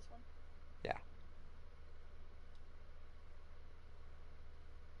delete this one? Yeah.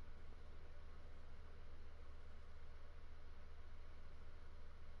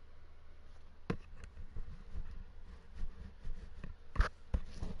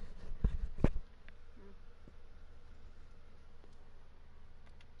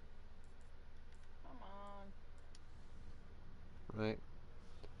 Come on. Right.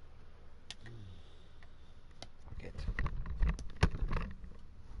 Fuck it.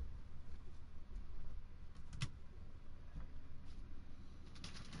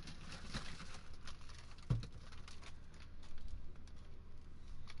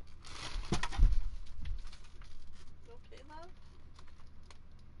 You okay, love?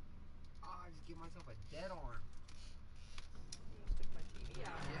 Oh, I just give myself a dead arm. You stick my TV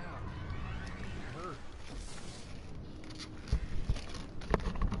out. Yeah. It hurt.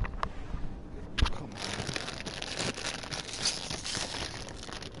 Come on.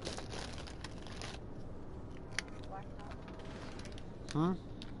 Black top. Huh?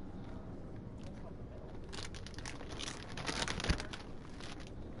 This one in the middle.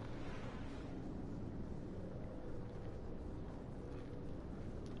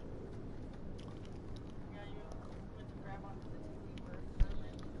 Yeah, you went to grab onto the TV for a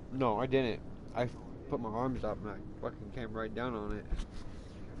minute. No, I didn't. I put my arms up and I fucking came right down on it. Or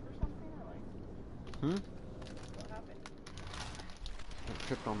something, or like, Hmm? what happened? I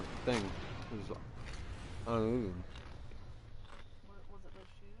tripped on the thing. It was uneven. Was it those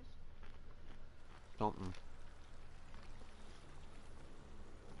shoes? Something.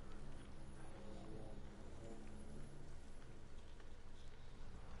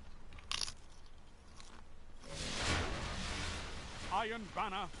 Iron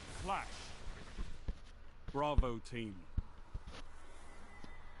Banner Flash. Bravo team.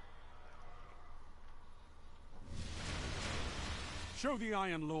 Show the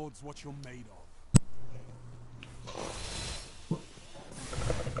Iron Lords what you're made of.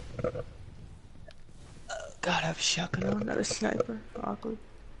 God, I have a shotgun on, not a sniper. Awkward.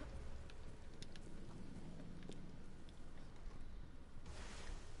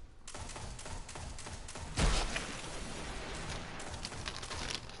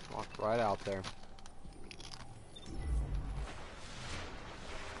 Walked right out there.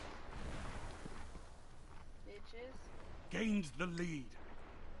 Bitches. Gained the lead.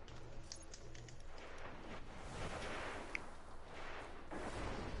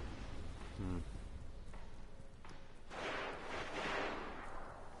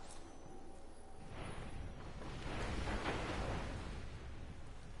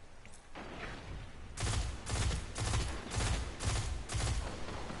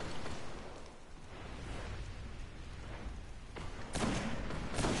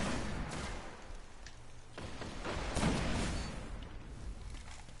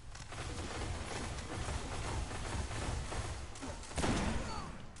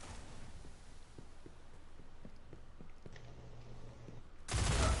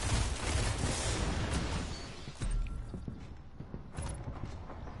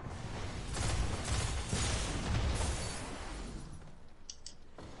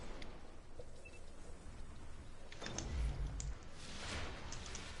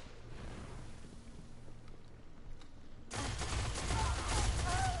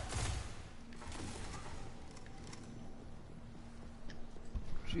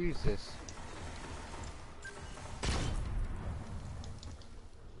 Jesus.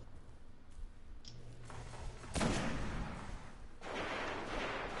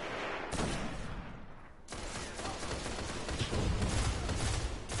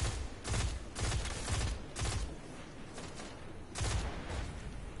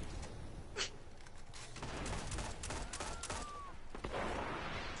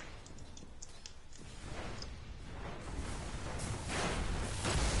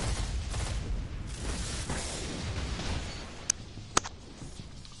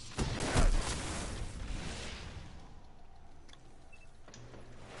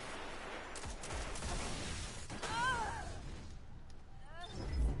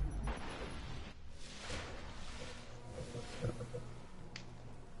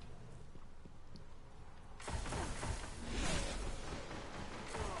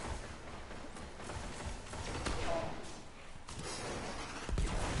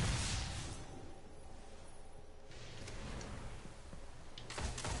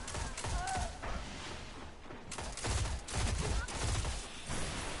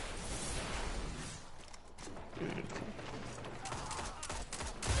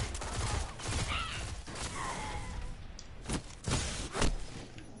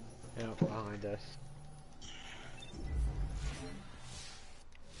 Yep, behind us.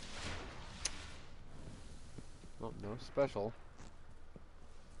 Oh, no special.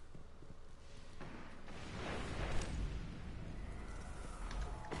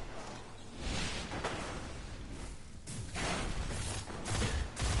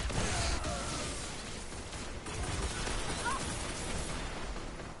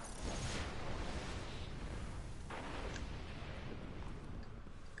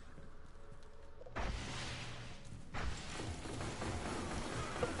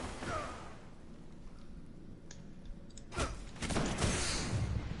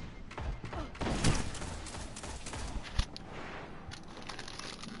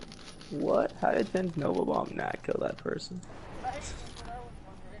 What? How did then Nova Bomb not kill that person? Right? That's what I was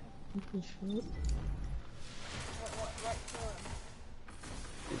wondering. Shit. What killed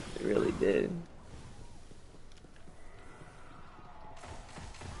him? It really did.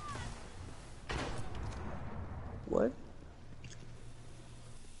 What?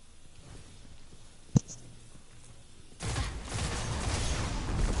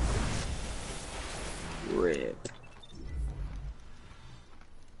 Rip.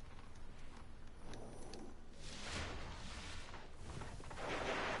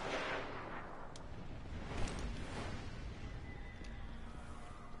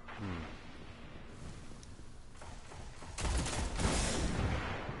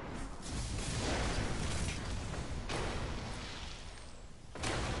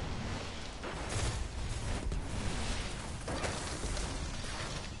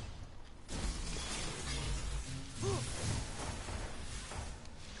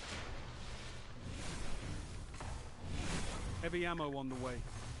 Heavy ammo on the way.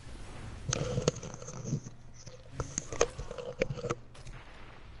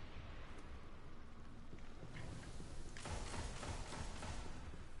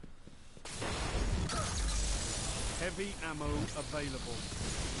 Heavy ammo available.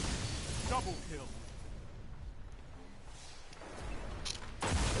 Double kill.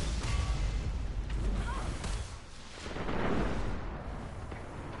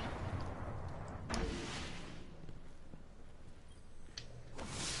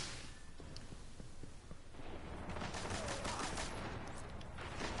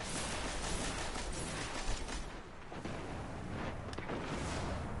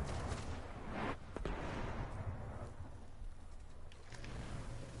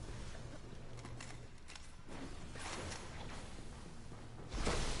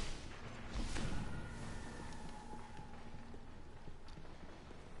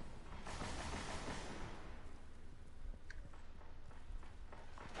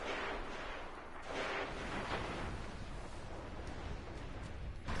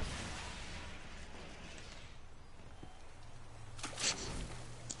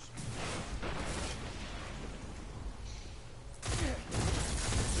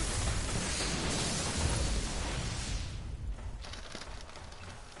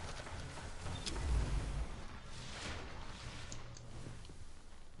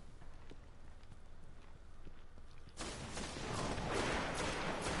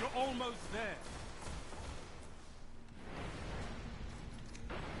 Almost there.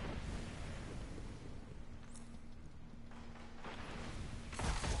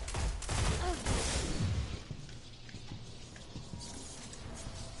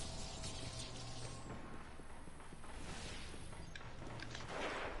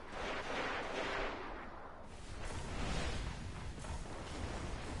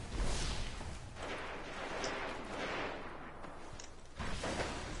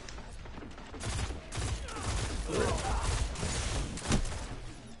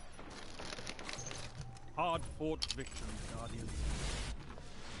 Hard-fought victory, Guardian.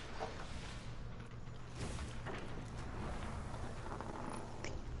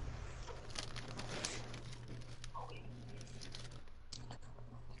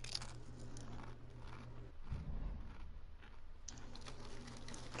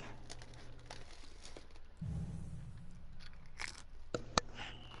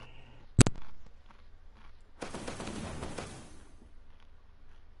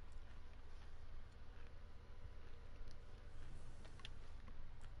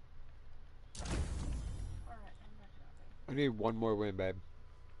 Alright, I'm not shopping. I need one more win, babe.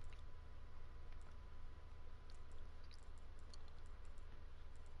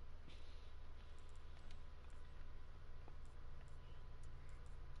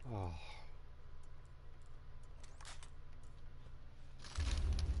 Oh.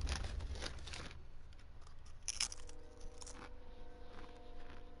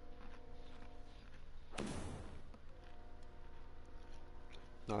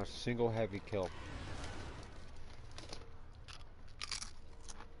 Not a single heavy kill.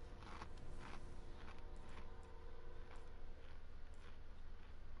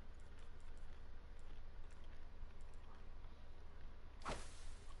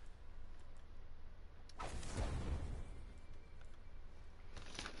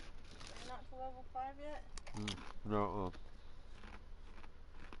 You're not to level 5 yet? No.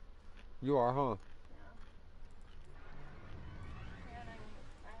 You are, huh? Yeah. And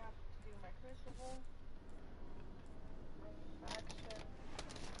I have to do my crucible. My faction.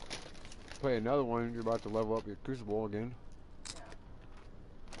 Play another one. You're about to level up your crucible again. Yeah.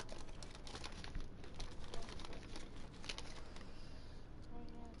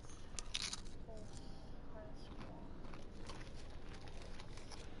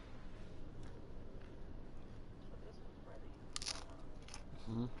 So this is ready.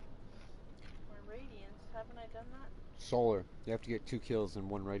 Hmm. My radiance, haven't I done that? Solar. You have to get 2 kills and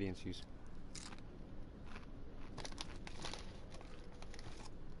 1 radiance use.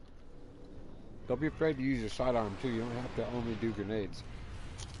 Don't be afraid to use your sidearm too. You don't have to only do grenades.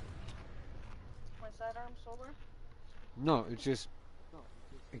 My sidearm solar? No, it's just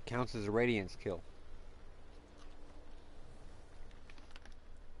it counts as a radiance kill.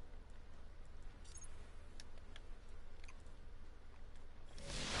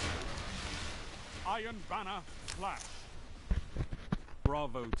 Iron Banner Flash.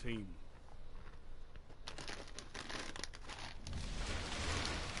 Bravo team.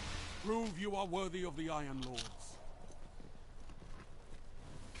 Prove you are worthy of the Iron Lords.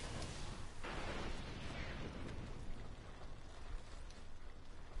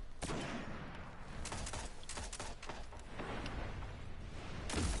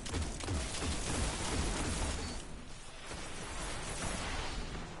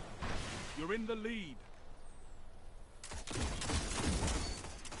 You're in the lead.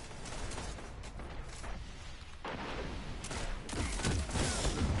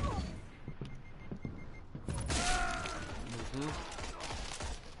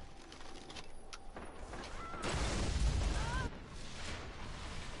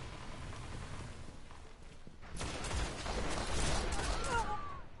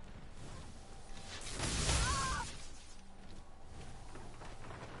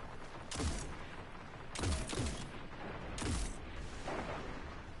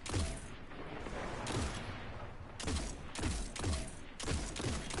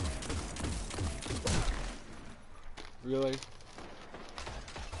 Really?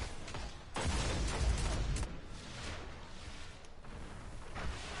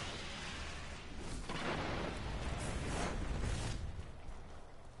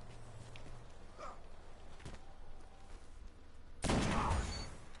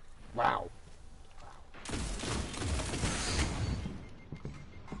 Wow.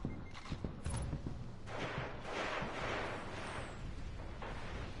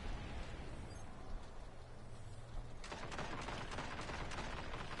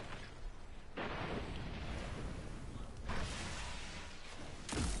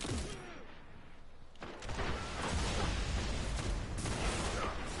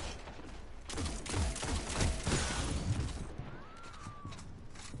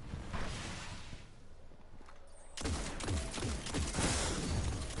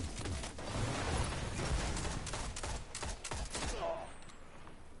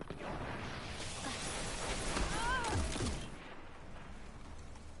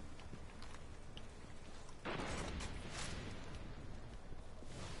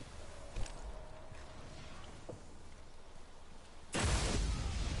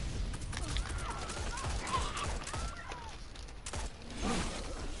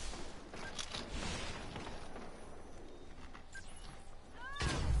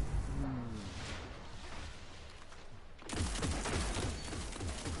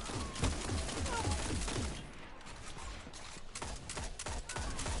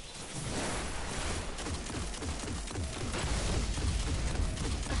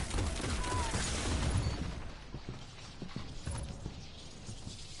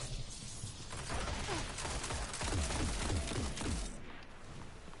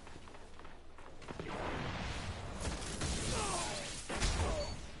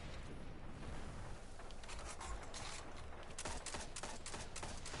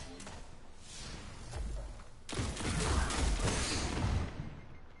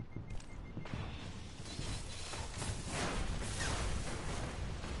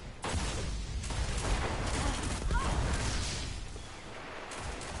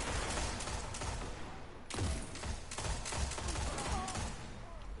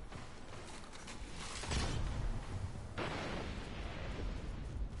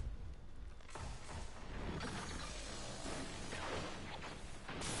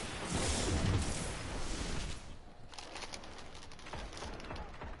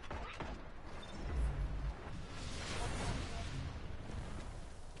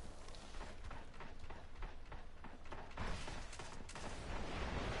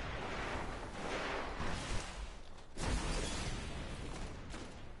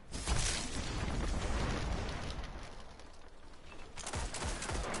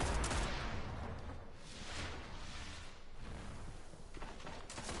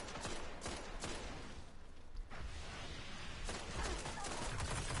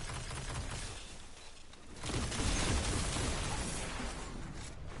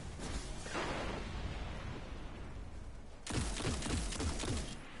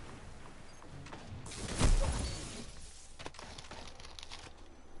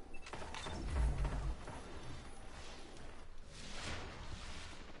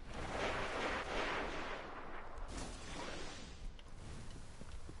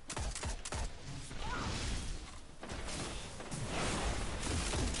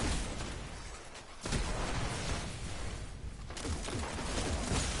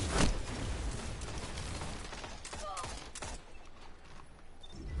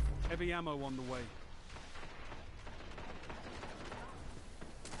 Heavy ammo on the way.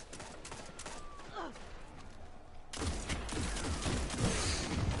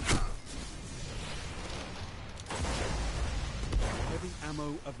 Heavy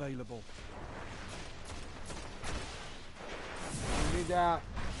ammo available. I need that.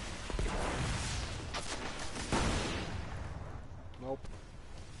 Nope.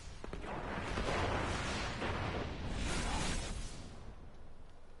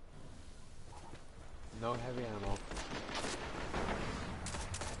 No heavy ammo.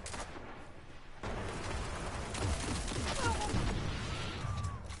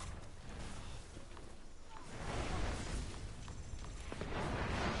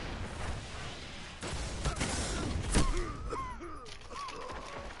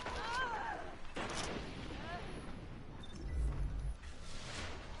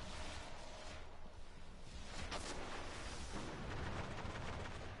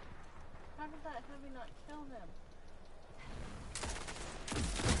 How did that heavy not kill him?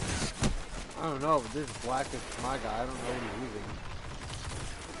 I don't know, but this black is my guy. I don't know what he's using.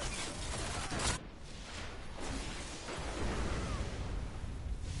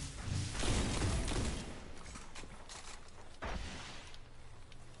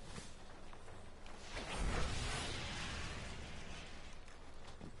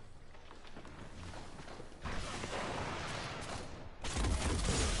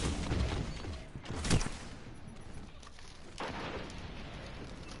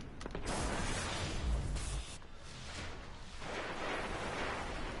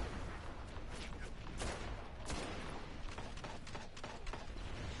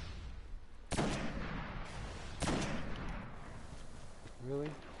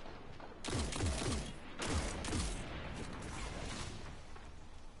 Really?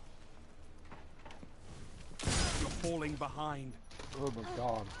 You're falling behind. Oh my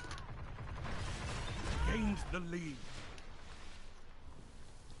god. Gains the lead.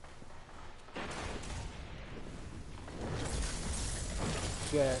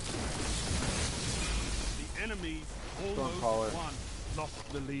 Shit. The enemies Stormcaller. almost won.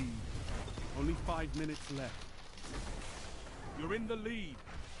 Lost the lead. Only 5 minutes left. You're in the lead.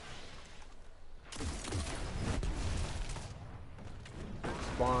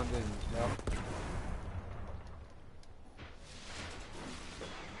 Spawned in. Yep.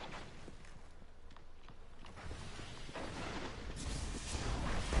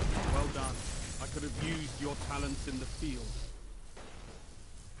 Well done. I could have used your talents in the field.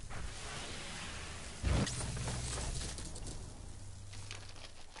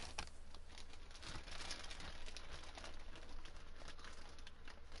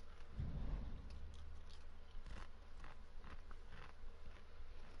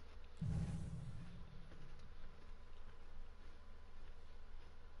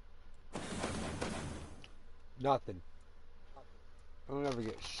 Nothing. I don't ever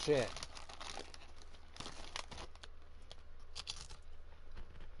get shit.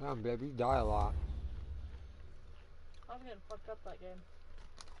 Damn, baby, you die a lot. I was getting fucked up that game.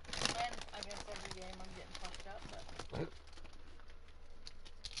 And I guess every game I'm getting fucked up, but...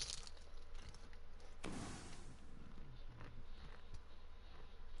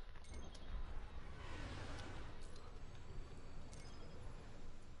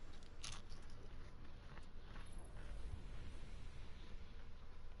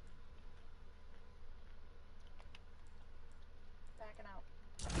 Backing out.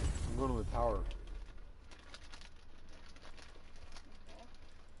 I'm going with power.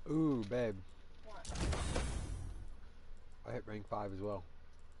 Okay. Ooh, babe. What? I hit rank 5 as well.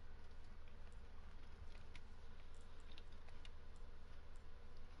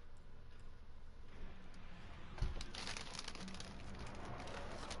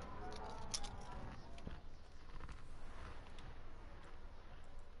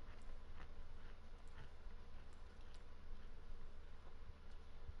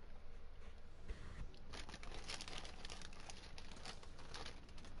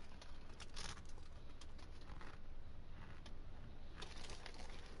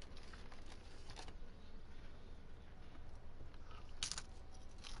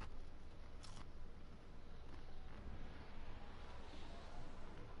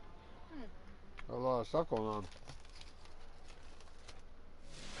 A lot of stuff going on.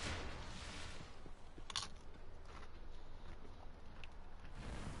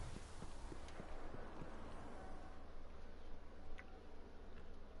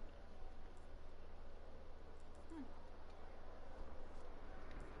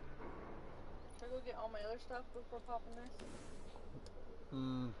 Should I go get all my other stuff before popping this?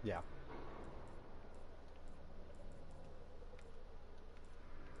 Yeah.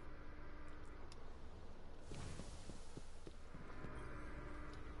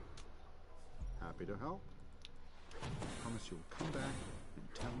 help? I promise you'll come back and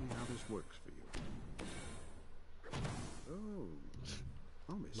tell me how this works for you. Oh,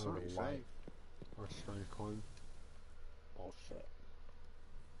 only sorry, light or strength coin. Bullshit.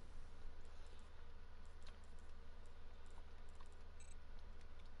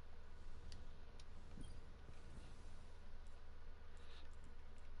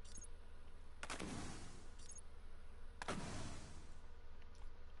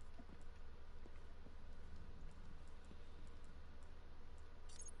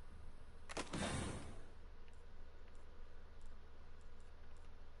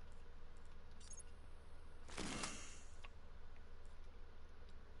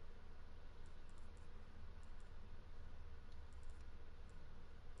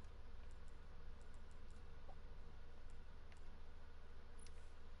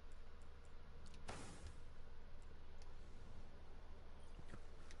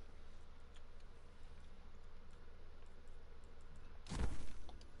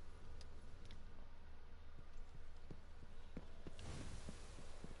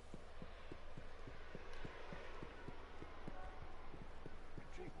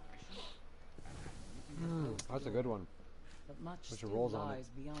 That's a good one. But much Put still your rolls on it. lies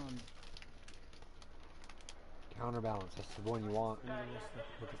beyond. Counterbalance. That's the one you want.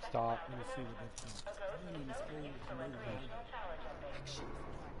 Look at stop.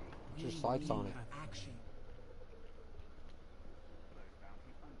 Put your sights on it. Action.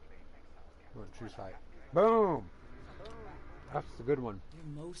 You want true sight. Boom! That's the good one.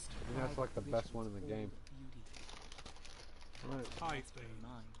 Their most I think that's like the best one in the game. Alright. Hi,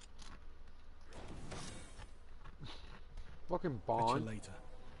 Mine. Fucking catch Bond. you later.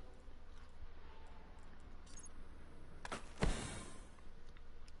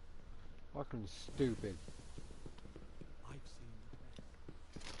 Fucking stupid. I've seen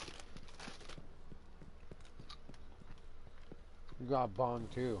You got Bond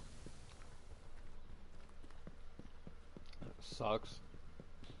too. That sucks.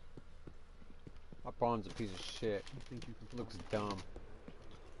 That Bond's a piece of shit. I think you can Looks dumb.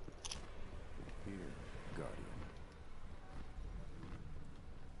 Here, Guardian.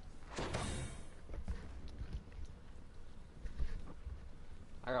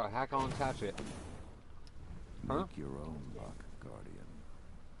 I got a hack on attach it. Huh? Make your own luck, Guardian.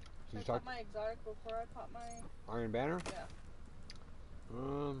 Did I you caught talk my exotic before I caught my... Iron Banner?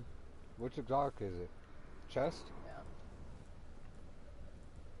 Yeah. Which exotic is it? Chest? Yeah.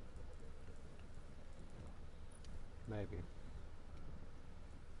 Maybe.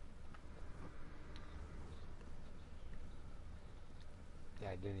 Yeah,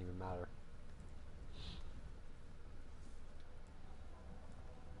 it didn't even matter.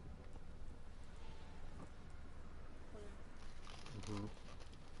 Mm-hmm.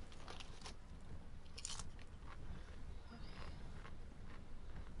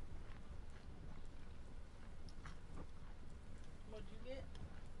 What'd you get?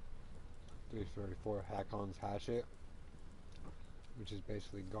 334 Hakon's Hatchet, which is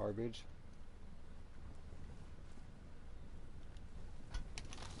basically garbage.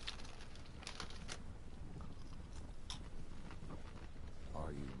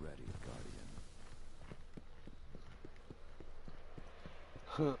 Are you ready,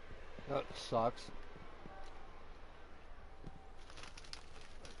 Guardian? That sucks.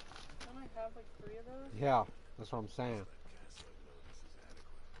 Don't I have like 3 of those? Yeah, that's what I'm saying.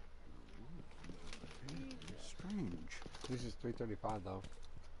 Strange. This is 335 though.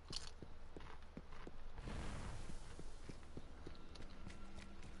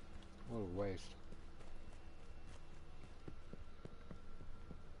 What a waste.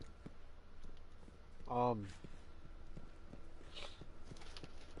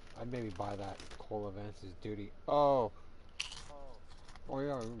 I'd maybe buy that Cole Advances Duty. Oh! Oh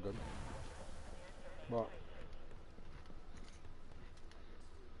yeah, I'm good. Well,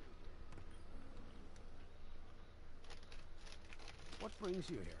 What brings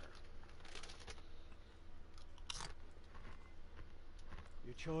you here?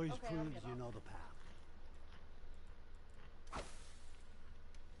 Your choice Okay, I'll proves get you off. know the path.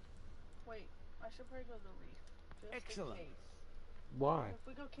 Wait, I should probably go to the reef. Just Excellent. in case. why? If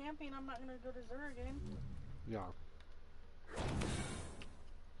we go camping, I'm not gonna go to Zura again. Yeah.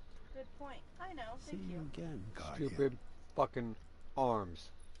 Good point. I know. See Thank you you. again, Guardian. Stupid fucking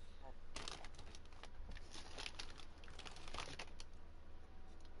arms.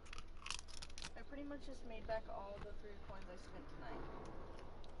 I pretty much just made back all the 3 coins I spent tonight.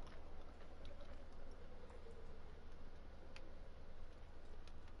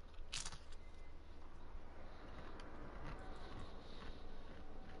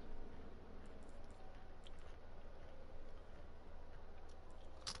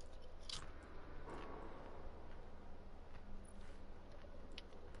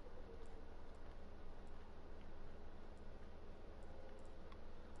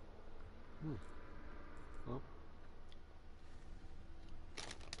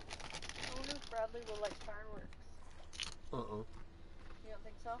 probably will like fireworks. Uh-uh. You don't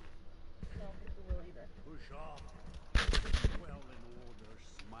think so? I don't think we will either. Push off. Well in order,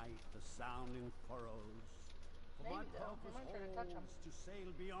 smite the sounding furrows. For my Maybe though. purpose I might try to touch them. holds to sail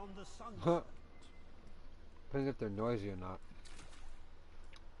beyond the sunset. Huh. Depends if they're noisy or not.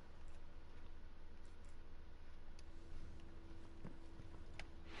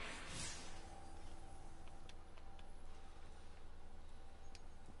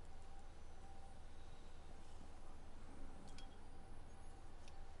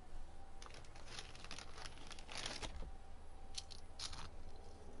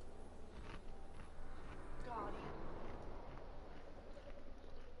 Got him.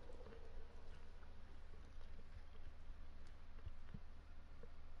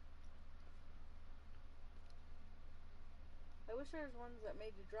 I wish there was ones that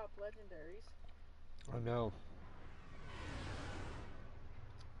made you drop legendaries. I know.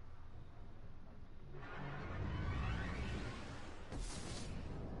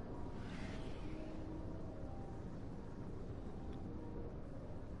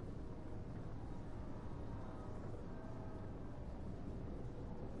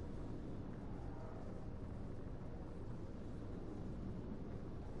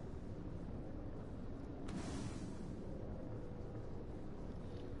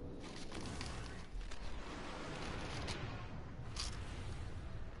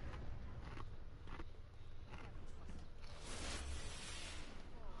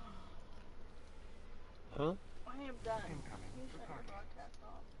 Huh? I am done. You shut your broadcast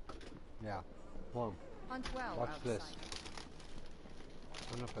off. Yeah. Hold on. Hunt well. Watch this. I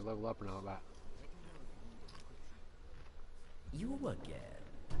don't know if I level up or not, but You again.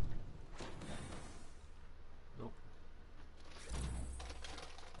 nope.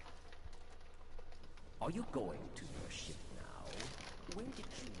 Are you going to your ship now? Where did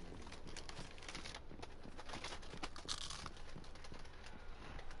you...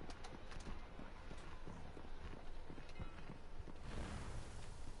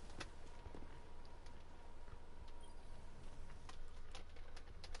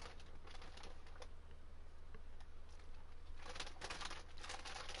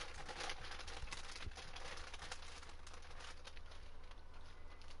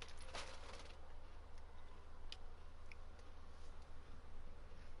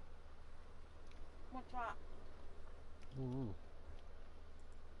 What's that? Mm-hmm.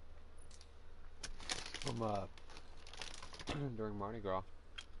 From during Mardi Gras.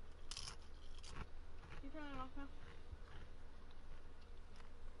 You turn it off now?